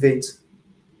activate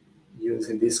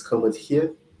using this command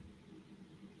here,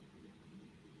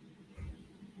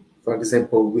 for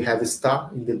example, we have a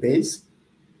star in the base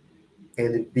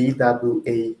and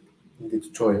BWA in the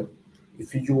tutorial.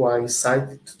 If you are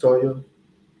inside the tutorial,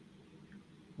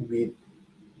 we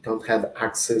don't have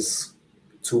access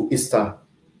to star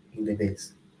in the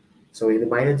base. So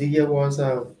my idea was,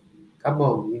 come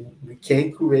on, we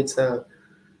can create a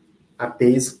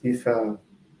base with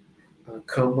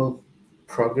common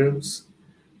programs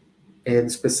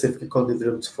and specific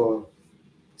contributors for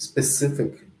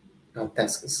specific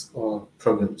tasks or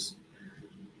programs.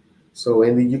 So,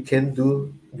 and you can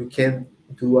do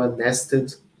a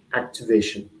nested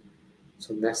activation.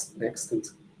 So nested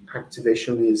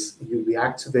activation is you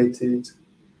reactivated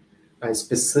a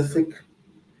specific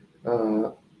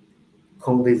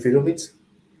code environment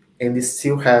and you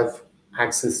still have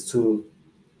access to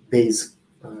base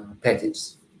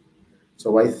packages.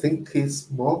 So I think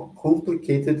it's more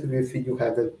complicated if you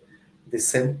have the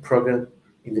same program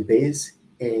in the base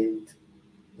and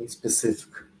a specific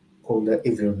Conda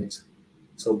environment.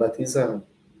 So, but it's a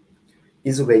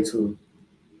easy way to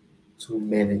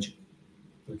manage.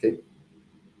 Okay.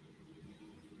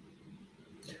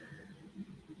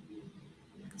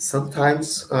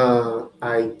 Sometimes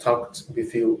I talked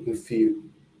with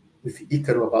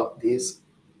Icaro about this.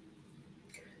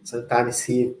 Sometimes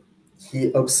he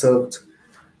observed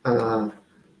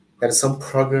that some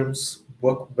programs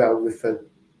work well with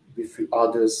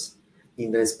others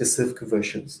in specific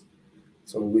versions.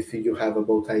 So if you have a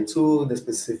bow-tie tool in a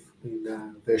specific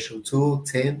version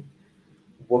 2.10,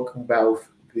 work well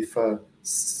with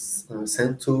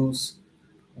CentOOS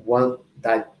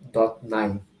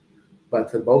 1.9,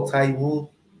 but the bow-tie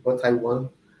 1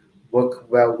 work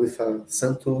well with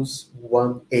CentOOS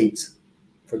 1.8,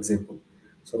 for example.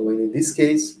 So in this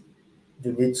case,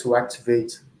 you need to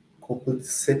activate completely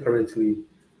separately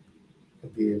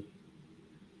the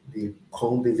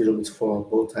Conda environment for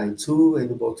bow-tie 2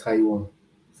 and bow-tie 1,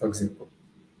 for example.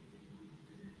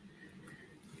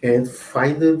 And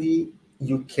finally,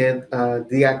 you can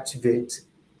deactivate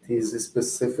this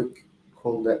specific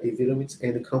Conda environment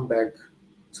and come back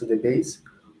to the base,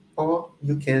 or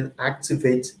you can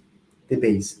activate the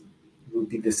base. It will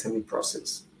be the same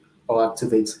process, or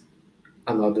activate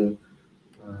another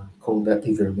Conda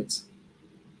environment.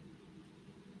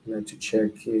 You have to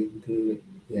check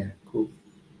yeah, cool.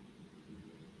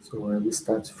 So I will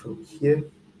start from here.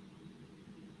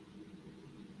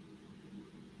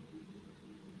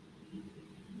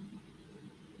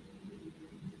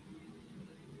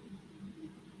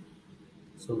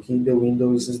 So here in the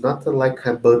Windows, it's not like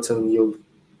a button you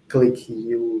click,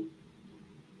 you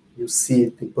see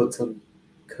the button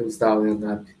comes down and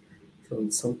up. So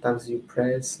sometimes you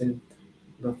press and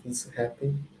nothing's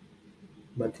happening,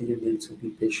 but you need to be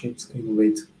patient and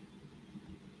wait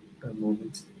a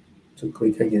moment to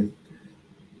click again.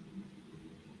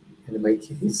 And in my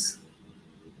case,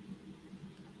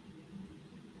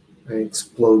 I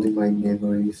exploded my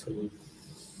memory, so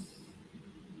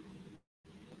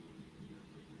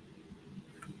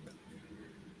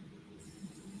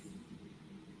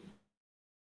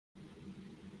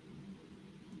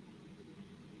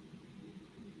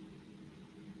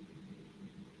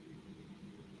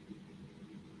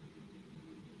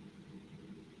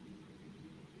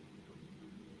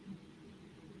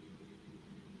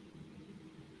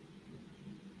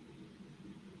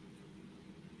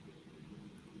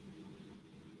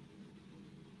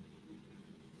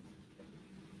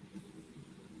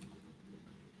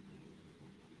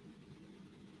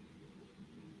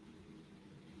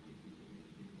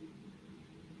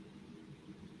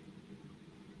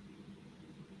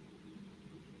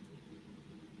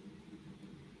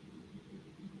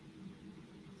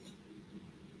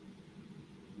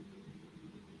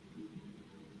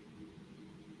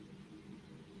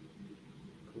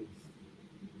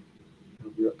I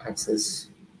will access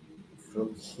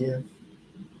from here.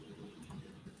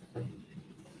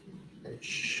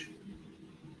 Dash.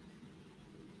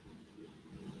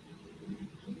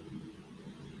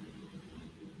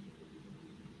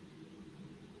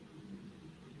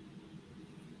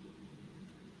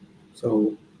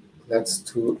 So let's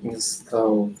to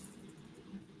install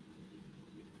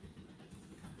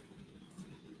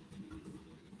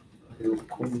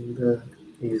Conda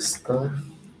está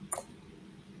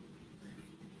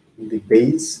in the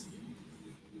base.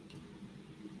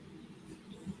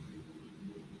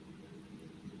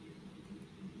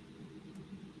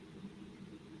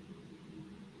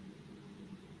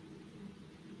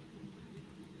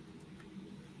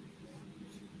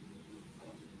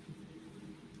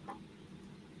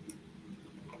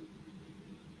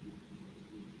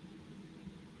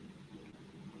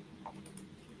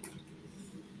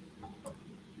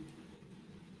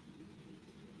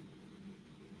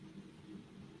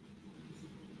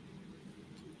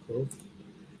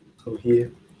 So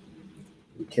here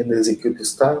we can execute the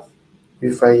stuff.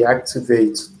 If I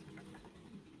activate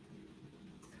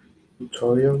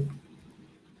tutorial,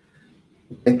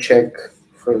 we can check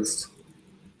first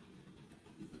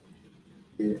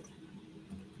the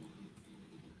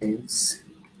ends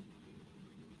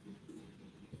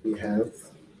we have.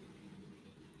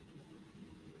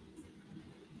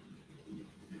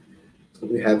 So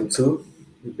we have two,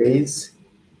 the base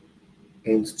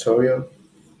and tutorial.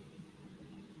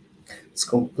 It's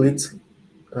complete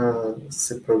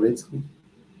separately.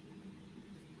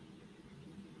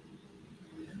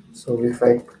 So if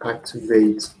I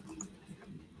activate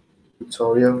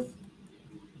tutorial,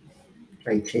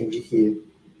 I change here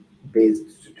base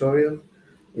tutorial.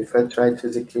 If I try to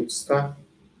execute stuff,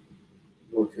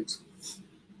 look it.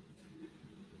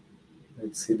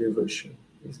 Let's see the version.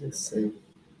 Is the same.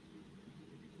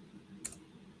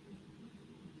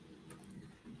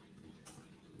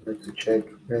 Like to check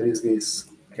where is this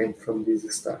came from this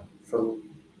stuff from.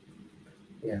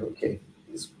 Yeah, okay,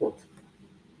 this what.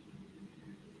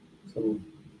 So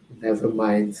never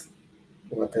mind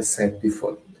what I said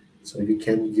before. So you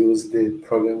can use the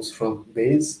programs from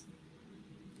base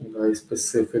in a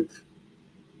specific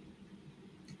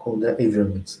Conda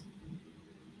environment.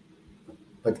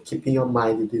 But keep in your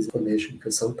mind this information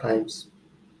because sometimes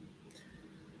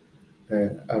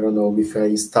I don't know if I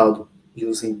installed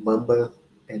using Mamba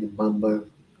and Mamba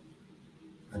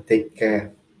take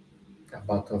care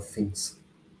about of things.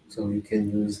 So you can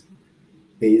use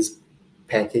base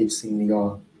package in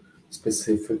your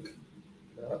specific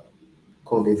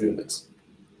Conda environments.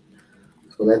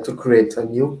 So let's create a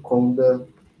new Conda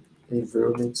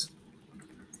environment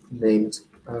named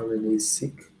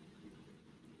RNA-seq.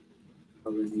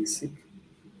 RNA-seq.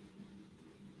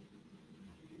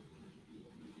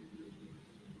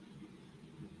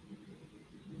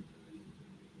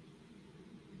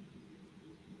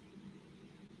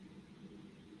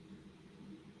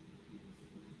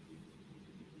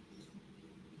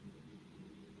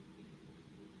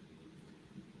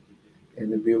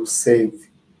 And we'll save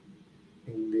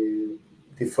in the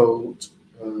default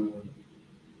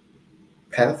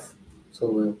path.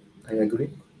 So I agree.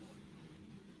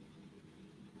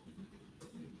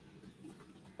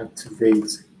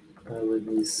 Activate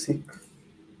RNA-seq.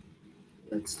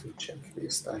 Let's check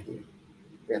this start here.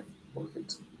 Yeah,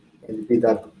 worked. And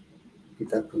BWA.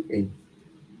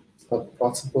 It's not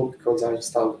possible because I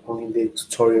installed only the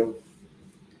tutorial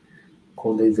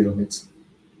Conda environment.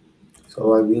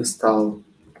 So I will install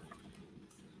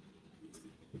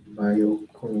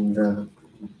Bioconda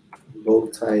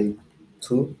Multi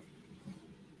 2.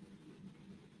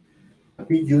 I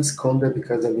will use Conda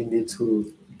because I will need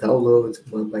to download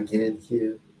Mamba again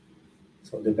here.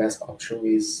 So the best option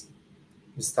is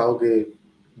install the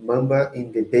Mamba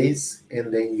in the base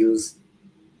and then use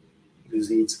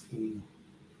it in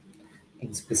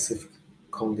specific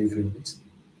Conda environments.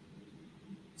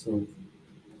 So,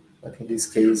 but in this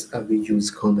case, I will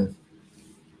use Conda.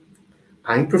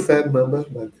 I prefer Mamba,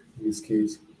 but in this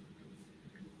case,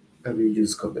 I will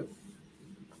use Conda.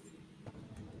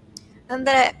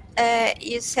 André,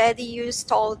 you said you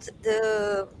installed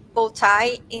the bow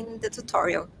tie in the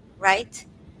tutorial, right?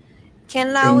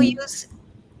 Can now use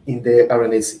in the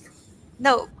RNA-seq?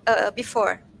 No,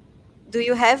 before. Do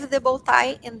you have the bow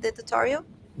tie in the tutorial?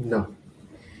 No.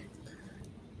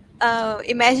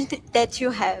 Imagine that you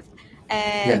have.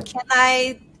 Yeah. Can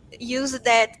I use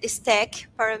that stack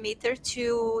parameter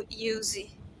to use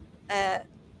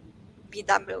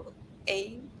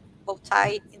BWA bow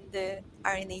tie in the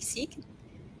RNA-seq?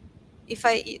 If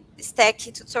I stack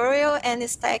tutorial and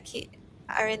stack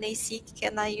RNA-seq,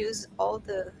 can I use all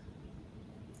the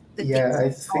Yeah,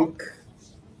 things?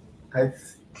 I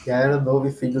think I don't know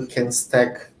if you can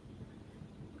stack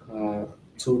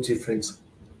two different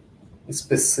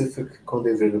specific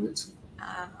Conda environments.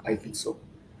 I think so.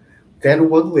 Then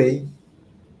one way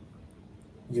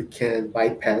you can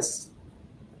bypass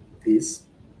this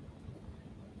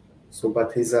So,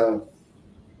 but it's not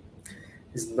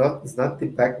the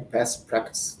best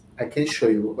practice. I can show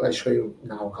you. I show you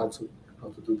now how to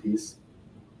do this,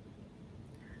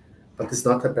 but it's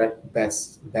not a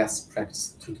best practice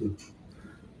to do.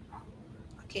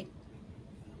 Okay,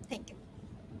 thank you.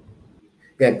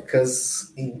 Yeah,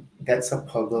 because that's a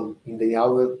problem in the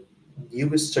our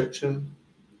new structure.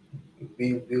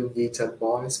 We will need a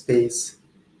more space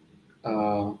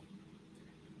uh,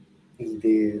 in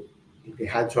the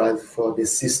hard drive for the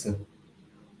system.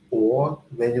 Or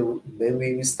when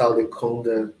we install the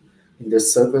Conda in the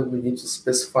server, we need to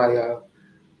specify a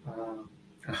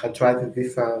hard drive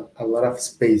with a lot of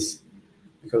space.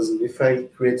 Because if I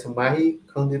create my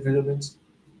Conda environment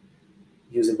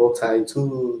using both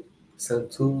some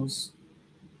tools,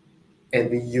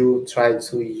 and you try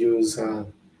to use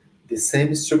the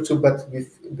same structure but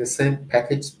with the same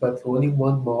package, but only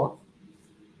one more,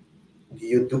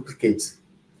 you duplicate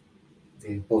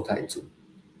the multi-tool.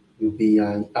 Will be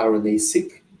an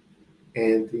RNA-seq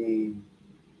and an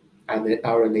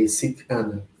RNA-seq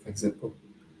ANA, for example.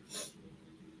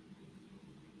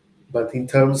 But in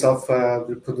terms of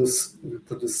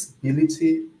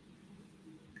reproducibility,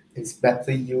 it's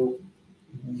better you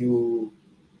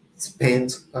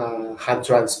spend hard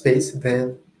drive space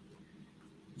than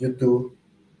you do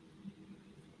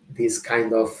this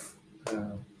kind of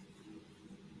uh,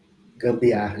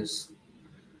 gambiarras.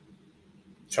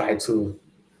 Try to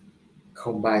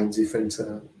combine different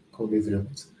code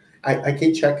environments. I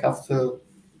can check after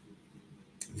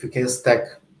if you can stack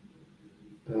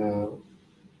uh,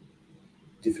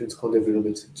 different code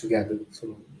environments together.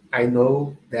 So I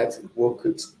know that it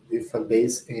worked with a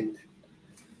base and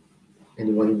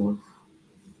one more.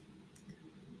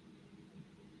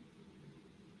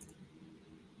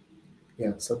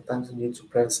 Yeah, sometimes you need to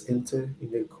press enter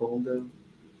in the Conda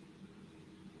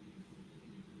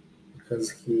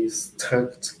because he's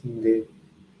stuck in the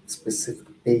specific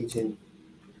page. And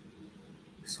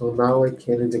so now I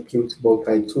can execute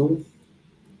multi-tool.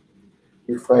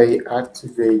 If I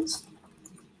activate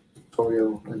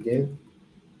tutorial again,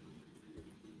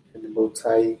 and the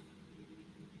multi,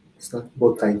 it's not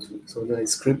multi-tool, so now a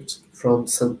script from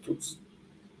some tools.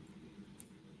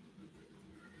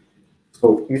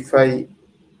 So if I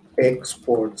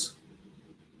export,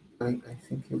 I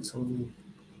think it's only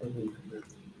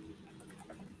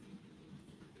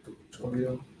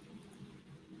tutorial.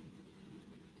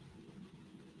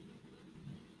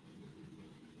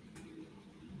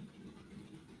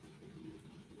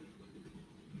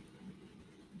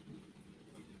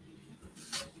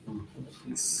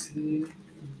 Let's see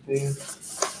there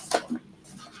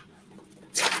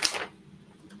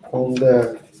on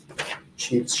the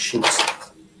cheat sheet.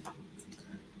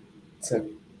 It's a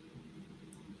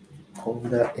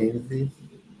Conda envy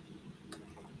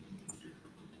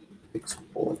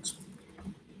export.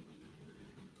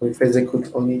 So if I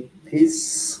execute only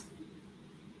this,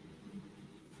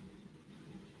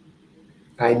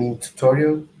 I'm in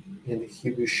tutorial, and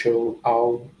he will show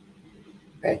all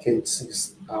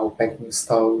packages, all package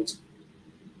installed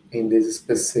in this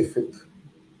specific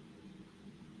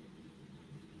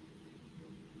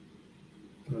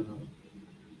uh,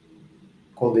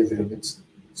 code environment.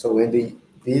 So when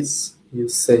this you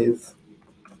save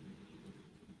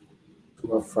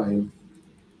to a file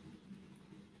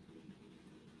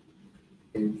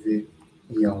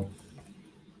env.yal.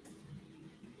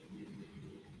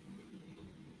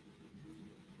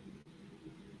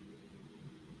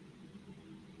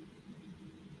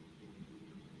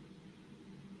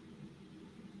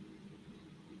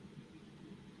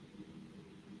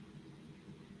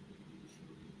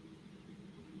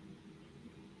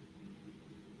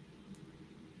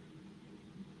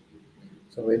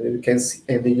 So and you can see,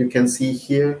 and you can see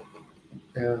here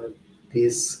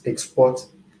this export.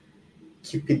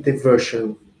 Keep it the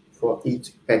version for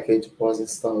each package was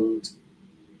installed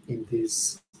in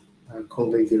this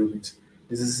Conda environment.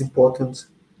 This is important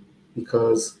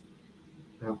because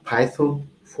Python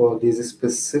for this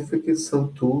specific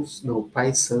some tools, no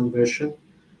Python version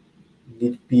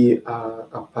need to be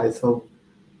a Python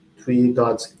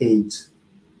 3.8.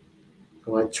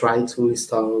 So I try to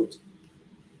install it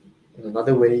in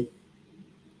another way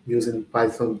using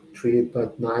Python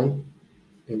 3.9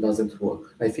 and doesn't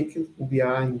work. I think we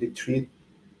are in the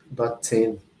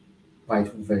 3.10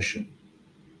 Python version.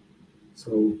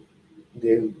 So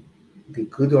the the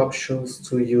good options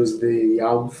to use the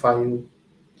YARN file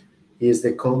is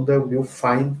the Conda will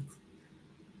find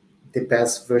the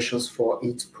best versions for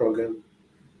each program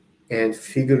and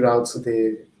figure out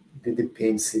the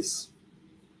dependencies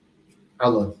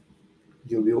alone.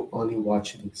 You will only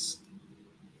watch this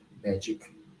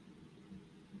magic.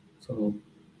 So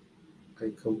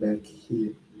I come back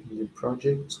here in the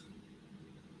project,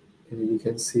 and you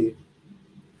can see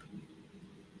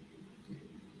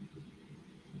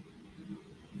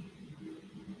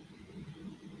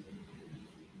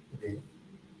the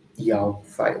YAW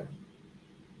file.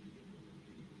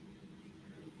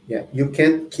 Yeah, you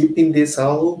can keep in this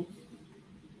all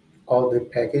the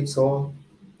package, or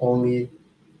only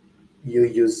you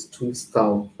use to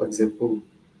install. For example,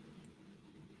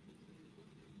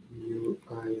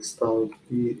 I installed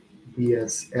the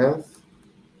BSF,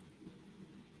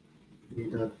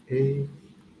 B.A,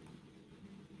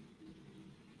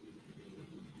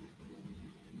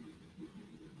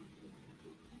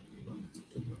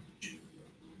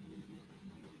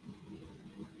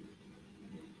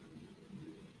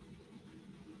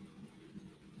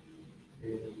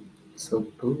 and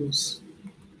some tools.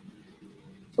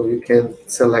 So you can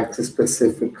select a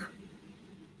specific,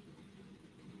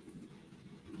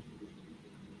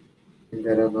 and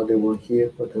there are another one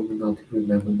here, but I will not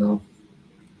remember now.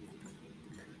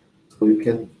 So you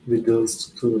can reduce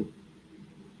to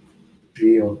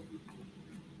 3 or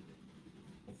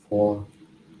 4,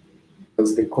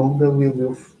 because the Conda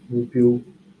will be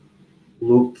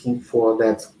looking for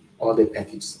that other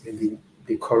package and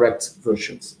the correct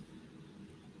versions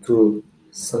to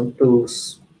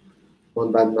Santos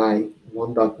 1.9,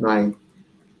 1.9,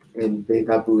 and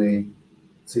BWA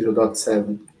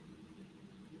 0.7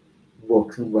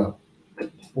 working well,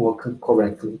 working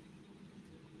correctly.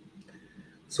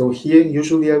 So here,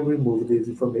 usually I remove this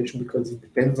information because it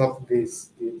depends on the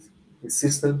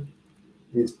system,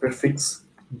 this prefix,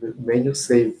 the menu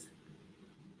save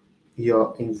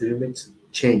your environment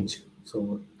change.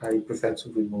 So I prefer to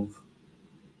remove.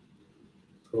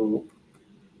 So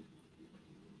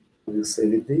I will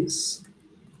save this.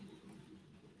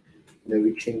 Then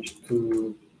we change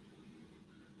to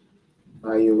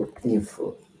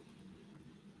bioinfo,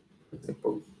 for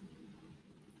example.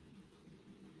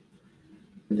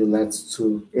 And let's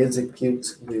to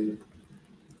execute the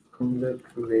conda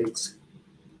create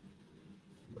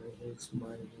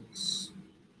minus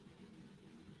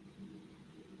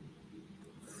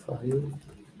file,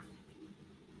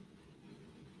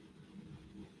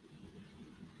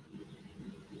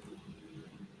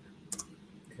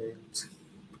 and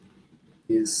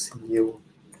this new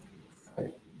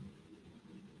file.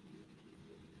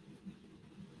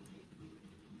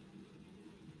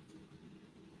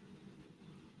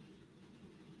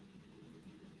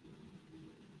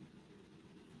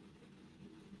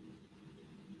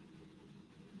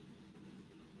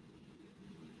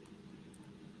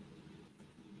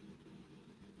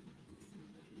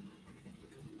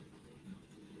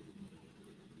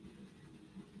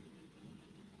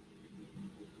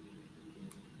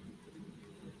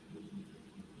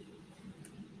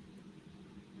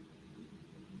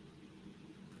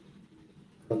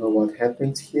 I don't know what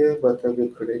happens here, but I will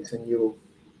create a new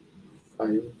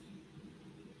file.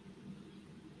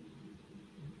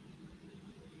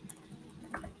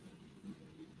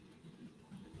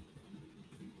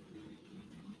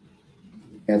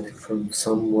 Get from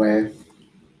somewhere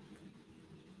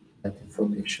that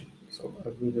information. So I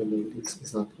really know this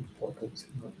is not important,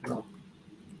 not now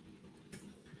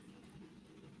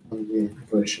on the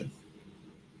version.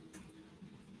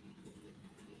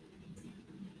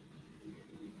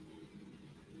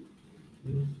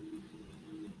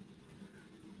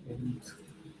 And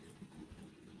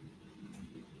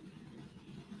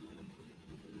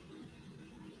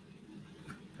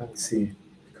let's see,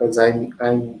 because I'm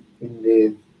in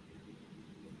the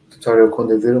tutorial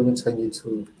code environment, I need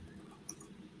to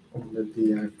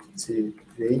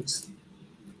deactivate,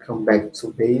 come back to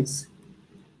base,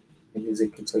 and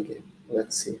execute again.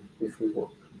 Let's see if it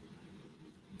works.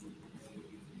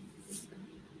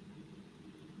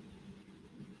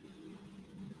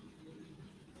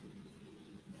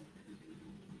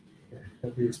 I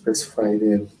will specify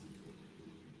the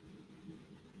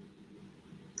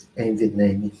env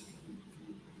name.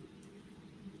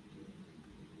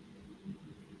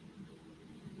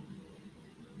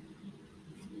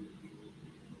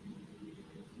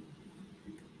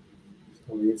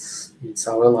 So it's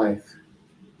our life,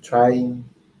 trying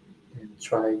and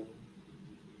trying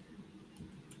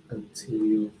until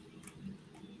you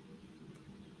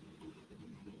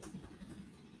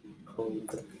come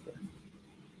back.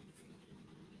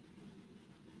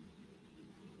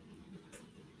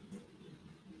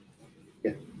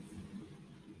 Yeah.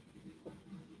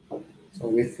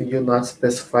 So if you not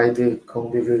specify the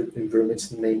common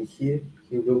environment name here,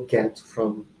 you will get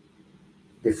from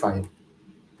the file.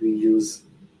 We use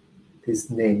this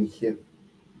name here.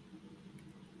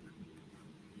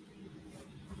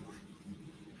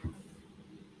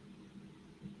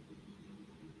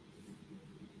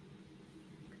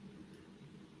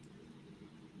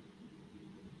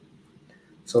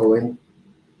 So when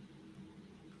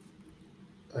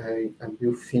I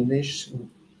will finish,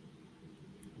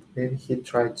 then he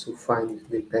tried to find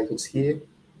the packets here.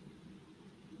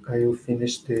 I will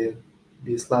finish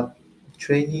this lab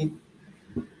training.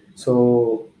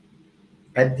 So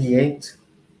at the end,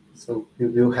 so you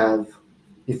will have,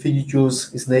 if you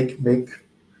use Snake Make,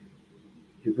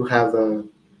 you will have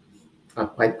a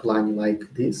pipeline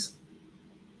like this.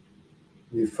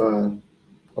 With,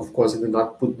 of course, you will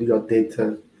not put your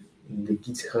data in the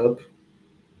GitHub,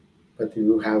 but you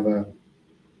will have a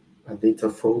data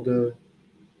folder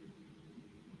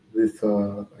with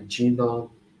a genome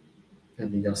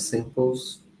and your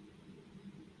samples.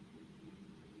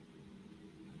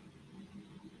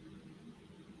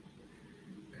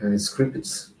 And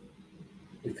scripts,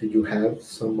 if you have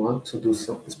someone to do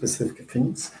some specific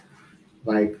things,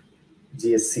 like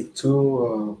DSC2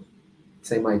 or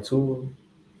SEMI2,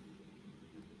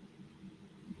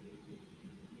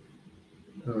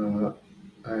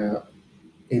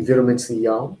 environments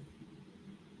YAML.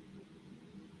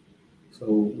 So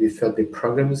with the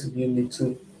programs you need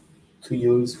to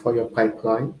use for your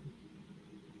pipeline.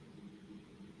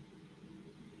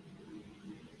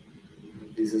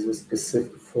 This is a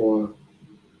specific for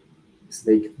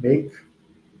Snake Make,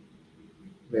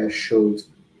 where I showed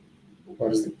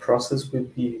what is the process will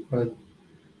be run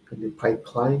in the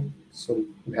pipeline. So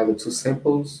we have the two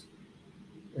samples,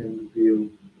 and we'll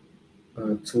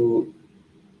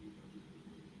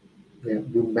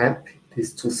map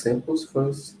these two samples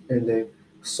first, and then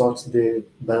sort the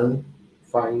BAN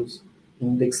files,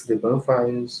 index the BAN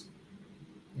files,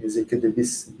 execute the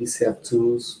BCF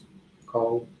tools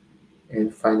call,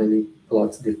 and finally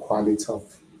plot the quality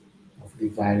of the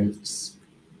variants.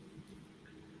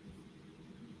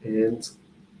 And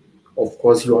of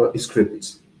course your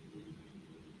scripts.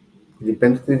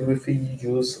 Independently if you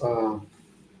use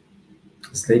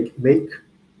Snake Make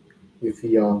with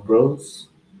your rows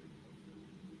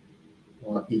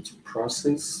or each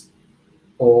process,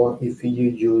 or if you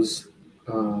use,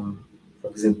 for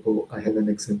example, I have an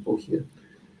example here.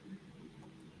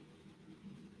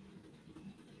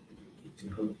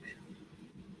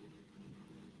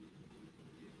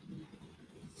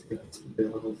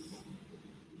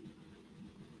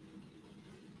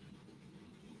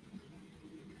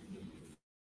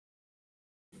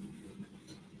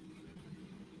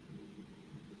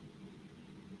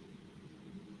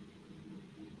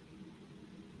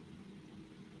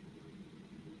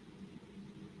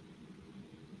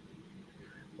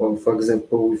 Or for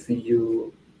example, if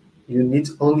you need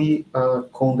only a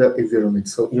Conda environment,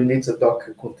 so you need a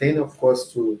Docker container, of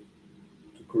course, to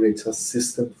create a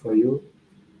system for you,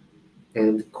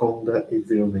 and Conda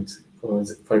environment.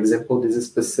 For example, this is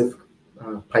specific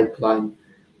pipeline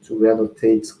to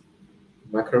annotate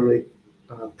macro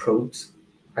prompts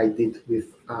I did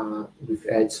with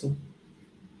Edson,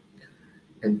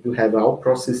 and you have our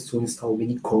process to install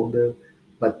mini Conda.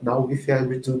 But now, if I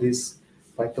redo this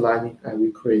pipeline, I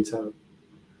will create a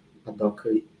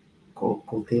Docker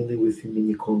container with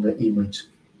mini Conda image,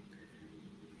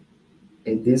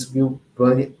 and this will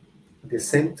run at the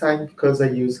same time because I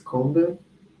use Conda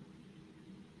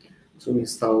to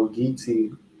install git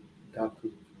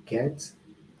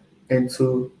and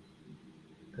to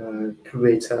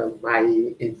create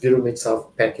my environments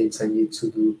of packets I need to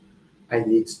do. I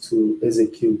need to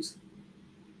execute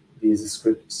these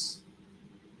scripts.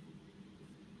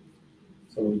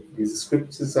 So these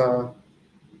scripts are,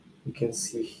 you can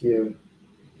see here,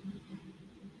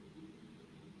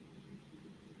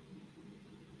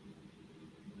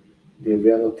 the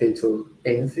annotator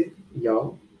env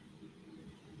YAML.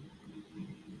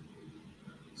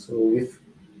 So if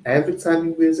every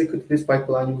time we execute this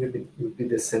pipeline, will be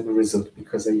the same result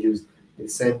because I use the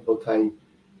same multi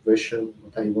version,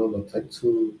 multi-1,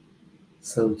 multi-2,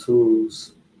 some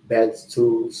tools, bad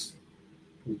tools,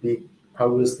 will be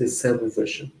always the same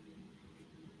version.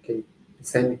 Okay, the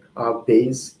same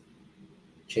base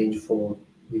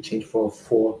we change for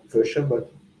 4 version,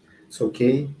 but it's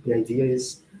okay. The idea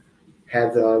is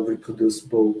have a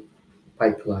reproducible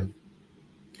pipeline.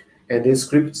 And the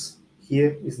scripts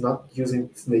here is not using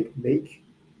Snake Make.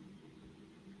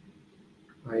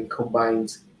 I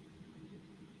combined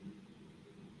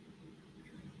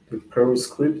the Perl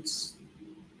scripts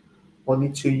only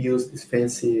to use these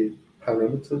fancy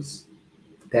parameters,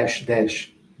 dash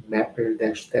dash mapper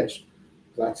dash dash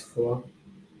platform.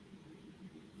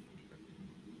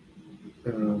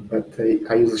 But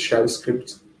I use a shell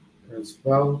script as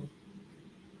well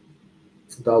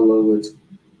to download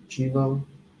genome,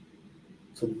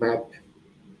 to map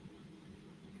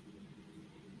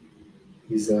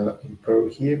is in Perl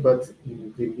here, but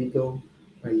in the middle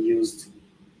I used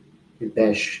the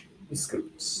bash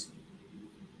scripts,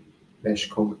 bash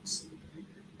commands,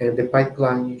 and the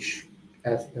pipeline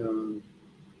at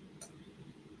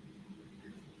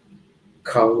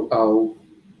call out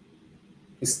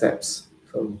steps.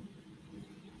 So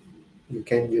you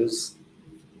can use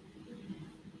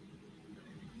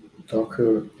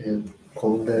Docker and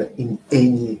Conda in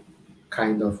any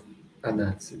kind of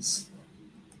analysis.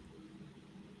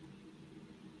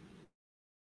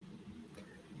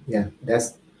 Yeah,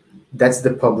 that's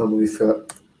the problem with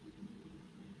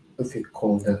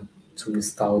Conda to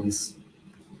install these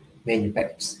many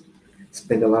patches.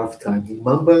 Spend a lot of time. In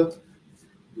Mamba,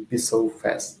 it'll be so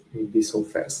fast. It'll be so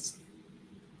fast.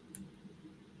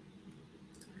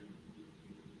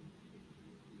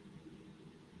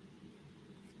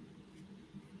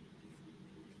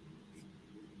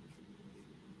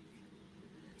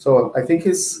 So I think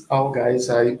it's all, guys.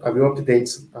 I will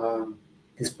update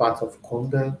this part of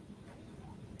Conda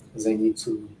as I need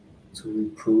to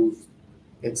improve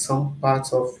in some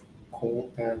parts of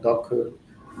Docker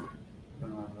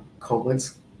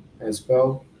comments as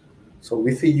well. So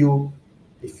if you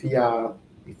are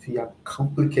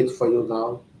complicated for you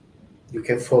now, you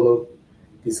can follow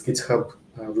this GitHub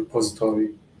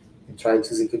repository and try to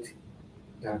execute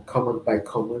command by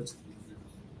command.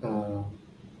 Uh,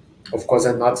 of course,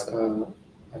 I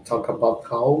talk about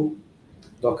how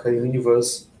Docker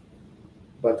Universe,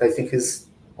 but I think is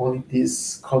only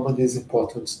this command is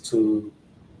important to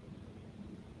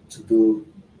do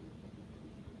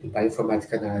the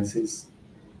bioinformatic analysis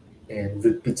and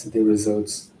repeat the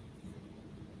results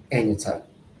anytime.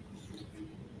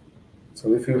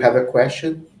 So if you have a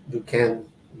question, you can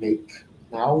make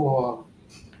now or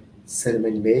send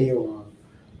an email or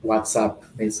WhatsApp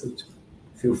message.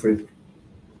 Feel free.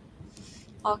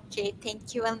 Okay,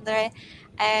 thank you, André.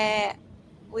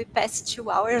 We passed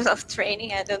 2 hours of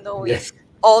training. I don't know Yeah. if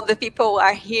all the people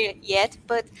are here yet,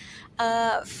 but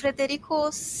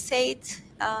Frederico said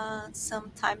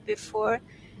some time before,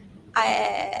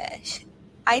 I,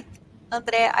 I,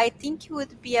 André, I think it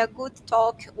would be a good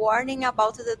talk warning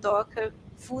about the Docker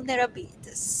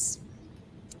vulnerabilities.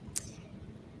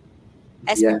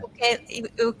 As Yeah. people can,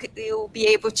 you'll be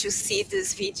able to see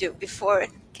this video before.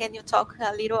 Can you talk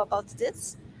a little about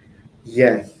this?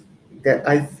 Yeah. That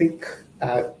I think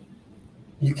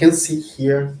you can see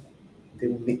here the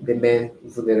main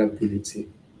vulnerability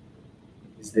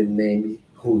is the name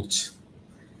root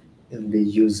and the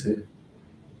user.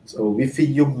 So if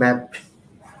you map,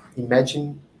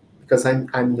 imagine, because I'm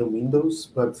in Windows,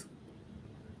 but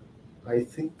I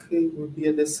think it would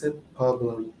be the same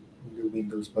problem in the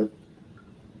Windows. But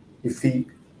if we,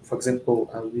 for example,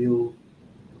 I will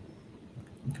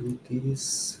do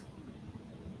this.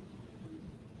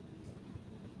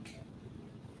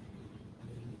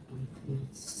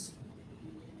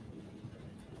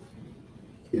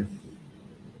 Here.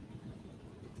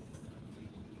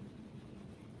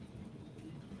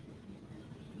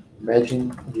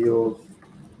 Imagine you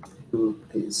do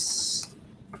this.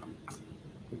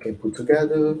 You can put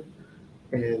together,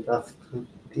 and after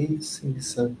this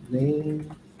is a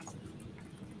name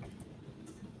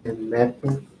and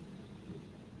mapping.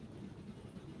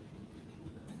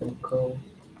 Local.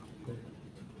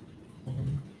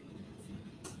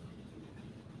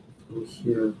 So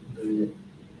here the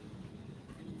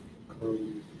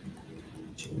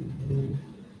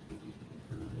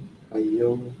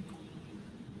IO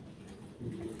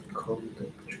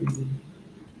contact tree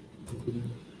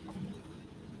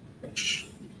hash.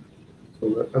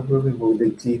 So I will remove the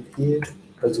div here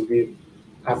because we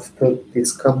after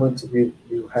this command we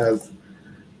will have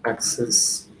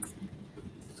access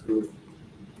to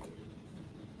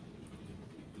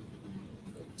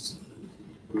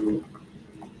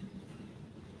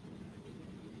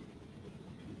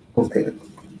container.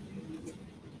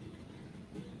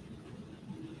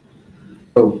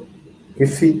 So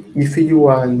if you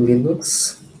are in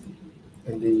Linux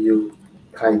and then you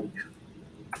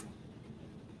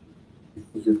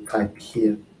type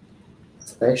here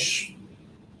slash,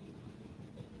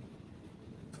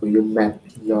 so you map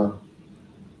your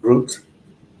root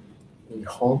in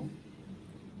home,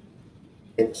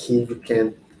 and here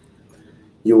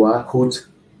you are root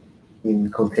in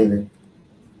container.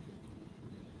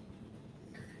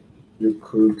 You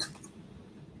could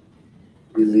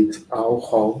delete all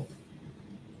home,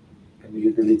 and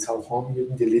you delete all home,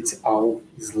 you delete all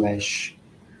slash.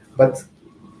 But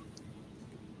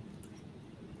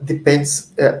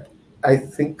depends. I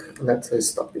think let's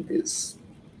stop with this.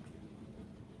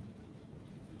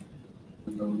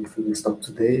 I don't know if we will stop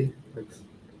today, but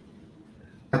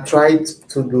I tried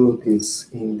to do this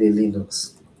in the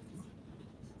Linux.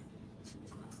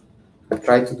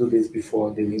 tried to do this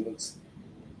before the Linux,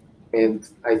 and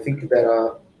I think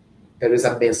there is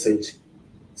a message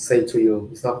say to you,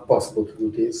 it's not possible to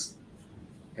do this,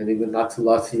 and it will not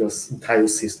lose your entire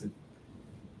system.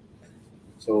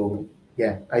 So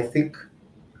yeah, I think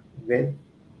when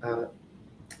uh,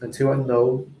 until I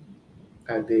know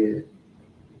the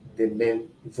main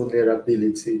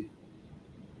vulnerability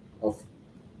of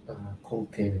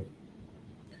container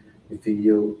with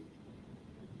your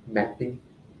mapping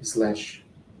slash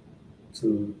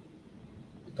to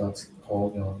dot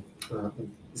home or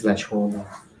slash home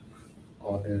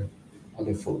or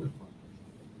the folder.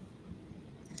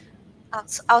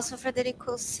 Also,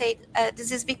 Frederico said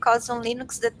this is because on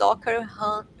Linux the Docker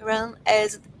run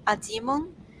as a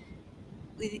daemon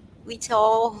with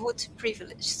all root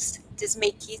privileges. This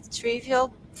makes it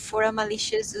trivial for a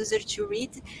malicious user to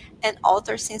read and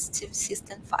alter sensitive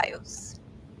system files.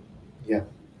 Yeah,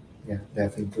 yeah,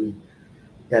 definitely.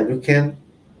 Yeah,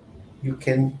 you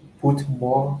can put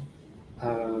more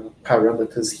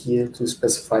parameters here to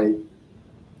specify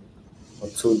or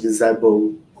to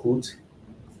disable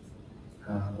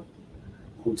uh,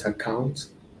 root account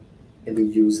and you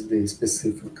use the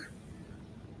specific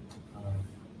uh,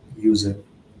 user.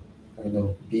 I don't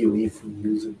know, bioinfo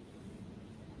user.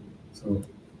 So,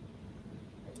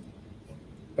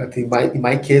 but in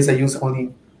my case, I use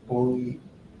only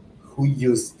who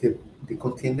used the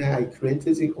container I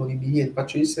created, only me and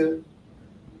Patricia.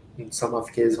 In some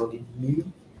of cases, only me.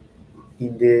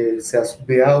 In the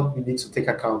CSBL, we need to take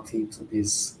account into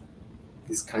this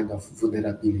kind of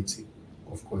vulnerability,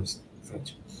 of course,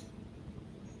 French.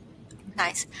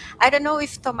 Nice. I don't know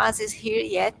if Thomas is here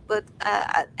yet, but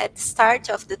at the start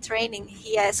of the training,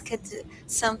 he asked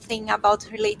something about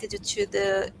related to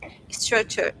the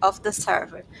structure of the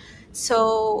server.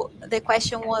 So the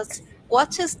question was,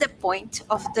 what is the point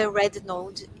of the red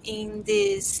node in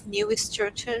this new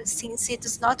structure since it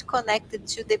is not connected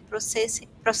to the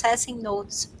processing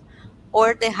nodes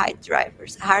or the hard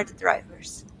drivers?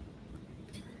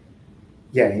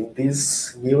 Yeah, in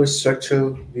this new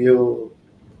structure,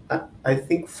 I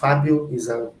think Fabio is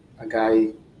a guy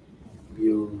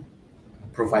will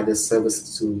provide a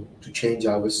service to change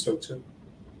our structure.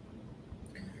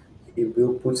 He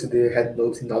will put the head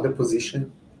node in other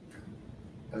position,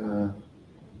 uh,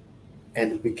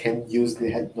 and we can use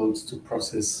the head nodes to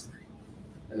process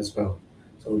as well.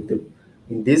 So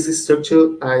in this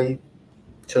structure, I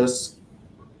just,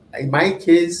 in my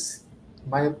case, in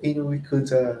my opinion, we could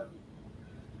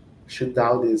shut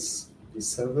down this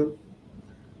server.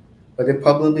 But the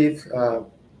problem if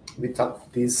we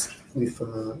talked this with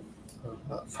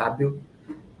Fabio,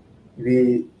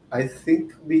 I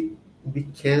think we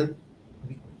can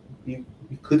we,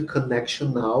 we could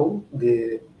connection now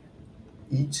the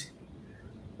each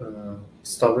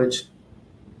storage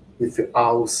with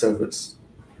our servers.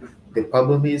 The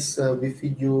problem is if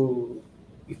you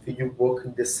work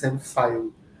in the same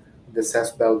file, the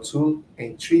SSBL 2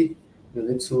 and 3, you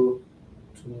need to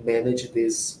manage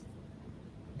this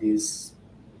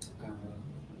uh,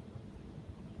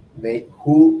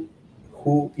 who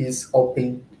is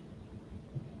open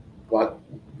what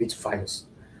which files.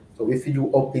 So if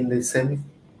you open the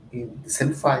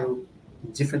same file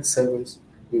in different servers,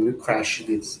 we will crash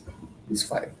this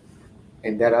file.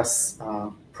 And there is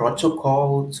a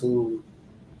protocol to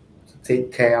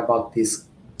take care about this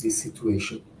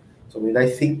situation. So when I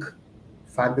think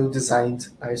Fabio designed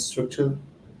a structure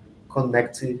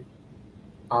connecting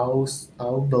our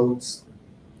nodes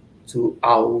to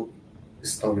our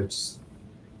storage.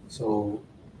 So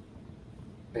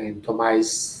and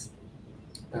Thomas,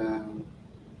 uh,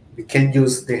 we can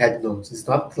use the head nodes. It's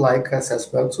not like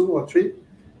SSL 2 or 3,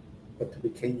 but we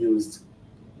can use.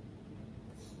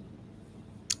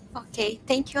 Okay,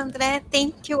 thank you, André.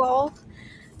 Thank you all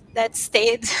that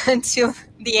stayed until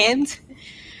the end.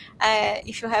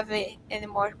 If you have any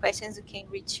more questions, you can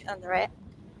reach André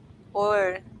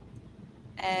or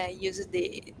use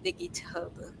the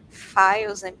GitHub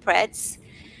files and preds.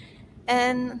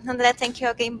 And André, thank you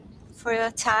again for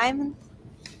your time.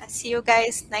 I see you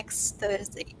guys next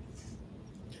Thursday.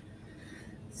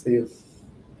 See you.